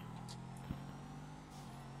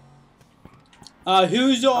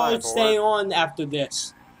 Who's all Hi, staying on after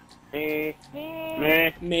this? Me. Me.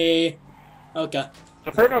 Me. Me. Okay.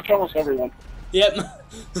 So pretty much almost everyone. Yep.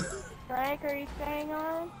 Frank, are you staying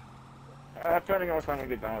on? Depending on what time we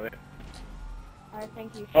get done with it. I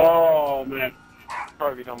think you should. Oh, man.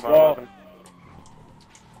 Probably be done by Well- 11.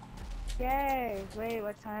 Yay. Wait,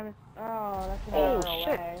 what time is... Oh, that's an Oh, hour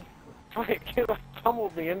shit. away. Wait, you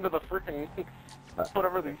tumbled me into the freaking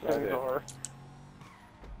whatever these That's things it. are.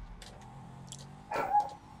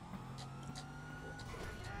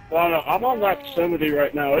 Well, no, I'm on lap 70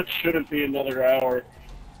 right now. It shouldn't be another hour.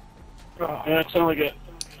 And it's only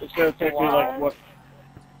it's gonna take me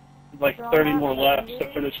like 30 more laps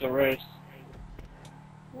to finish the race.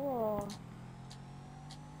 Cool.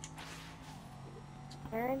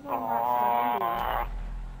 Aaron's on Aww. that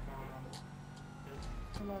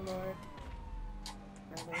 70. Oh my lord.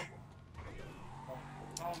 Really?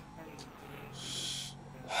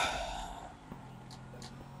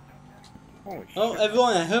 Holy Oh, shit.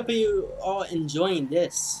 everyone, I hope you are enjoying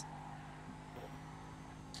this.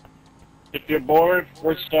 If you're bored,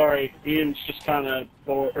 we're sorry. Ian's just kind of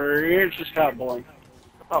bored, or Ian's just kind of boring.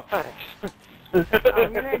 Oh, thanks.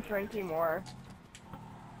 I'm gonna drink you more.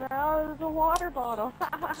 Oh, there's a water bottle.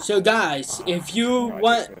 So guys, if you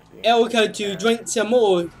want Erica to drink some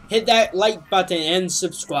more, hit that like button and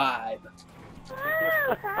subscribe.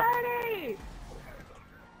 Ah, party!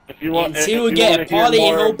 If you want, And she if will you get wanna a party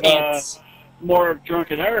hear in more her of, pants. more of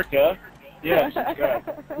Drunken Erica, yeah,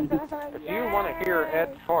 subscribe. If you want to hear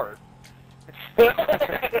Ed fart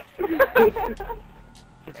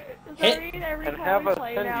and have us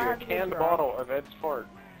send you a canned bottle of Ed's fart.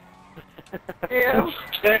 Ew.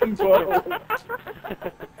 Canned bottle.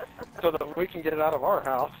 So that we can get it out of our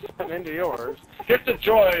house and into yours. Get the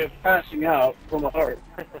joy of passing out from a heart.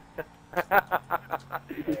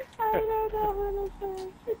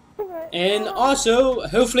 And also,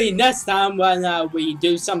 hopefully next time when we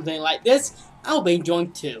do something like this, I'll be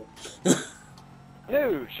drunk too.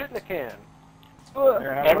 No, shit in a can.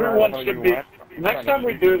 Everyone should be. Next time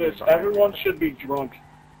we do this, everyone should be drunk.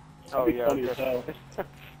 Oh, That'd be yeah. funny as hell.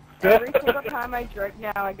 Every single time I drink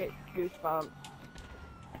now, I get goosebumps.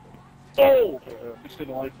 Oh! Just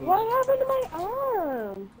didn't like this. What happened to my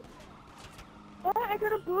arm? What? I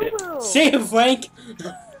got a boo-boo. See you, Frank.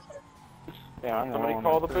 Yeah, I know. Somebody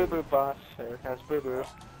call the boo-boo boss. Eric has boo-boo.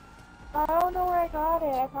 I don't know where I got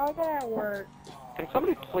it. I probably got it at work. Can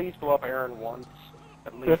somebody please blow up Aaron once?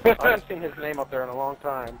 At least. I haven't seen his name up there in a long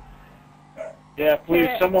time. Yeah, please,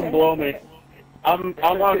 someone blow me. I'm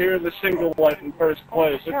out here in the single life in first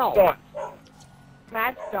place. It Hell. sucks.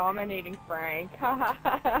 Matt's dominating Frank.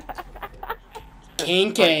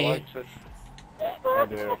 Kinky. Likes it. I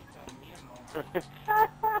do.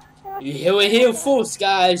 You hear it here first,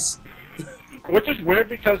 guys. Which is weird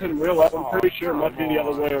because in real life, I'm pretty sure it might be the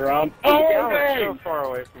other way around. Oh, Oh, we're so dang! far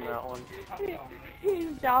away from that one.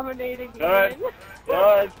 He's dominating Alright. Ian.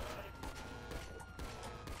 Alright.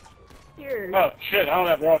 Here. Oh, shit, I don't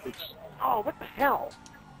have rockets. Oh, what the hell?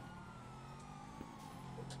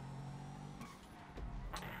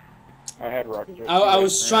 I had rockets. I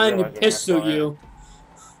was trying to pistol you,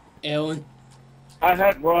 Aaron. I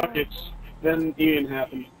had rockets, then Ian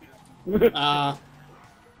happened. Uh,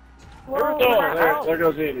 Whoa, Oh, there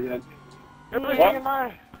goes Ian again. Everything What? in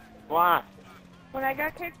my... Why? When I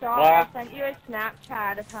got kicked off, What? I sent you a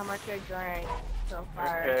Snapchat of how much I drank so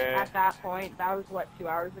far. Okay. At that point, that was what, 2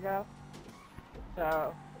 hours ago?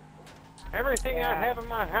 So, Everything Yeah. I have in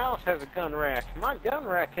my house has a gun rack. My gun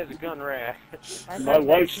rack has a gun rack. I My sent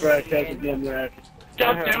wife's that to rack has a Ian. gun rack.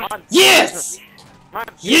 My- yes! My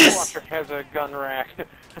Yes! dishwasher has a gun rack.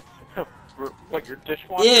 What, your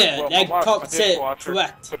dishwasher? Yeah, Well, that my wife's cop a said dishwasher,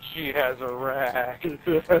 correct. But she has a rack.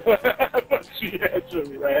 She has a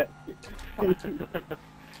rat.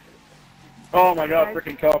 Oh my god,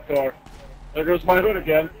 freaking cop car. There goes my hood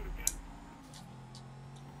again.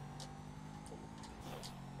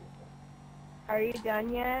 Are you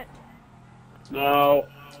done yet? No.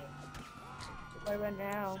 What about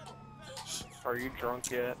now? Are you drunk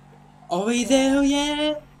yet? Are we there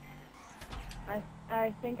yet?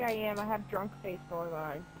 I think I am. I have drunk face going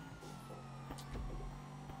on.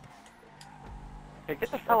 Hey, get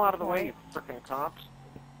the hell out of the way, you frickin' cops.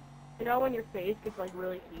 You know when your face gets like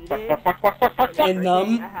really heated? And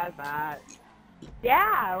numb? I have that.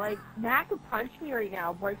 Yeah, like Matt could punch me right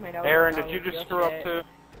now, break my nose. Aaron, did you just screw up too?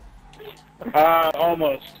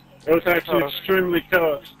 Almost. It was actually extremely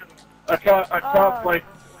close. A cop like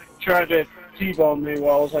tried to T-bone me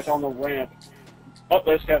while I was like on the ramp. Oh,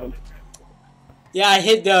 there's Kevin. Yeah, I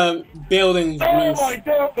hit the building's Oh roof. my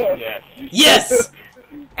god! Yes. Yes!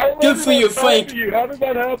 Good for you, Frank. How did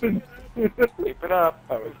that happen? Keep it up.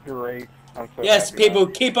 That was great. I'm so Yes, happy people,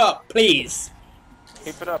 keep up, please.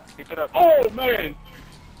 Keep it up. Keep it up. Oh man!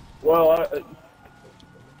 Well,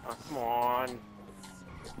 Oh, come on.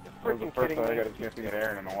 That was the Freaking first kidding time I me. got a chance to get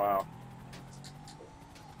Aaron in a while.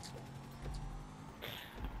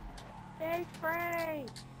 Hey, Frank!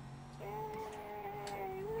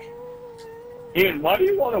 Ian, why do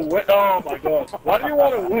you want to win? Oh my god! Why do you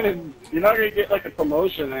want to win? You're not gonna get like a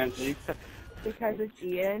promotion, Nancy. Because it's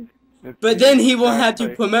Ian. But then he will have to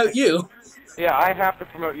promote you. Yeah, I have to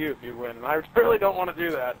promote you if you win, and I really don't want to do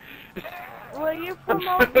that. Will you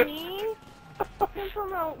promote me? You can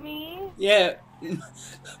promote me. Yeah.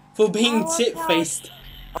 For being Oh, tit-faced.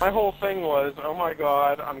 My whole thing was, oh my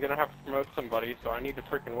god, I'm gonna have to promote somebody, so I need to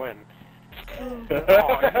freaking win.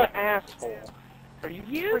 Oh, you asshole. Are you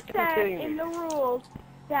You freaking said kidding me? in the rules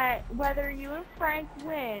that whether you and Frank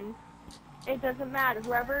win, it doesn't matter.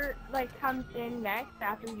 Whoever like comes in next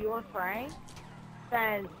after you or Frank,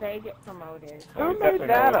 then they get promoted. Who Definitely made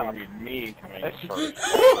that wasn't up? gonna be me coming That's in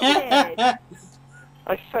right. first.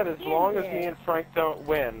 I said as long as me and Frank don't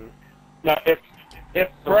win, Now, if the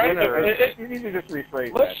Frank, winner. You need to just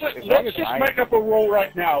rephrase let's that. just, As long let's as just I- make up a rule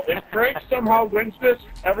right now. If Frank somehow wins this,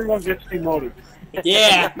 everyone gets demoted.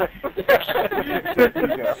 Yeah. There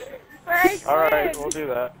you go. Frank Alright, wins. we'll do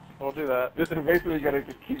that. We'll do that. This is basically gotta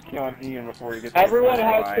just keep killing Ian before you get. Everyone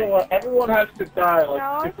has to die No,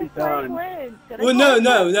 like it's 50 a Frank times. wins. Did I Well, call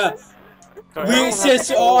no. it? So We everyone has just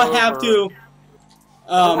to pull all have over. to...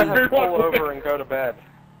 Everyone has to pull over and go to bed.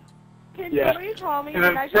 Can Yeah. somebody call me? And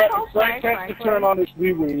Can then I just call Frank Frank has to Franklin? turn on his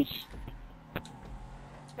wee-wees.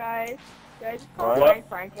 Guys, just call What? Frank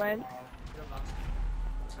Franklin.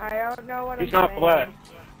 I don't know what He's I'm not saying. black.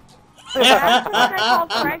 That's what I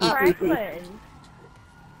called Frank Franklin.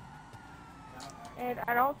 And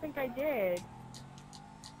I don't think I did.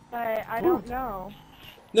 But I don't know.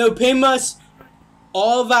 No, pretty much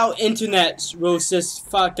all of our internets will just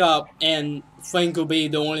fuck up and Frank will be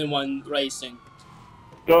the only one racing.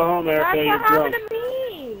 Go home, That's Erica, what you're happened drunk. to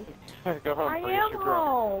me. Go home, I Frank, am you're drunk.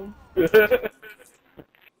 home.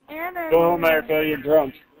 And I'm Go home, Erica, you're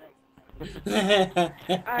drunk. I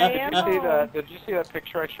am Did you see home. that? Did you see that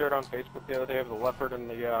picture I shared on Facebook the other day of the leopard and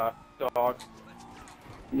the dog?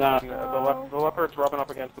 Nah. And the leopard's rubbing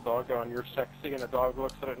up against the dog, going, "You're sexy," and the dog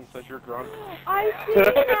looks at it and says, "You're drunk." I see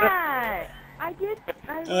that. I did.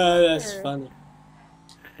 That's funny.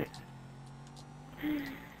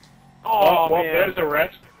 Oh, well, man. there's a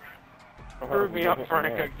rest. Screwed me up,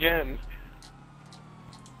 Frank, again.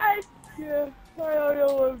 I don't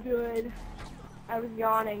know what I'm doing. I was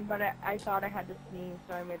yawning, but I thought I had to sneeze,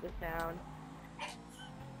 so I made the sound.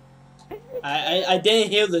 I didn't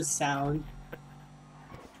hear the sound.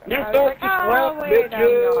 You I was like, oh, wait, I'm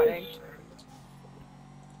yawning.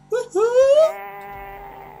 Woohoo!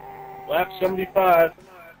 Lap 75.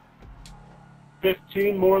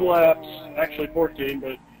 15 more laps. Actually 14,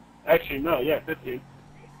 but actually no, yeah, 15.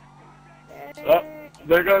 Oh,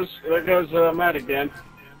 there goes Matt again.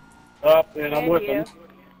 Up, and I'm with him.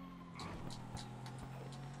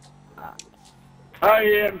 Hi,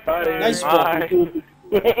 Ian. Hi, Ian. Nice Hi.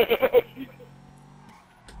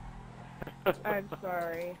 I'm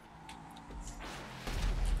sorry.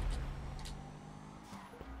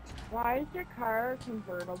 Why is your car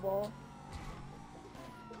convertible?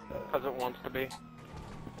 Because it wants to be.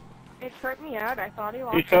 It tripped me out. I thought he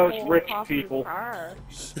lost Because the whole rich top people. Of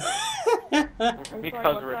his car. I was Because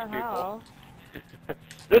like, what rich the people. hell?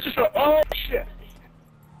 This is for, oh shit.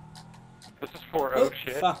 This is for Oh, oh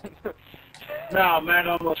shit. fuck. No, man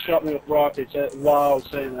almost shot me with rockets while I was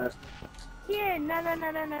saying that. Yeah, no.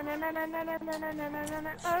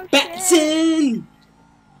 Oh shit. Batson!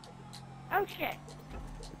 Oh shit.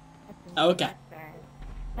 Okay.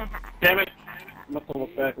 Damn it. I'm going to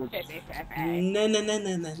look backwards.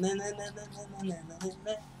 No.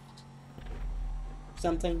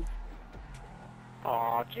 Something.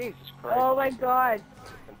 Aw, Jesus Christ. Oh my god.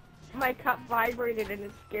 My cup vibrated and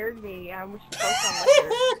it scared me. I was so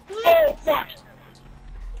liquor. Oh, fuck!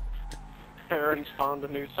 Aaron's found a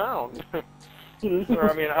new sound. Or,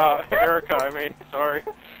 I mean, Erica, I mean, sorry.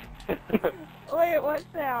 Wait, what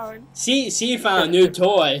sound? She found a new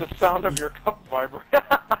toy. The sound of your cup vibrating.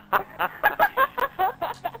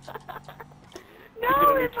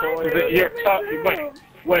 toy. Your cup,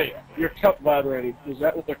 wait, your cup vibrating. Is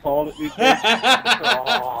that what they're calling it these days?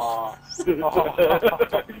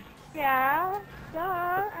 Yeah, duh.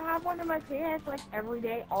 I have one in my pants like every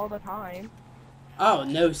day, all the time. Oh,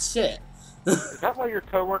 no shit. Is that why your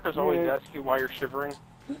coworkers always ask you why you're shivering?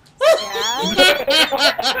 Yeah.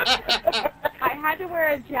 I had to wear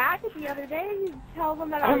a jacket the other day to tell them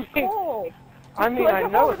that I was cold. I mean, I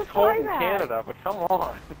know it's cold in Canada, but come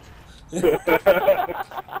on.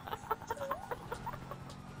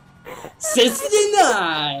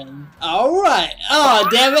 69! Alright. Oh,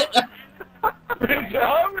 damn it.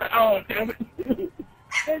 Oh, damn it.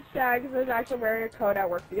 It's sad because I was actually wearing a coat at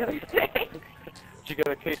work the other day. Did you get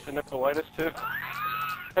a case of nippleitis too?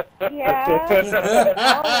 Yeah.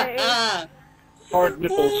 Hard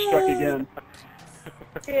nipples struck again.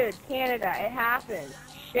 Dude, Canada, it happens.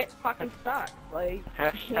 Shit fucking sucks. Like,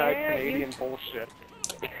 Hashtag Canadian bullshit.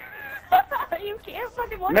 You can't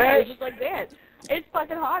fucking look at it just like that. It's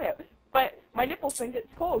fucking hot out. But my nipples think it's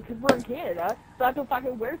cold because we're in Canada, so I have to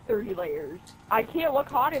fucking wear 30 layers. I can't look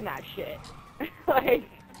hot in that shit. Like,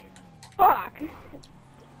 fuck.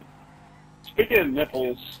 Speaking of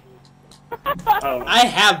nipples, I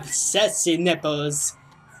have sexy nipples.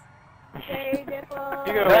 Hey, nipples.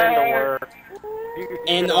 You go into work.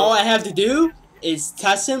 And all I have to do is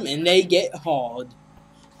touch them and they get hard.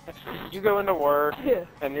 You go into work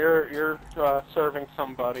and you're serving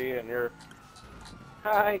somebody and you're,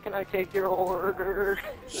 hi, can I take your order?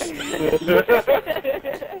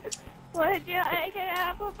 Would you like an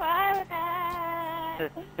apple pie with that?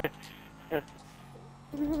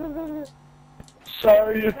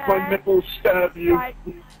 sorry if my nipples stab you. Why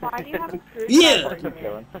do you have a Yeah.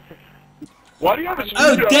 Why do you have a Oh,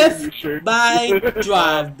 screwdriver in death your shirt? by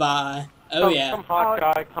drive-by. Oh, yeah. Some hot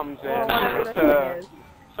guy comes in. Well,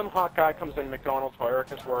 Some hot guy comes in McDonald's while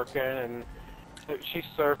Eric is working, and she's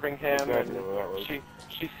serving him, and she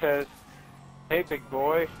says, "Hey, big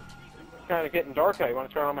boy, it's kind of getting dark out. You want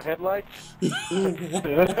to turn on my headlights?"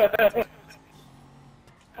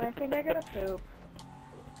 I think I gotta poop.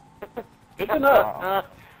 Good enough.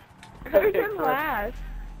 Who's in last?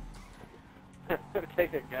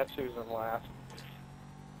 Take a guess who's in last.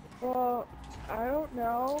 Well, I don't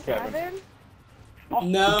know. Kevin.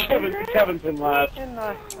 Kevin? No, Kevin's in last.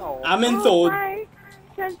 I'm in Oh, third. Frank,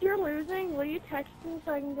 since you're losing, will you text me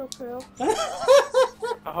so I can go poop?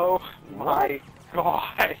 Oh my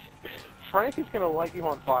God! Frank is gonna light you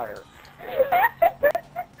on fire,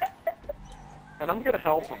 and I'm gonna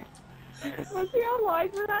help him. Was he online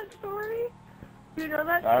for that story? Do you know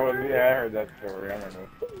that I story? heard that story. I don't know.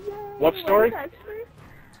 Yay, What story? will you text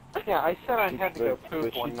me? Yeah, I said I had to go The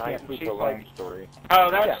poop she one night, can't and poop she's alone like, story.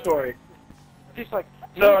 Oh, that Yeah. story. she's like,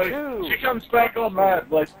 me So too. she comes back all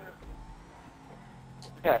mad, like,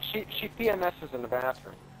 Yeah, she PMS's in the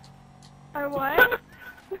bathroom. I what?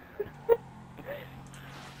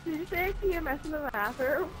 Did you say PMS in the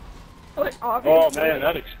bathroom? Like, oh obviously. man,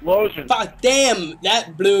 that explosion. Fuck, damn,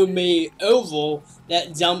 that blew me over.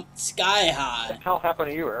 That jumped sky high. What the hell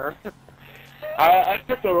happened to you, Eric? I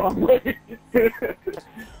took the wrong way.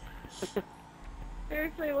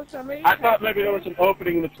 Seriously, will somebody I thought maybe there was an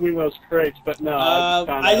opening between those crates, but no.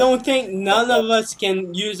 I don't think none of us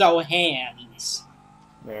can use our hands.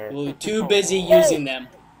 There. We're too busy using them.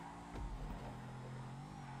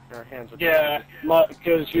 Our hands are Yeah,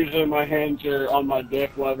 because usually my hands are on my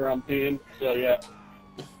dick whenever I'm peeing, so yeah.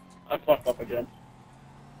 I fucked up again.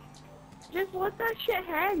 just let that shit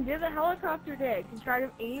hang. Do the helicopter dick and try to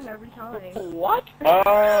aim every time. What?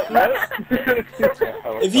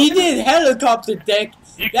 If you did helicopter dick,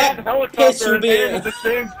 You that can't piss helicopter would and aim be. at the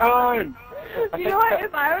same time. You know what?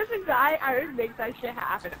 If I was a guy, I would make that shit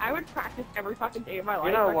happen. I would practice every fucking day of my life.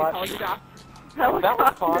 You know like what? A If that was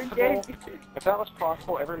helicopter possible, dick. if that was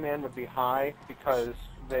possible, every man would be high because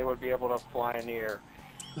they would be able to fly in the air.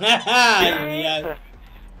 Yeah.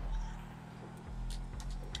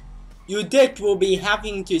 Your dick will be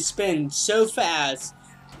having to spin so fast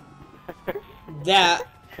that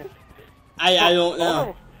I don't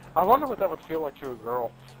know. I wonder what that would feel like to a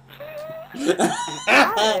girl.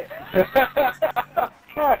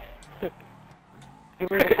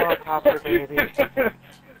 Give me the helicopter, baby.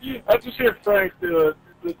 I just hear Frank do it.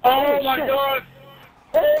 Oh my god!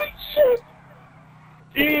 Holy shit!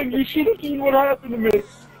 Ian, you should have seen what happened to me.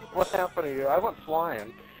 What happened to you? I went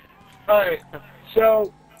flying. Alright,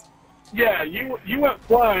 so, yeah, you went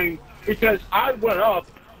flying because I went up,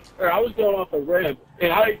 or I was going off a ramp,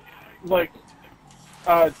 and I, like,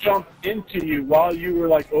 jumped into you while you were,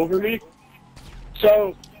 like, over me.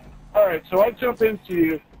 So, alright, so I jump into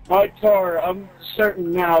you. My car, I'm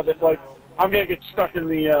certain now that, like, I'm gonna get stuck in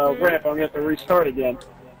the ramp. I'm gonna have to restart again.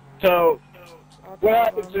 So what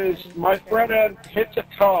happens is my front end hits a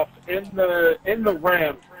cuff in the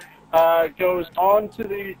ramp, goes onto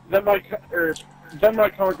the then my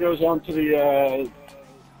car goes onto the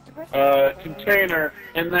container,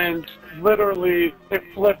 and then literally it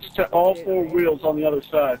flips to all four wheels on the other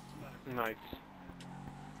side. Nice.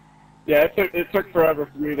 Yeah, it took forever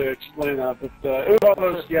for me to explain that, but it was one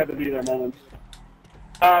of those you had to be there moments.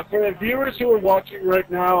 For the viewers who are watching right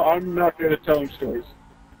now, I'm not good at telling stories.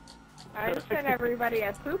 I said everybody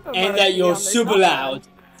has poop emoji And that you're on their super cell loud.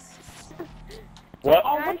 What?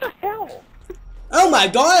 Oh, what the hell? Oh my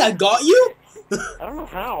god, I got you? I don't know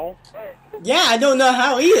how. Yeah, I don't know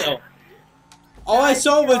how either. All I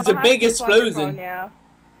saw was the I'll big have to plug your phone explosion. now.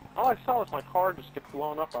 All I saw was my car just get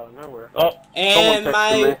blown up out of nowhere. Oh, And someone texted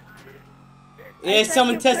my... me. Yeah,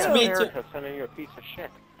 someone said texted you me too. too. Erica sending you a piece of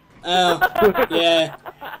shit. Oh, yeah.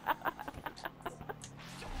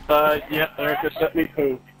 Yeah, Erica sent me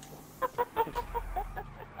poo.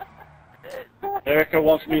 Erica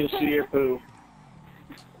wants me to see your poo.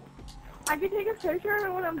 I can take a picture of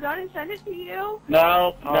it when I'm done and send it to you.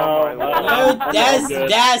 No, Oh, no, my No, Lord.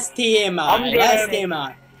 that's TMI. I'm good. That's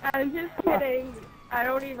TMI. I'm just kidding. I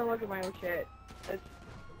don't even look at my own shit. It's,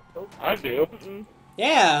 I do.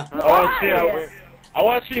 Yeah. I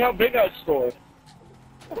want to see how big I score.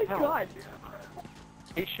 oh my god.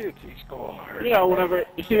 He shoots, he scores. Yeah, whenever.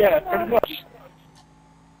 Yeah, pretty much.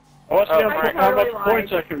 I want to see Frank. how much totally lied.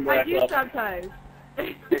 points I can I rack do up. sometimes.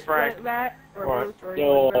 Hey, Frank. Matt, or What? Bruce, or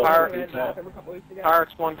Yo, anyone, Pirate- we had Matt a couple weeks ago.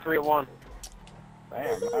 Pirates 1-3-1.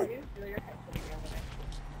 Damn, nice.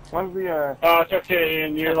 When's the, Oh, it's okay,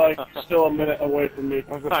 and you're like still a minute away from me.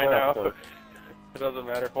 when's the I playoffs know. start? It doesn't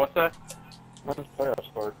matter. What's that? When does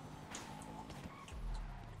playoffs start?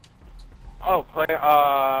 Oh,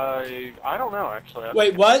 I don't know actually.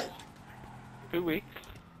 Wait, what? 2 weeks?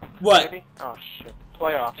 What? Maybe? Oh shit.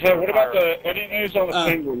 Playoffs. Hey, what about Pirates. any news on the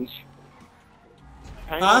Penguins?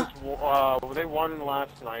 Penguins? They won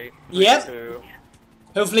last night. Yep. 3-2.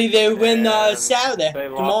 Hopefully they win And Saturday, They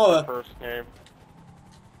lost tomorrow. the first game.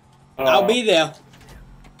 I'll be there.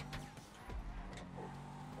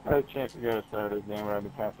 I had a chance to go to Saturday's game, but I had to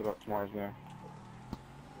pass it up tomorrow's game.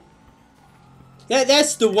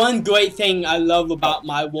 That's the one great thing I love about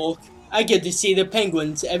my work. I get to see the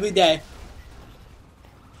Penguins every day.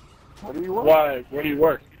 What do you want? Why? Where do you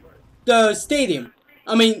work? The stadium.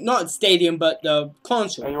 I mean, not stadium, but the Oh,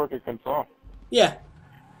 console. you work at Consol. Yeah.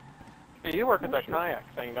 Hey, you work at that kayak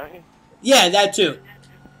thing, don't you? Yeah, that too.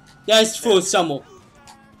 That's for summer.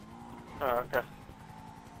 Oh, okay.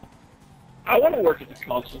 I want to work at the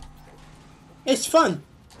console. It's fun.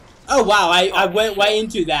 Oh wow, I went right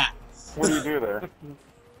into that. What do you do there?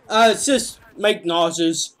 It's just make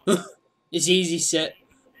noises. It's easy sit.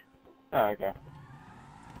 Oh, okay.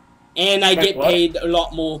 And I Make get what? paid a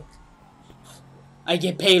lot more. I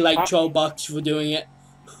get paid like $12 for doing it.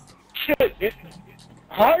 Shit,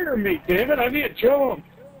 hire me, damn it! I need a job.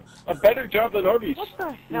 A better job than Arby's. What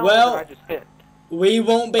the hell Well- did I just hit? We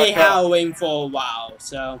won't be Okay. howling for a while,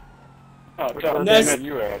 so. Oh, Which God one That's- damn it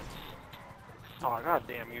you at? Oh, god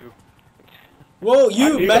damn you. Well, I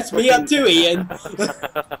you need messed a me up freaking- too, Ian.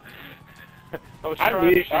 I was I trying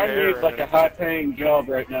need to share like a and- high-paying job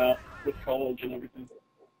right now with college and everything.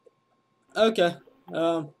 Okay.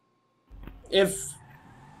 If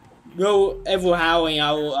you're ever howling,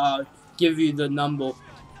 I'll give you the number.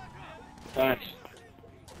 Thanks.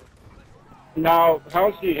 Now,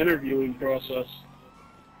 how's the interviewing process?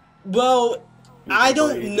 Well, I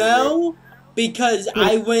don't know because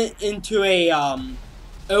I went into a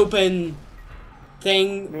open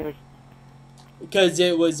thing because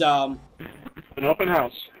it was An open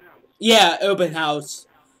house. yeah, open house.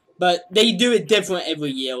 But they do it different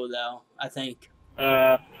every year though, I think.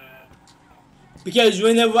 Because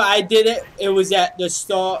whenever I did it, it was at the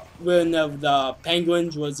start when the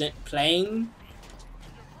Penguins wasn't playing.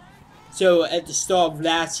 So at the start of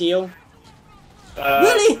last year.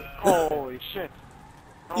 Really? Holy shit.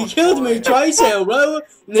 You killed me twice here, bro.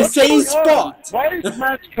 In the same spot. Why is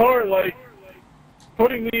Matt's car, like,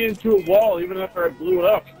 putting me into a wall even after I blew it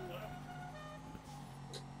up?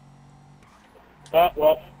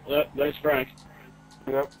 Well, there's Frank.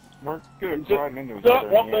 Yep. We're good. Riding into each other.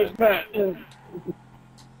 Well, Yeah. there's Matt.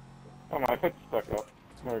 Oh, my foot's stuck up.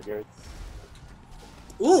 Very good.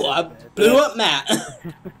 Ooh, I blew up Matt.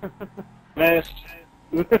 Missed.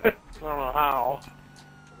 I don't know how.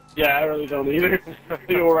 Yeah, I really don't either.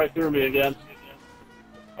 He go right through me again.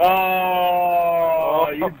 Oh,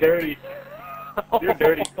 you're dirty. You're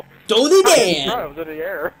dirty. Dirty I Dan. was in the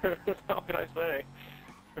air. What can I say?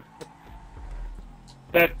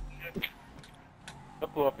 That.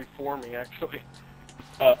 That blew up before me, actually.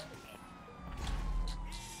 Ow!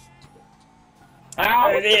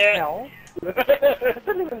 What the hell? It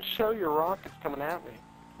didn't even show your rockets coming at me.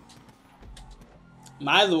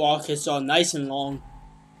 My rockets are nice and long.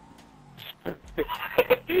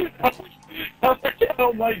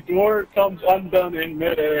 How my door comes undone in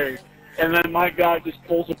midair, and then my guy just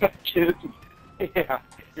pulls it back in. Yeah,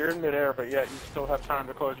 you're in midair, but yet you still have time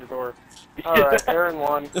to close your door. Alright, Aaron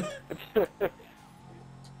won.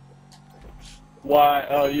 Why?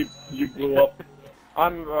 Oh, you blew up.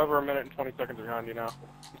 I'm over a minute and 20 seconds behind you now.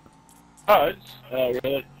 Oh,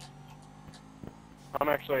 really? I'm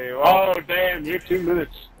actually... Well, oh, damn, you're 2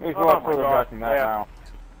 minutes. He's a lot further back than that yeah.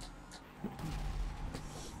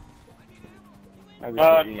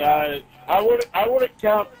 now. I wouldn't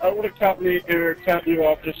count me or count you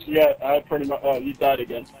off just yet. I pretty much. Oh, you died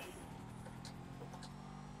again.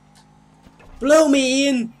 Blow me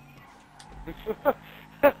in!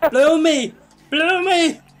 Blow me! Blow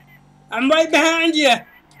me! I'm right behind you!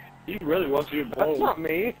 You really want you That's not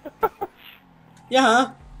me. Yeah,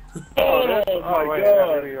 huh? Oh my wait, god.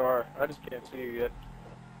 there you are. I just can't see you yet.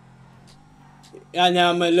 Yeah,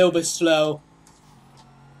 now I'm a little bit slow.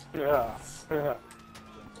 Yeah.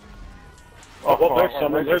 Oh, well, there's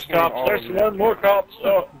someone. There's cops. There's one more cops.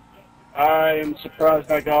 Oh, I am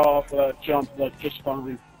surprised I got off that jump like just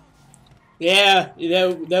fine. Yeah,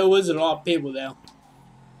 there was a lot of people there.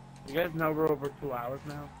 You guys know we're over 2 hours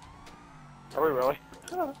now? Are we really?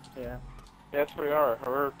 Yeah. Yes, we are.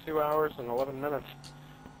 We're 2 hours and 11 minutes.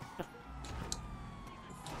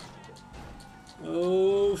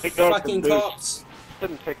 Oh, Pick up fucking from this. cops.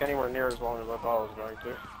 Didn't take anywhere near as long as I thought it was going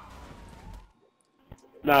to.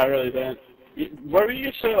 No, I really didn't. What were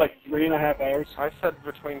you say, like 3.5 hours? I said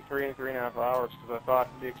between 3 and 3.5 hours because I thought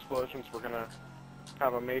the explosions were going to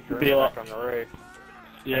have a major Be a lot. impact on the race.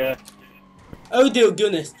 Yeah. Oh dear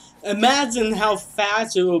goodness. Imagine how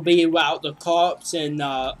fast it will be without the cops and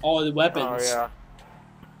all the weapons. Oh, yeah.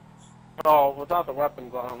 Oh, without the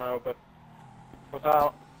weapons, I don't know, but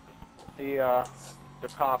without the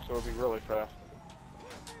cops, it would be really fast.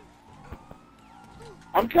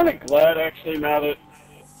 I'm kind of glad, actually, now that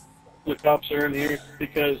the cops are in here,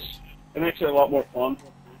 because it makes it a lot more fun.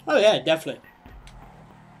 Oh yeah, definitely.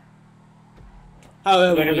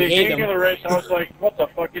 However, Because we at the hate beginning of them. the race, I was like, what the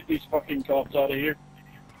fuck, get these fucking cops out of here.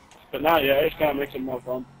 But now, yeah, it kind of makes it more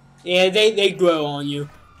fun. Yeah, they grow on you.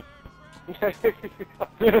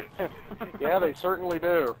 Yeah, they certainly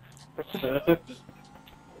do.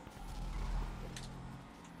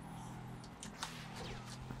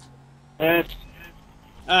 And,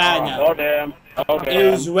 No. oh, damn. Oh, damn.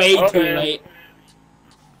 It was way Oh, too damn. late.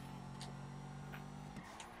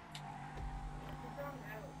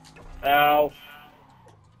 Ow.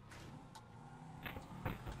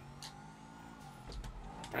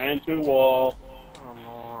 And to the wall. Come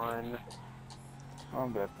on.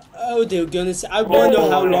 I'm dead. Oh dear goodness, I wonder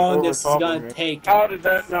how long over this is top of gonna me. take. How did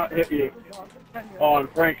that not hit you? Oh, and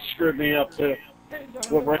Frank screwed me up too.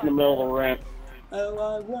 We're right in the middle of the ramp. Oh,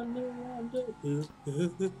 I wonder.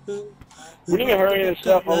 We need to hurry and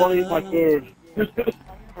stuff. I want to eat my food.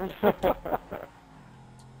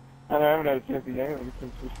 I haven't had a chance to eat anything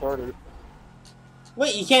since we started.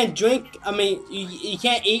 Wait, you can't drink? I mean, you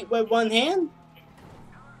can't eat with one hand?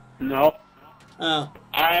 No. Oh.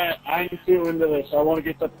 I'm too into this. I want to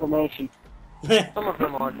get the promotion. Some of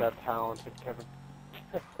them aren't that talented, Kevin.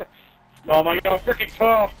 Oh my god, freaking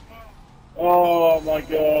tough! Oh my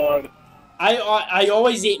god. I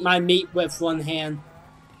always eat my meat with one hand.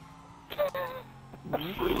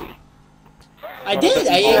 I did.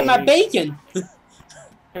 I ate my bacon.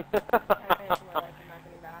 That's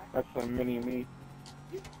a mini me.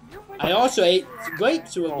 I also ate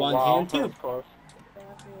grapes with one wow, hand that too. was close.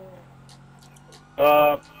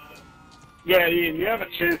 Yeah, Ian, you have a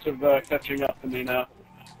chance of catching up to me now.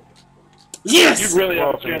 Yes. You really have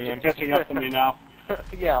a Well, chance Ian. of catching up to me now.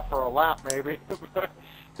 Yeah, for a lap maybe.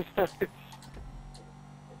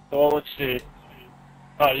 So let's see.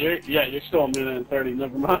 Oh, you're still a minute and 30.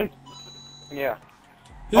 Never mind. Yeah.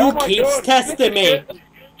 Who Oh my keeps God, testing me?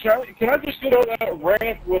 Charlie, can I just get on that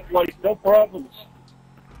ramp with like no problems?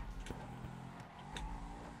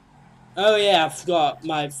 Oh yeah, I forgot.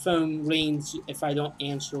 My phone rings if I don't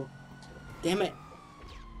answer. Damn it.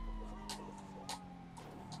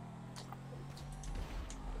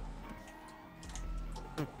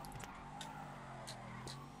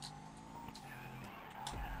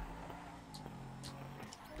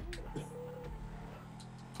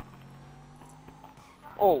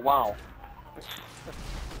 Oh wow.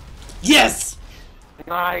 Yes!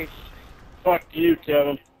 Nice. Fuck you,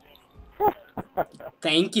 Kevin.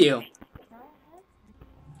 Thank you.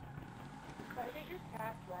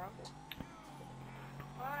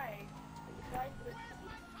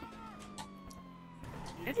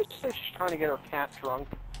 Did you say she's trying to get her cat drunk?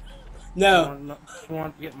 No. She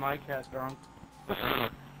wants to get my cat drunk.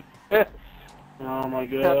 Oh my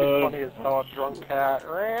god. That'd be funny as hell, a drunk cat.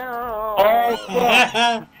 Oh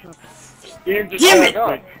fuck! Ian just Damn it!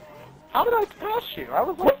 passed me. How did I pass you? I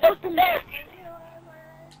was like, what the heck?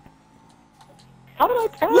 How did I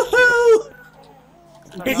pass you?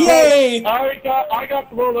 Woohoo! Yay! I got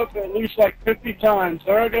blown up at least like 50 times.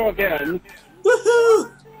 There I go again.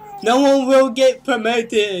 Woohoo! No one will get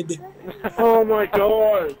promoted. Oh my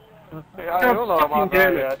god. I don't know about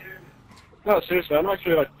that yet. No, seriously, I'm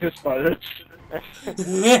actually like pissed by this.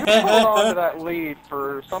 You hold on to that lead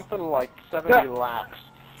for something like 70 laps.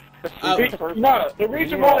 No, the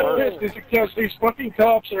reason why I'm pissed is because these fucking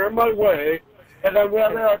cops are in my way, and then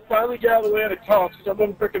whenever I finally get out of the way of the cops,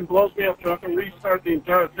 someone freaking blows me up so I can restart the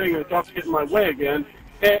entire thing, and the cops get in my way again.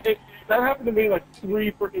 And that happened to me like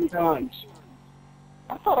 3 freaking times.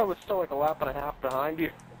 I thought I was still like a lap and a half behind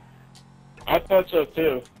you. I thought so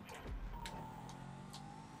too.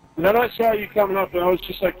 And then I saw you coming up, and I was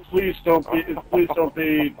just like, please don't be,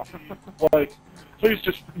 like, please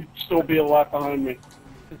just still be a lap behind me.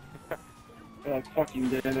 God fucking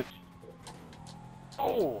damn it.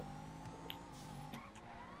 Oh.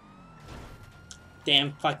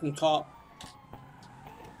 Damn fucking cop.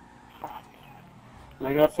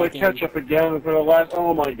 I gotta play catch up again for the last,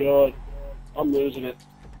 oh my god. I'm losing it.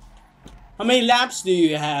 How many laps do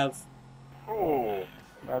you have? Oh,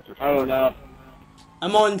 that's a I don't know.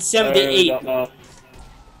 I'm on I 78. really don't know.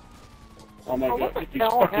 Oh my Oh, god, what the get these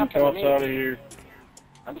hell fucking happened to cops me? out of here.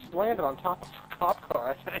 I just landed on top of a cop car,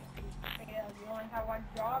 I think. Yeah, you only have one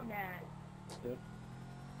job, man.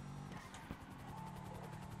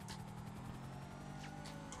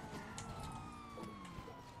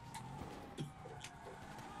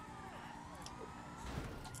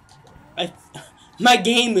 My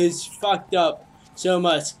game is fucked up so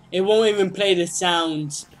much. It won't even play the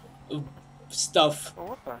sounds of stuff. Oh,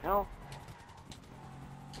 what the hell?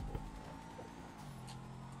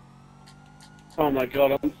 Oh my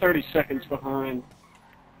god, I'm 30 seconds behind.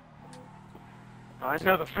 I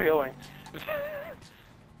know the feeling.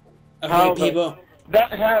 Okay, people.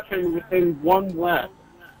 That happened within 1 lap.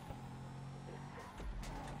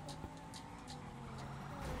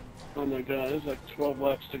 Oh my god, there's like 12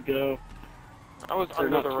 laps to go. I was Or under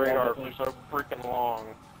not the 12, radar I for think. so freaking long.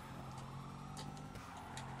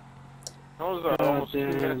 I was God almost 2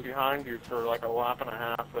 damn. minutes behind you for like a lap and a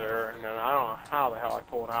half there, and then I don't know how the hell I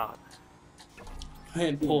pulled out. I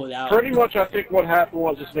didn't pull it out. Pretty much, I think what happened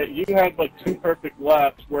was is that you had like 2 perfect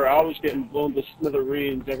laps where I was getting blown to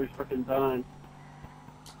smithereens every freaking time.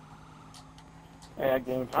 Hey, I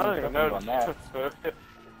gained I don't 20 even seconds know. on that.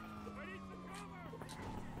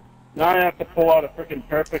 Now I have to pull out a freaking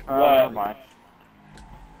perfect Never lap. mind.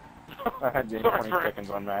 I had gained Sorry, 20 Frank. seconds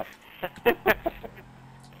on that.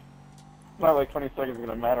 Not like 20 seconds is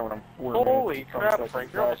gonna matter when I'm 4 minutes. Holy 20 crap, seconds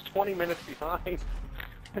Frank, you're back. almost 20 minutes behind.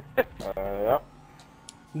 Yep.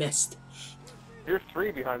 Missed. You're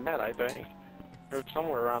 3 behind Matt, I think. Or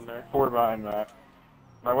somewhere around there. 4 behind that.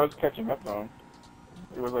 I was catching up on him.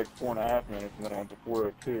 It was like 4.5 minutes, and then I went to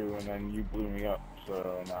 4:02, and then you blew me up.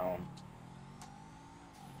 So now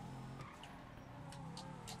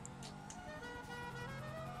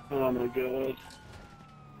Oh my god.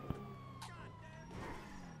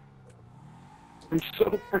 I'm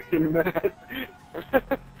so freaking mad.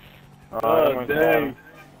 Oh, dang.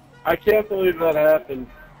 I can't believe that happened.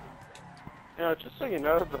 You know, just so you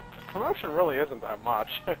know, the promotion really isn't that much.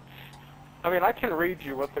 I mean, I can read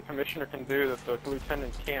you what the commissioner can do that the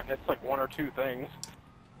lieutenant can't. It's like 1 or 2 things.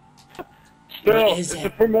 Still, What is it's it? a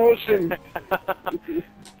promotion.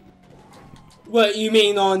 What you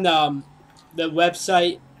mean on the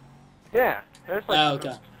website? Yeah, there's like Oh,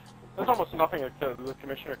 okay. there's almost nothing that the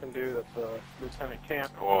commissioner can do that the lieutenant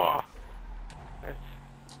can't. Oh,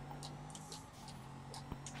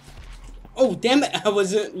 Oh damn it! I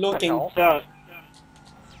wasn't looking. What the hell?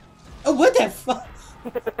 Oh what the fuck!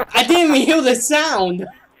 I didn't even hear the sound.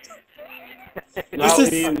 Now This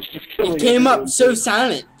is- Ian's just killing It came up everyone. so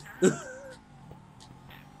silent.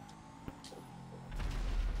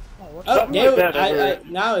 Oh, Something there, like that, I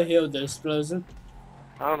now I hear the explosion.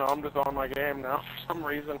 I don't know. I'm just on my game now for some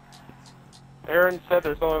reason. Aaron said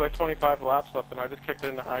there's only like 25 laps left, and I just kicked it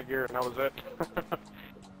into high gear, and that was it.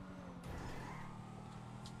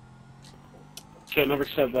 Shit, I never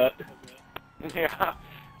said that. Yeah.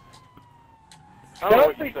 I don't know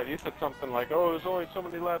what you said. You said something like, "Oh, there's only so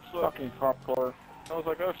many laps left." fucking cop car. I was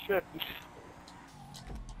like, "Oh shit."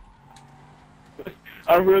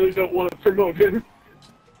 I really don't want to promote him.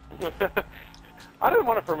 I didn't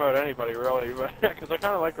want to promote anybody really, but because I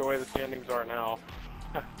kind of like the way the standings are now.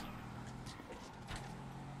 I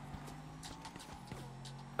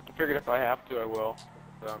figured if I have to, I will.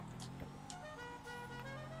 So.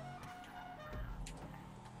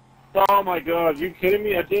 Oh my god, you kidding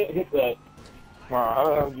me? I didn't hit that. Wow, how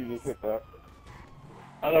the hell did you just hit that?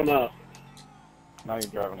 I don't know. Now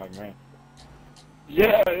you're driving like me.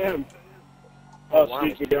 Yeah, I am. Oh, Wow,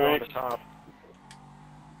 sneaky it's on guy. the top.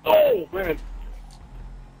 Oh, man.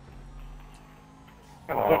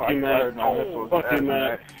 Oh, Fuck you, I man. fired my missiles Fuck you, at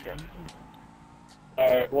man. that.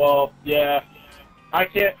 Alright, well, yeah. I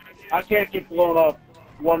can't get blown up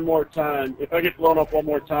one more time. If I get blown up one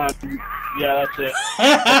more time, yeah, that's it.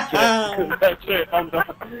 That's it. I'm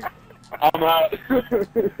done. I'm out. That's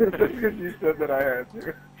because you said that I had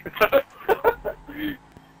to.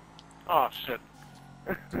 Oh shit.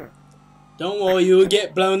 Don't worry, you'll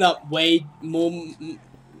get blown up way more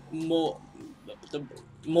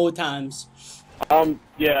times.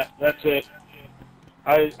 Yeah, that's it.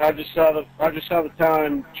 I just saw the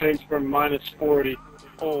time change from -40.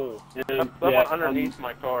 Oh, And that yeah, went underneath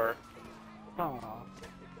my car.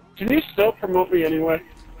 Can you still promote me anyway?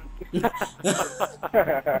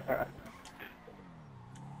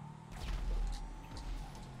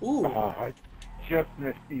 Ooh. Oh, I just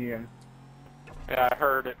missed Ian. Yeah, I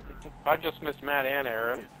heard it. I just missed Matt and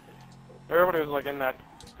Aaron. Everybody was like in that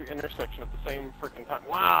intersection at the same freaking time.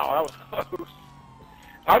 Wow, that was close.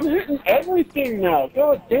 I'm hitting everything now.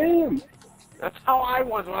 God damn. That's how I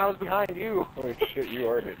was when I was behind you. Holy shit, you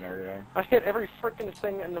are hitting everything. I hit every freaking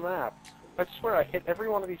thing in the map. I swear I hit every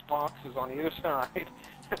one of these boxes on either side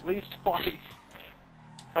at least twice.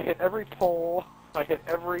 I hit every pole. I hit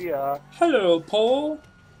every, Hello, Paul.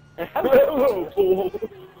 Hello, fool.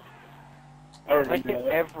 I hit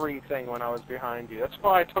everything when I was behind you. That's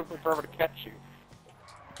why it took me forever to catch you.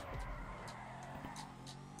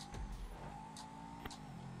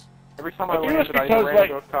 Every time I landed, I either ran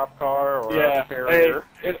into a cop car or a barrier.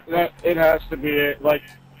 It has to be it. Like,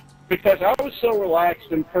 because I was so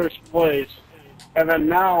relaxed in first place, and then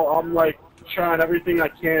now I'm like trying everything I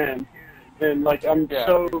can, and like I'm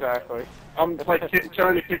exactly. I'm like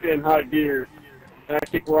trying to kick it in high gear, and I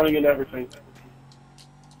keep running into everything.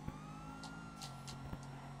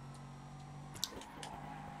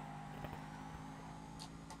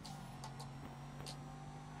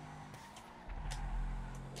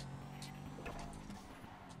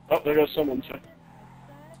 Oh, there goes someone.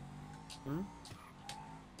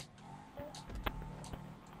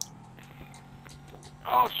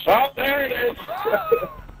 Oh, shit. Oh, there it is!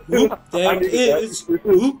 Whoop, there it is.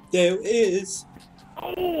 Whoop, there it is.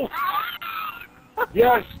 Oh!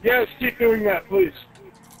 Yes, keep doing that, please.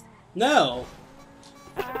 No.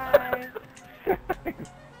 Hi.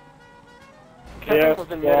 Kevin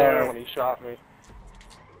was in midair when he shot me.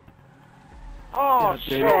 Oh,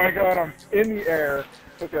 shit. Oh, I got him in the air.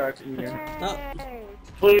 Look at that, Ian. Yay.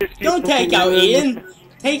 Please keep Don't take pushing out me in. Ian.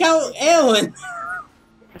 Take out Aaron.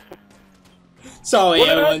 Sorry, What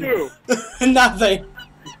did I Aaron. do? Nothing.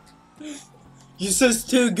 You're just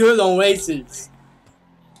too good on races.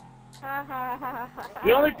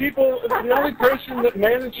 The only person that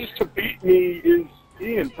manages to beat me is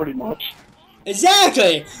Ian, pretty much.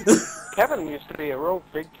 Exactly. Kevin used to be a real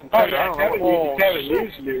big Oh contender. yeah, Kevin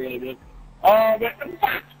used to be really good.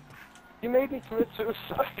 You made me commit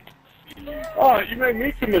suicide. Oh, you made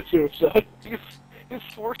me commit suicide. You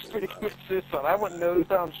forced me to commit suicide. I went nose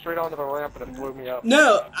down straight onto the ramp and it blew me up.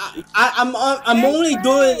 No, I'm only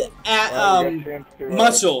good at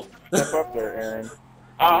muscle. Step up there, Aaron.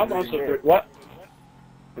 I'm also good. What?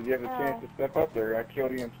 Did you have a chance to step up there? I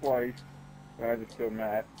killed Ian twice, and I just killed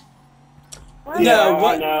Matt. No,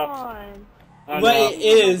 what it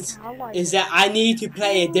is that I need to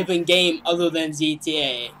play a different game other than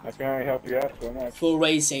GTA I can only help you out so much. for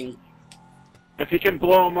racing. If you can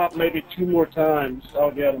blow him up maybe 2 more times,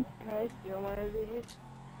 I'll get him. Can I steal one of these?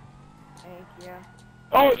 Thank you.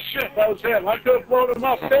 Oh shit, that was him. I could have blown him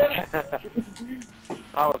up.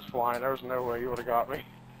 I was flying. There was no way you would have got me.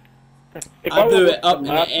 If I blew would've it up in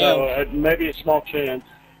not, the air. though, maybe a small chance.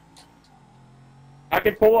 I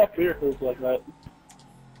can pull off vehicles like that.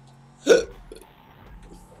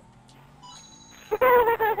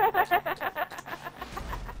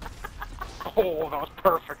 Oh, that was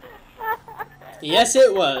perfect. Yes,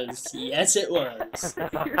 it was. Yes, it was.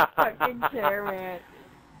 You're fucking chairman.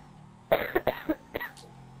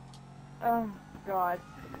 Oh, God.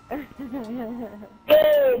 Oh,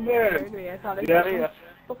 man! I thought it Yeah.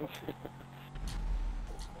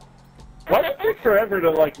 Why does it take forever to,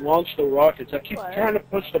 like, launch the rockets? I keep trying to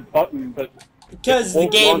push the button, but... Because the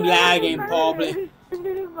game lagging, probably.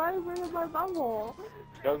 Where's my bumble?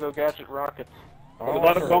 Go gadget rockets. Oh,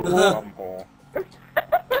 Without a bumble. bumble.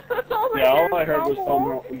 Yeah, all I heard was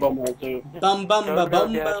bumhole too. Bum bum Go, ba go,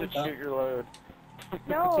 bum bum Gadget, bum. shoot your load.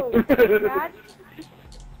 No, Dad.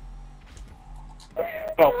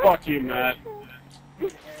 Oh, fuck you, Matt.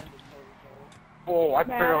 Oh, I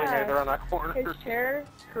Matt, barely made it around that corner. His chair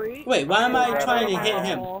creaked. Wait, why am I Yeah, trying to that's hit my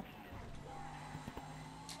him? hole.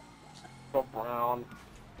 Go brown.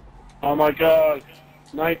 Oh my god.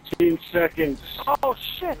 19 seconds. Oh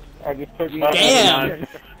shit! I just took you. Damn.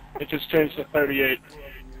 It just changed to 38.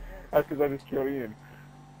 That's because I just killed Ian.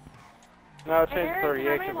 No, it changed Aaron, how 38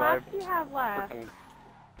 many because laps I'm do you have left? freaking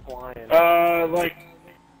flying. Like,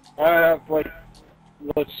 I have, like,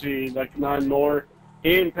 let's see, like 9 more.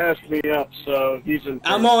 Ian passed me up, so he's in.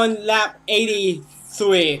 I'm on lap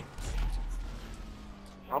 83.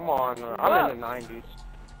 I'm in the 90s.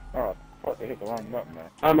 Oh, fuck! I hit the wrong button there.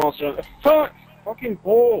 I'm also. Fuck! Fucking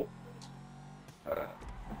pole!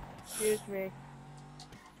 Excuse me.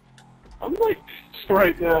 I'm like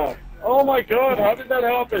right now. Oh my god, how did that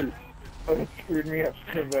happen? Oh, it screwed me up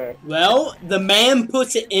so bad. Well, the man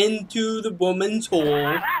puts it into the woman's hole.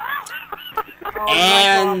 Oh,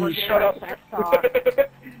 And- my God, Shut up. sex talk.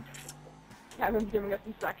 Kevin's giving us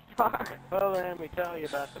some sex talk. Well, let me tell you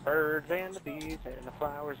about the birds and the bees and the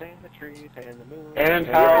flowers and the trees and the moon. And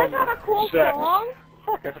You how guys have a cool sex. song?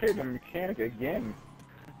 Fuck! I paid the mechanic again.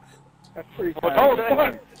 That's 3 Well, times. oh,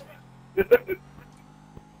 fuck.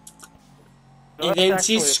 No, And that's then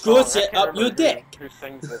she actually a squirts song. I it can't up your remember dick. Who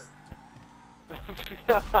sings it?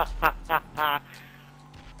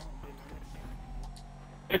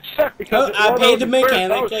 It sucked because Oh, I when paid the was at first,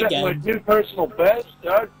 mechanic I was setting, again. like, new personal best.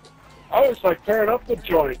 I was like tearing up the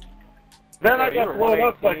joint. Then Yeah, I you got were blown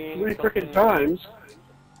up like 118 3 freaking something. times.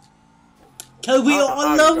 Cause we I don't know all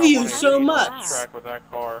how love got you 118 so on much. track with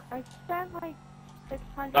that car. I spent like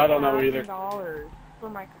I don't know either. $600,000 for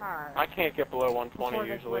my car. I can't get below 120 before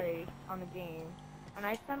this usually. race on the game. And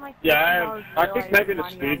I spent like Yeah, I $50 think maybe the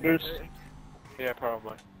money speed on boost. it. Yeah,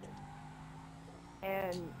 probably.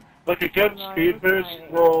 And Like a good Oh, no, speed it was boost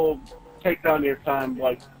fine. will take down your time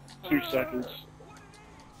like 2 seconds.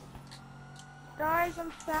 guys,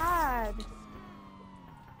 I'm sad.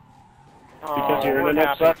 Because your we're internet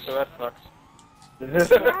happy, sucks? So that sucks.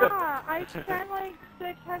 Yeah, I spent like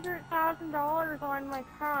 $600,000 on my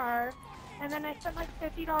car, and then I spent like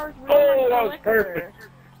 $50 on Oh, my that was liquor. perfect.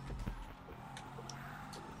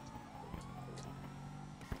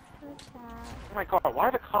 So sad. Oh my god, why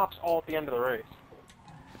are the cops all at the end of the race?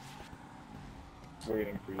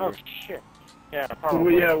 Waiting for you. Oh shit. Yeah, Oh,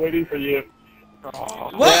 probably. yeah, waiting for you. Oh.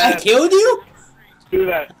 What? I Yes. killed you? Do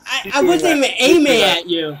that. I Keep doing wasn't that. even Keep aiming doing that. at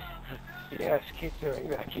you. Yes, keep doing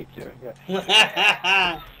that, keep doing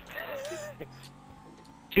that.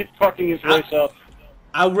 Keep fucking his race up.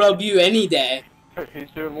 I'll rub you any day. He's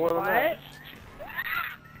doing more than that.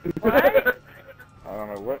 What? What? I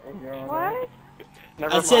don't know what was going on. What?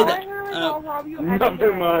 Never I mind. said I literally don't rob you Never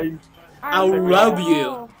anything. mind. I'll really rub don't.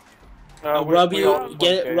 you. I'll we- rub we you, all just get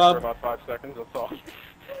went it gay rubbed. For about 5 seconds, that's all.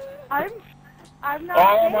 I'm not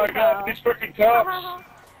Oh gay, my god, though. these freaking cops!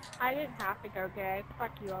 I didn't have to go gay.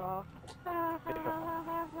 Fuck you all. Y'all.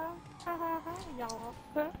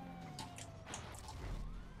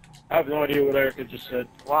 I have no idea what Erica just said.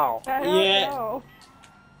 Wow. Yeah. No.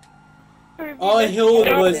 All I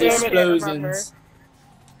heard was damn it. explosions.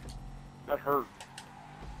 That hurt.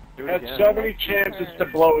 Do it Had again. so many chances to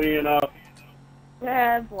blow Ian up.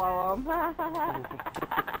 Yeah, blow him.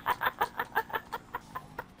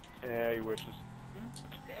 Yeah, he wishes.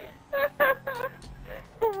 That's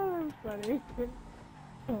funny.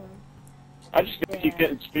 I just gotta keep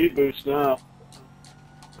getting speed boosts now.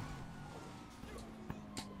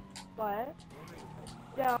 What?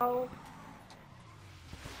 So,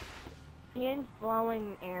 Ian's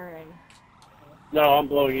blowing Aaron. No, I'm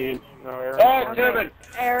blowing Ian. No, Aaron. Oh, damn it!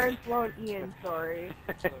 Aaron's blowing Ian, sorry.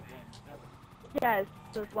 Yes,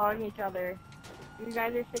 they're blowing each other. You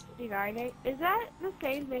guys are 69. Is that the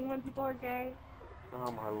same thing when people are gay? Oh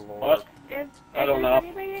my lord. What? If I don't there's know.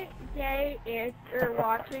 anybody gay or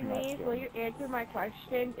watching these, will you answer my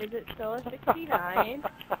question? Is it still a 69? I would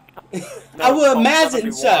it's called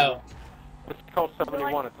imagine 71. so. It's called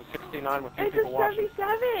 71. It's a 69 with two It's people a watching.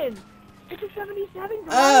 77! It's a 77, guys!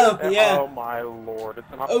 Oh, yeah. Oh my lord. It's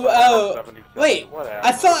an Oh, 77. wait. Whatever.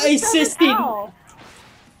 I thought a It doesn't 60. know.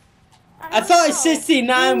 I thought a know.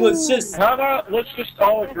 69 was just. How about let's just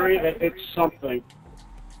all agree that it's something.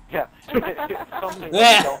 Yeah. It's something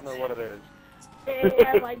Yeah. we don't know what it is.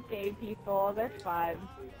 Yeah, like gay people, they're fun.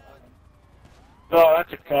 Oh,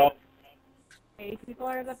 that's a cop. Gay people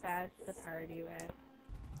are the best to party with.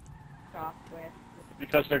 Talk with.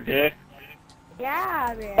 Because they're gay.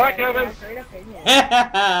 Yeah, man. Bye, they Kevin. have great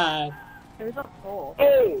opinions. There's a pole.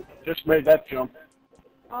 Oh! Just made that jump.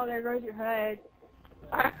 Oh, there goes your head.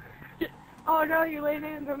 Oh no, you laid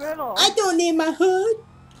it in the middle. I don't need my hood.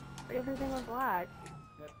 Everything was black.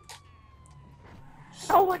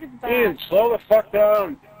 Oh, look, it's back. Ian, slow the fuck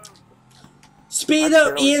down. Speed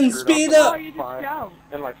up, Ian, speed up. Oh, you just jumped.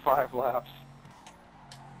 In like 5 laps.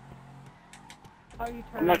 Oh, you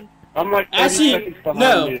turned. I'm like 30 Actually, seconds behind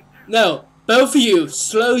no, you. no. Both of you,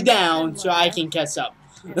 slow down so I can catch up.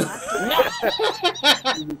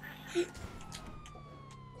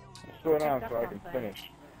 Slow down so I can finish.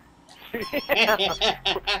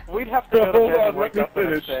 We'd have to go to Hold bed on, and wake let up me the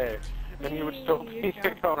next finish. day, and you would still be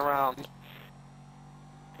going around.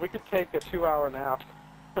 We could take a 2-hour nap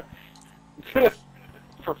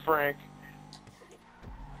for Frank.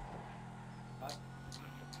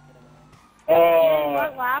 Ian,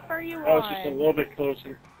 what lap are you on? I was just a little bit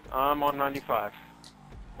closer. I'm on 95.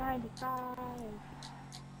 95.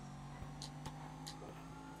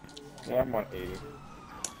 Yeah, I'm on 80.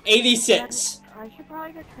 86. I should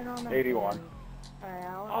probably go turn on my 81.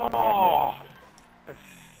 Alright, Oh!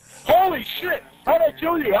 Holy shit! How'd I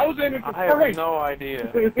kill you? I was aiming for I have Frank. no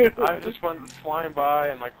idea. I just went flying by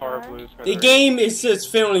and my car blew. The game is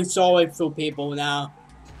just feeling sorry for people now.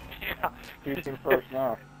 Yeah. Who's in first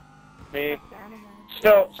now? Me.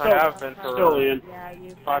 Still, I have been for still Ian. Yeah,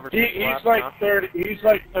 you. 5 or 6 He's laps like now. 30. He's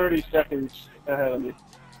like 30 seconds ahead of me.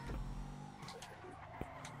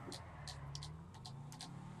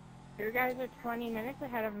 You guys are 20 minutes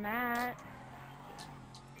ahead of Matt.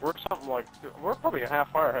 We're something like, we're probably a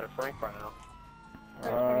half hour ahead of Frank by now.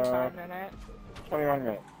 Or 25 minutes. 21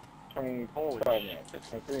 minutes. 25 Holy minutes.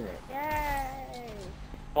 23 minutes. Yay!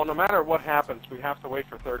 Well, no matter what happens, we have to wait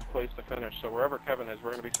for 3rd place to finish. So wherever Kevin is,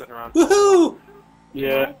 we're going to be sitting around. Woohoo!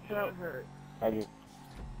 Yeah. My throat hurts. I just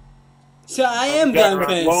So I am got done rid of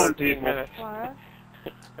finish. loan 13 people. minutes. What?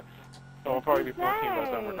 So we'll probably be 14 by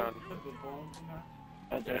the time we're Yay. done.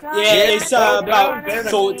 Yeah, it's about Damn it.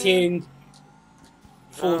 14. No,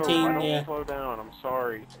 14, I don't yeah. slow down. I'm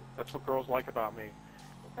sorry. That's what girls like about me.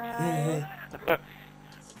 I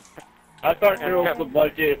thought girls would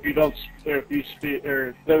like it if you don't, if you speed,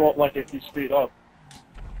 or they won't like it if you speed up.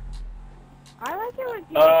 I like it when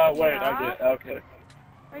people Wait, speed I up. did. Okay.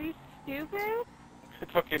 Are you stupid? It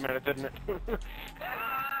took you a minute, didn't it?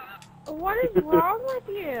 What is wrong with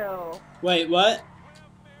you? Wait, what?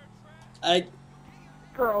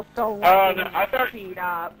 Girls don't No, like I thought. speed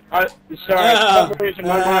up. Sorry, for some reason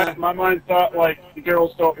my mind thought like the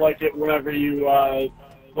girls don't like it whenever you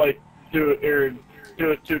like do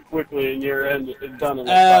it too quickly and you're done in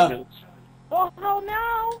like 5 minutes. Well, hell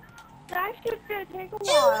no. That shit's gonna take a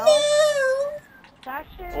while. That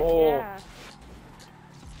shit, yeah.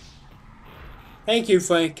 Thank you,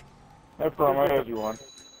 Frank. no problem. I owed you one.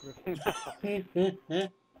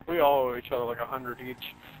 We all owe each other like 100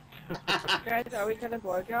 each. Guys, are we gonna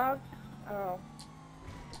blowjobs? Oh.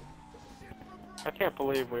 I can't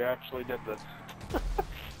believe we actually did this.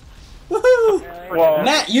 Woohoo! Really? Well,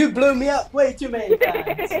 Matt, you blew me up way too many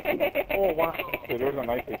times. Oh, wow. So there was a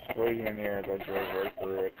nice explosion in the air as I drove right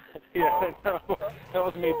through it. Yeah, I know. That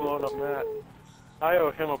was me blowing up Matt. I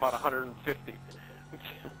owe him about 150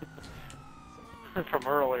 from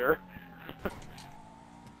earlier.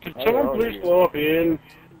 can someone please blow up Ian?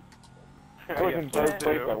 I was in Yes, third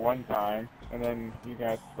place do. at one time, and then you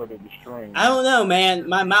guys started destroying me. I don't know, man.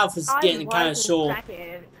 My mouth is I getting was kind in of sore.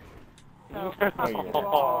 second. So, fuck you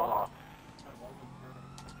all.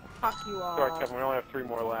 Fuck you all. Sorry, Kevin. We only have 3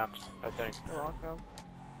 more laps, I think. You're welcome.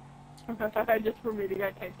 Just for me to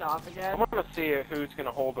get kicked off again. I'm going to see who's going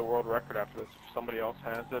to hold the world record after this. If somebody else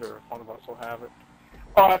has it, or if one of us will have it.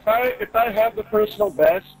 Oh, if I have the personal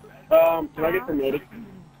best, can I get promoted?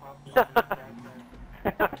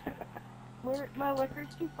 My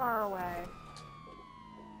liquor's too far away.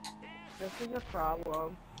 This is a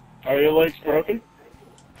problem. Are your legs broken?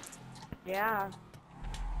 Yeah.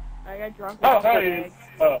 I got drunk Oh, with hi. legs.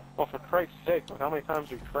 Well, for Christ's sake, how many times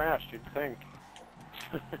we crashed, you'd think?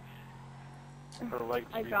 Her legs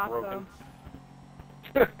I be got broken.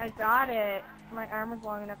 them. I got it. My arm is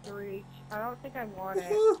long enough to reach. I don't think I want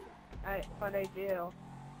it. But I do.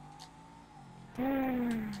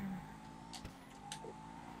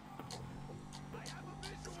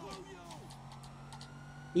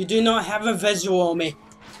 You do not have a visual on me.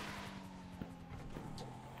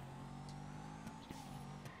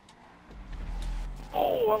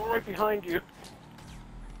 Oh, I'm right behind you.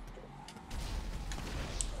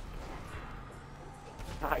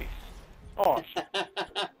 Nice. Oh,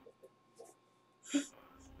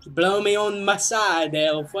 Blow me on my side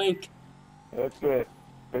there, Frank. That's it.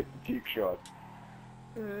 Take the cheap shot.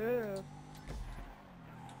 Ooh.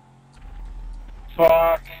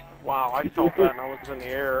 Fuck. Wow, I felt that and I was in the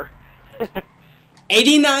air.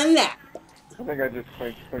 89 lap. I think I just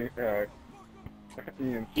clinched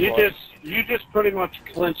Ian's You spot. just pretty much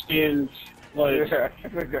clinched Ian's place. Yeah, I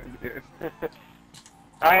think I did.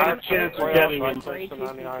 I had a chance of getting him. Great the to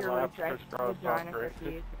 99 your laps. vagina Criss Cross, not great.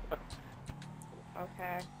 cookies.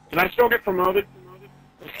 Okay. Can I still get promoted?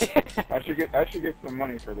 I should get some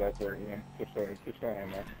money for that there, Ian. Just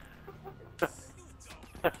saying that.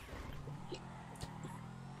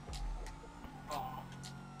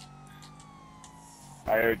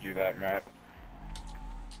 I owed you that, Matt.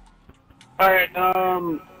 Alright,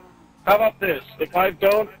 how about this? If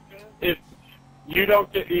you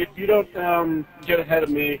don't get ahead of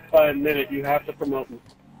me by a minute, you have to promote me.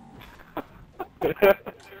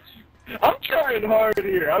 I'm trying hard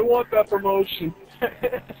here. I want that promotion.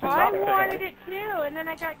 I wanted it too, and then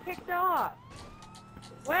I got kicked off.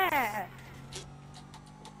 Where?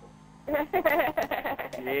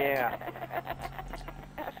 Yeah.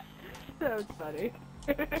 That was funny.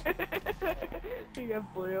 You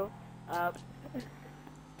got blue up. You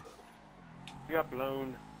got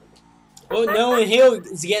blown. Oh, no one here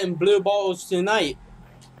is getting blue balls tonight.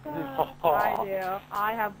 I do.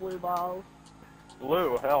 I have blue balls.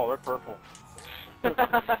 Blue, hell, they're purple.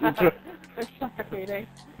 They're suffocating.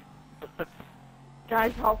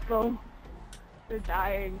 Guys, help them. They're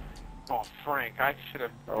dying. Oh, Frank, I should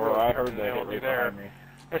have. Oh, I heard that nailed right you there. behind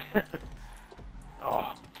me.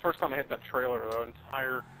 Oh, first time I hit that trailer, though,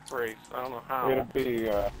 entire race. I don't know how. Way to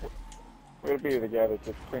be the guy that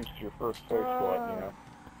just clinched your first place spot, you know.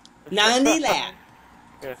 90 lap.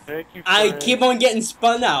 Yeah, thank you. I Frank. keep on getting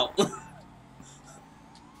spun out.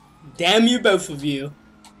 Damn you, both of you.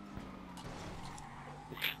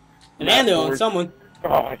 And landed on someone.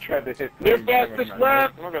 Oh, I tried to hit. Your fastest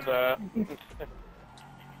lap! Look at that.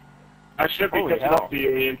 I should be Holy catching hell. up to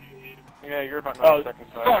you, Ian. Yeah, you're about 9 Oh, seconds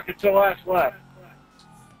back. fuck, it's the last lap.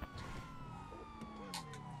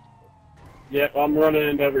 Yep, I'm running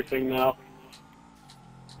into everything now.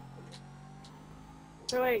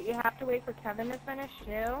 So wait, you have to wait for Kevin to finish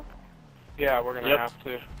too? Yeah, we're gonna Yep. have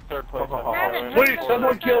to. Third place. Kevin, Please,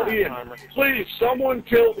 someone kill Ian. Please, someone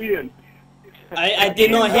kill Ian. I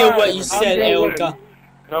did not hear what you said, Elka.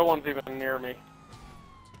 No one's even near me.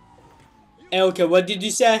 Elka, what did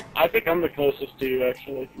you say? I think I'm the closest to you,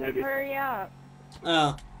 actually, maybe. Hurry up.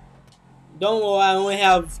 Oh. Don't worry, I only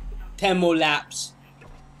have 10 more laps.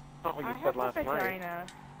 Oh, you I said have a last night. vagina.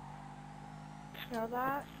 Know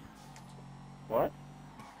that? What?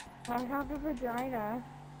 I have a vagina.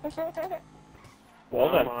 Well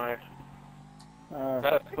Oh then. my.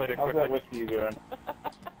 That escalated How's that quickly. whiskey doing?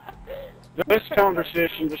 This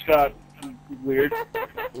conversation just got weird.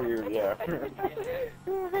 Weird, yeah. I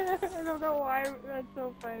don't know why that's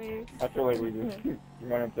so funny. I feel like we just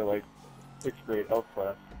went into like 6th grade health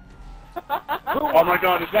class. Oh my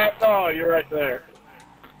god, is that? Oh, you're right there.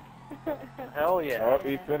 Hell yeah. Oh,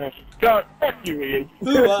 he finished. God, fuck you, Ian.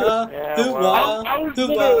 Hoo-ah, Yeah, hoo-ah, I was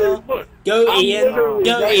literally, hoo-ah. look, Go I'm Ian, literally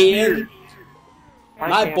go right Ian. here.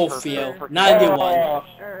 My can't bull hurt field, for- 91.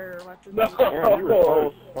 What's his No. name? Yeah, you were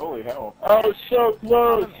close. Holy hell. I was so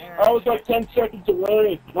close. I was like 10 seconds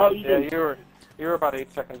away. Not Yeah, even. you were about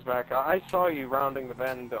 8 seconds back. I saw you rounding the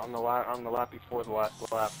bend on the lap before the last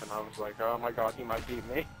lap, and I was like, oh my god, he might beat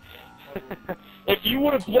me. If you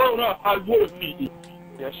would have blown up, I would have beat you.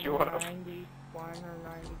 Yes, you would have. 91 or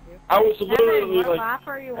 92. I was Kevin, literally what like, lap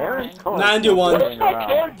are you Aaron's on? car. 91. what is my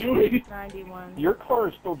car doing? 91. Your car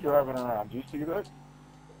is still driving around. Do you see that?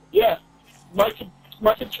 Yeah, my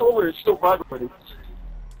controller is still vibrating.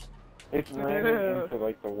 It's ramming into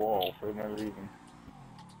like the wall for no reason.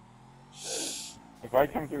 If I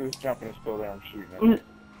come through this jump and it's still there, I'm shooting it.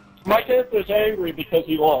 My character's angry because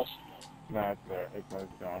he lost. No, it's there.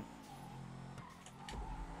 It's gone.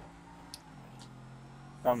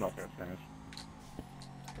 I'm not gonna finish.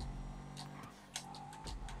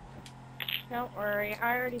 Don't worry,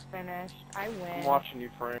 I already finished. I I'm win. watching you,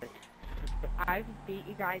 Frank. I've beat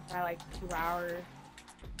you guys by like 2 hours.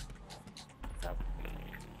 So.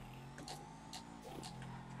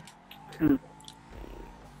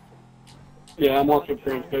 Yeah, I'm watching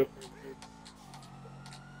Frank too.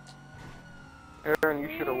 Aaron, you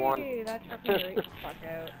should have won. Hey, that took me right the fuck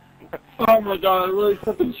out. Oh my god, I really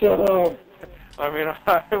fucking shut up. I mean,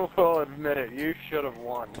 I will admit it. You should have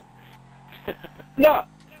won. No!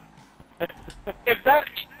 If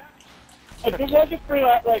it wasn't for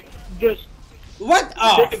that, like, just What?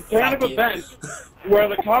 Oh, taking kind of fuck you. event where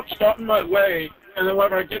the cops got in my way, and then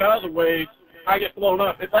whenever I get out of the way, I get blown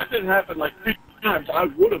up. If that didn't happen like 50 times, I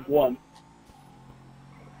would have won.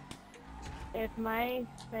 If my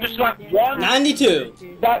thing Just that didn't one- have 92. to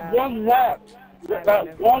do That one lap,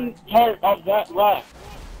 That one part of that lap.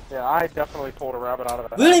 Yeah, I definitely pulled a rabbit out of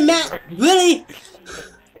that. Really, Matt? Really?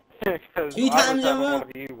 Because 2 I times was in a having row? one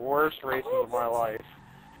of the worst races of my life.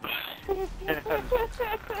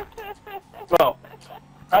 Well,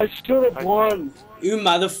 I should have won. You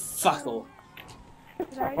motherfucker.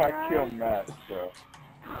 Did I I drive? killed Matt, so.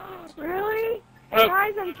 Really? Uh,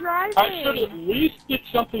 Guys, I'm driving. I should at least get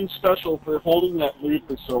something special for holding that lead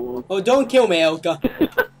for so long. Oh, don't kill me, Elka.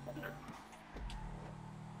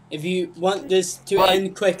 If you want this to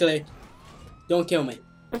end quickly, don't kill me.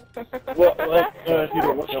 Well, what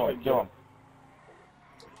Kill him, kill him.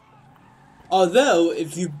 Although,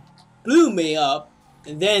 if you blew me up,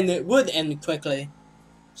 then it would end quickly.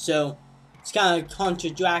 So, it's kind of a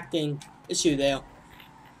contradicting issue there.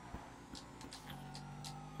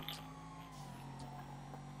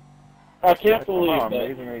 I can't believe Oh, that.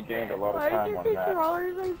 amazingly gained a lot of Why time do on your that.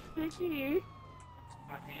 controllers are sticky?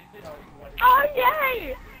 Oh,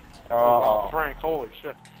 yay! Oh, Frank, holy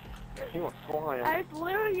shit. He was flying. I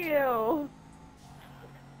blew you.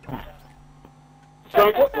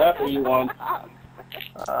 So what lap are you on?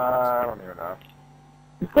 I don't even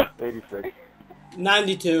know. 86.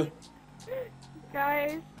 92.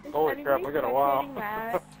 Guys, is Holy crap, anybody we got a while. spectating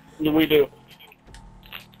Matt? Yeah, we do.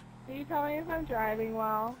 Can you tell me if I'm driving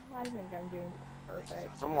well? I think I'm doing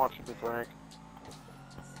perfect. I'm watching the Frank.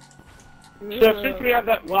 So since we have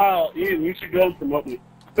that wow, Ian, you should go and promote me.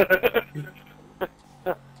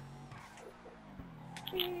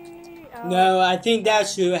 No, I think that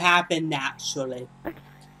should happen naturally.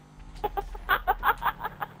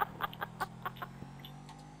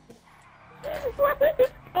 What is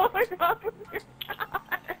going on with your car?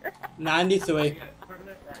 93.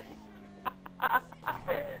 I'm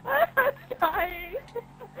dying.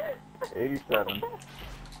 87.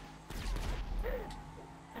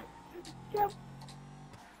 Yep.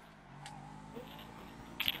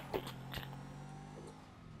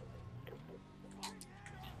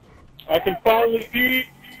 I can finally eat.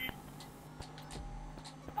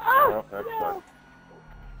 Oh, that's no.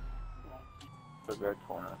 The good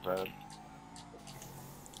corner bad.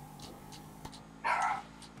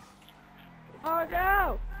 Oh,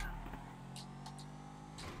 no.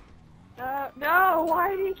 No,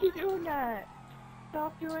 why do you keep doing that?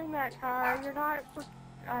 Stop doing that, car. You're not,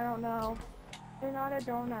 I don't know. You're not a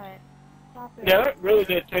donut. Stop it. Yeah, that really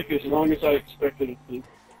did take as long as I expected it to.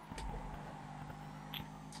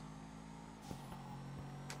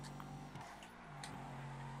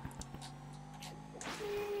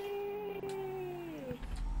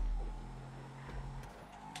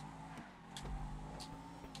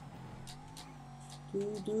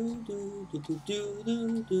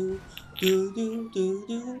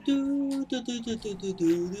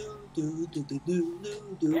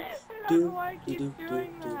 I don't know why I keep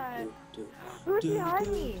doing that. Who's behind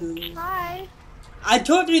me? Hi. I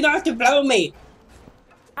told you not to blow me.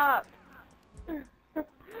 Up. Did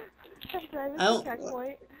I miss I don't- the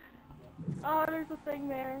checkpoint? Oh, there's a thing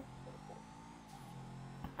there.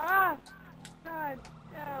 Ah! God,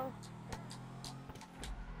 no.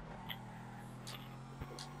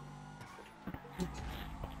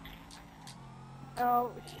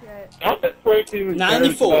 Oh, shit. I don't think Frank's even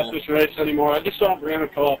 94. cares about this race anymore. I just saw him ram a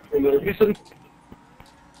call for no reason.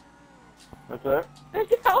 That's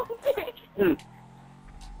it? Don't me.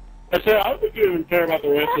 I said, I don't think you even care about the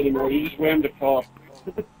race anymore. You just rammed a call.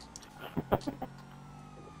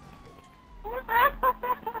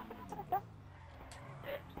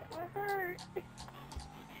 What hurt?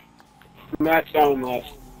 Matt's down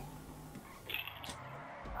last.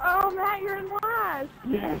 Oh, Matt, you're in last.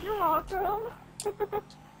 Yeah. You're welcome.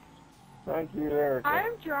 Thank you, Eric.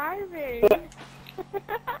 I'm driving.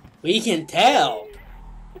 We can tell.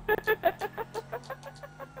 I'm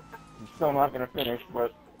still not going to finish,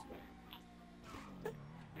 but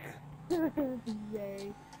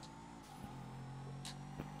Yay.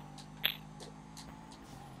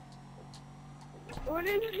 What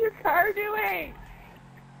is your car doing?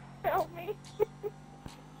 Help me.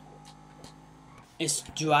 It's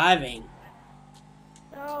driving.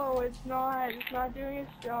 No, it's not. It's not doing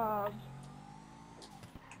its job.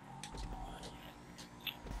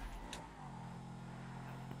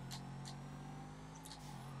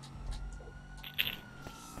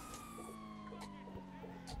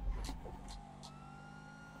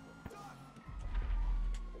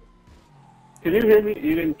 Can you hear me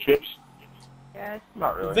eating chips? Yes.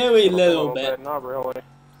 not really. Very A little bit. Not really.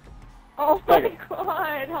 Oh my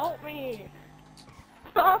god, help me.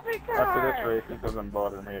 Stop it, car. After this race, it doesn't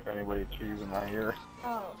bother me if anybody chews in my ear.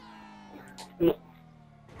 Oh. Yeah,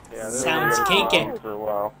 this Sounds is kinky. for a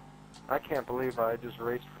while. I can't believe I just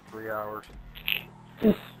raced for 3 hours.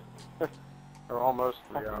 Or almost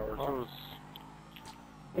 3 hours. It was...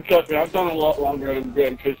 Trust me, I've done a lot longer than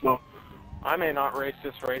Grand Turismo. I may not race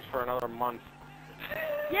this race for another month.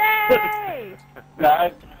 Yay!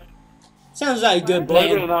 Sounds like a good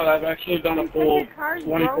Believe it or plan. not, I've actually done a full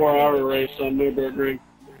 24-hour race on Nürburgring.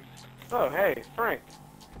 Oh, hey, Frank.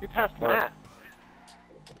 You passed Matt.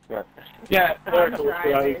 Yeah, I'm very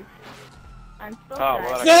driving. I'm still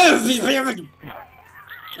driving.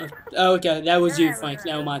 Oh, okay, that was you, Frank.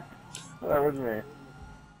 Never mind. That was me.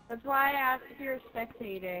 That's why I asked if you were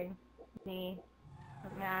spectating me.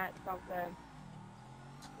 Matt, something.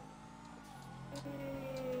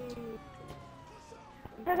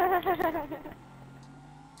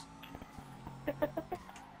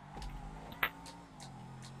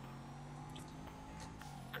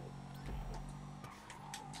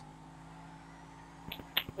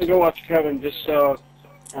 I go watch Kevin just so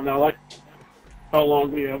I know like how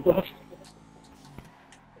long we have left.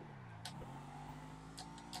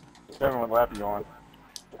 Kevin, what lap you on?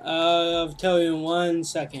 I'll tell you in 1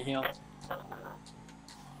 second here.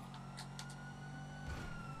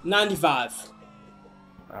 95.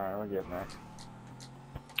 Alright, we're getting there.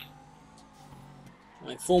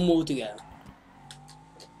 Like 4 more to go.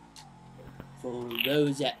 For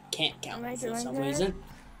those that can't count Am I for doing some good? reason.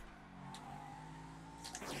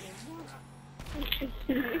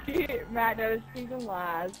 Matt knows he's in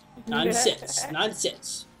last. 96.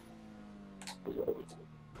 96.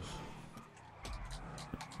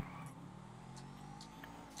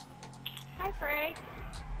 Hi, Frank.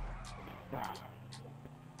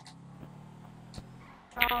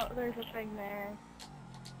 Oh, there's a thing there.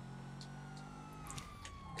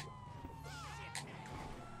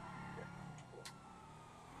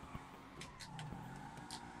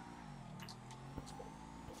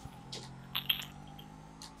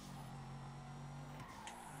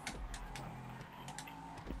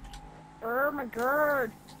 Oh my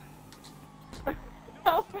god!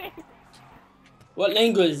 Help me! What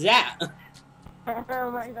language is that?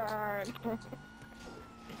 Oh my god!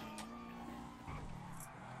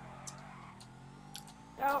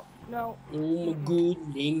 No, no. Oh my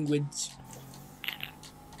good language.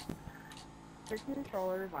 The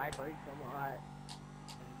controller vibrates a lot.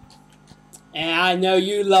 And I know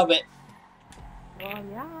you love it. Well,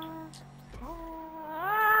 yeah.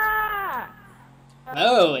 Ah!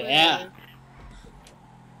 Oh, yeah.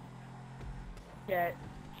 Shit.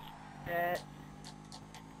 Shit.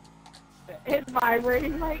 It's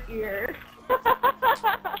vibrating my ear.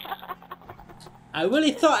 I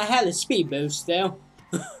really thought I had a speed boost though.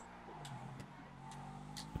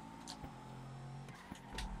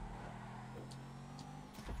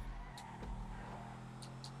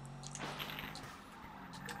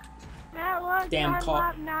 Now look, Damn I'm car.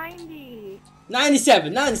 lap 90.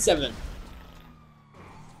 97, 97.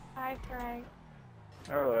 Hi, Frank.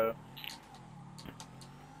 Hello.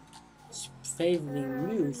 It's favoring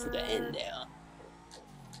you for the end there.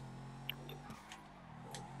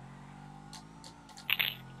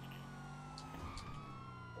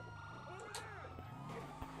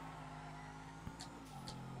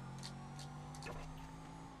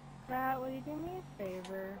 Matt, will you do me a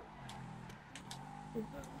favor?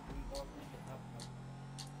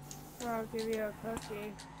 I'll give you a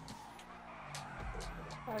cookie.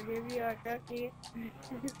 I'll give you a cookie.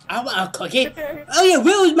 I want a cookie. Oh yeah,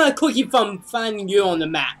 where was my cookie from finding you on the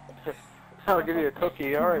map? I'll give you a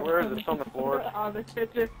cookie. Alright, where is it? It's on the floor. On the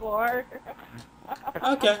kitchen floor.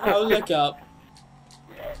 Okay, I'll look up.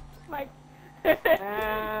 Like,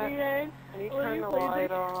 Can you will turn you the please-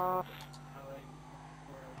 light off?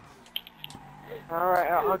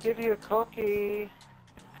 Alright, I'll give you a cookie.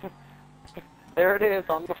 There it is,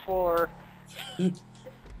 on the floor.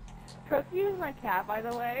 Cookie is my cat, by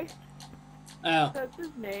the way. Oh, That's his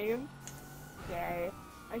name. Okay.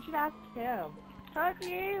 I should ask him.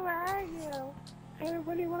 Cookie, where are you? Hey,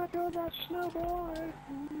 when do you want to go that snowboard?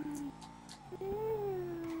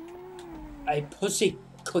 a pussy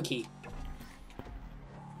cookie.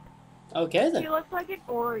 Okay He then. looks like an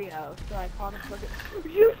Oreo, so I called him Cookie.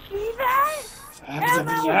 You see that?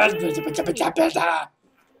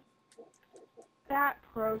 That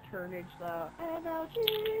pro turnage though. MLG.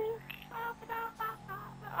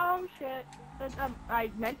 Oh shit.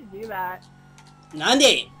 I meant to do that.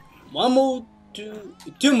 90. One more, two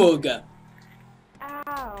more go.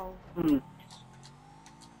 Ow.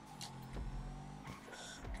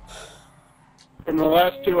 From the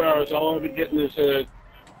last 2 hours, all I've been getting is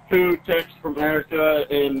 2 texts from Erica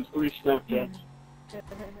and 3 Snapchats.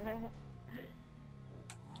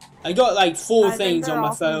 I got like 4 I think things they're on my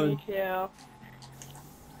all from phone. me, too.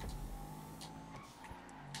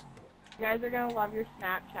 You guys are gonna love your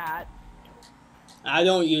Snapchat. I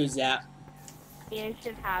don't use that. You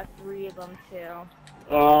should have 3 of them too.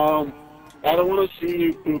 I don't want to see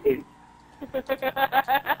you pooping.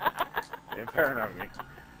 Yeah, fair enough.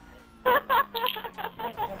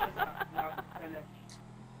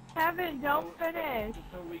 Kevin, don't finish.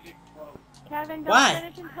 Kevin, don't Why?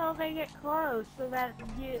 finish until they get close, so that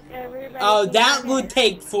everybody. Oh, can that finish. would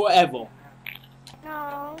take forever.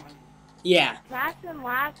 No. Yeah. Max and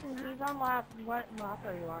last, and he's on lap. What lap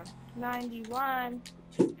are you on? 91.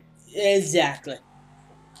 Exactly.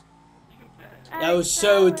 That was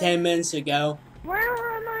so 10 minutes ago. Where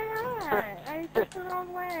am I at? I took the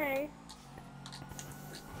wrong way.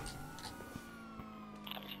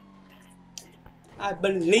 I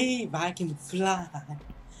believe I can fly.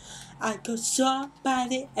 I got shot by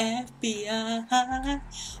the FBI.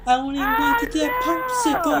 I only wanted a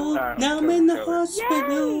popsicle. Now I'm in the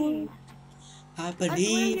hospital. Yay! I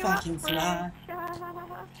believe I can fly.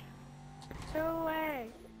 Go away.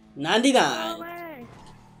 99. Go away.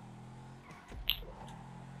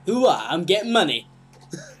 Hooah, I'm getting money.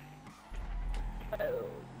 Oh,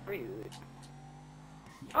 rude.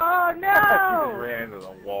 Oh, He no! ran into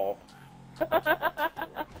the wall.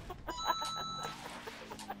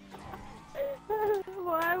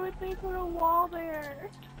 Why would they put a wall there?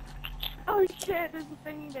 Oh shit, there's a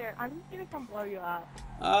thingy there. I'm just gonna come blow you up.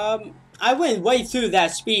 I went way through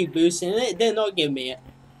that speed boost and it did not give me it.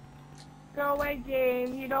 Go away,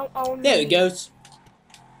 game. You don't own me. There it goes.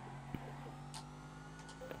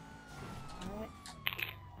 Alright.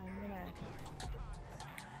 I'm gonna...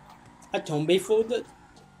 I told me for the...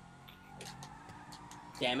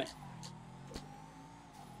 Damn it.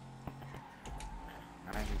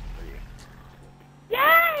 93.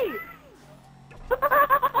 Yay!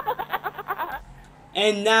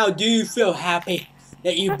 And now, do you feel happy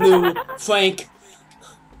that you blew Frank?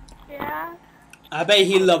 Yeah? I bet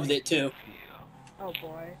he loved it too. Oh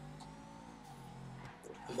boy.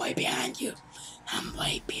 I'm way behind you. I'm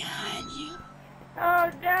way behind you. Oh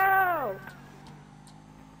no!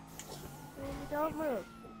 Don't move.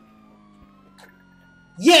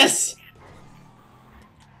 Yes!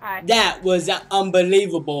 Hi. That was an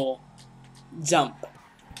unbelievable jump.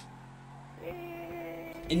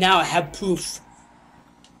 And now I have proof.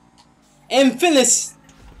 And finish!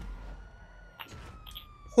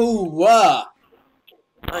 Hoorah!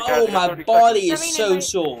 Oh, my body is so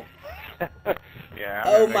sore. Yeah.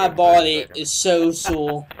 Oh, my body is so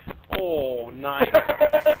sore. Oh, nice.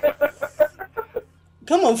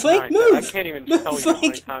 Come on, Frank, Nice. move! I can't even Move, tell you how many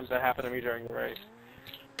Frank. times that happened to me during the race.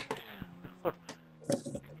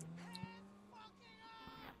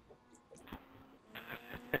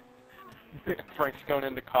 Frank's going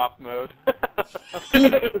into cop mode.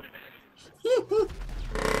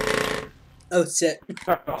 Oh, shit.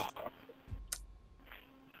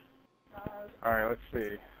 Alright, let's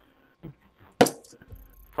see.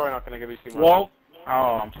 Probably not going to give you too much. Well,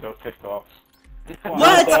 Oh, I'm so pissed off.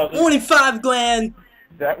 What? Only 5 grand?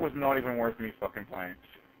 That was not even worth me fucking playing.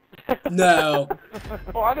 No.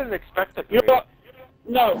 Well, I didn't expect it to you be. know what?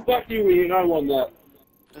 No, fuck you, Ian. I won that.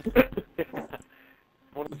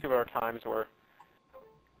 What do we see what our times were?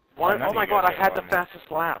 Oh my god, I had the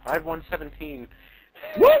fastest lap. I had 117.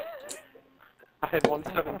 What? I had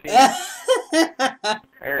 117.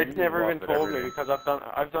 Aaron, It's you never lost been it told me every- because I've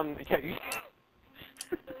done, yeah,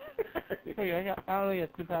 Hey, I got only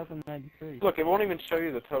at 2093. look, it won't even show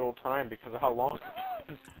you the total time because of how long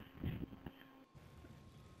it is.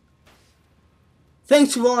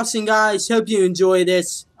 Thanks for watching, guys. Hope you enjoy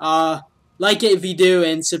this. Like it if you do,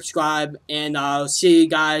 and subscribe. And I'll see you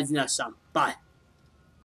guys next time. Bye.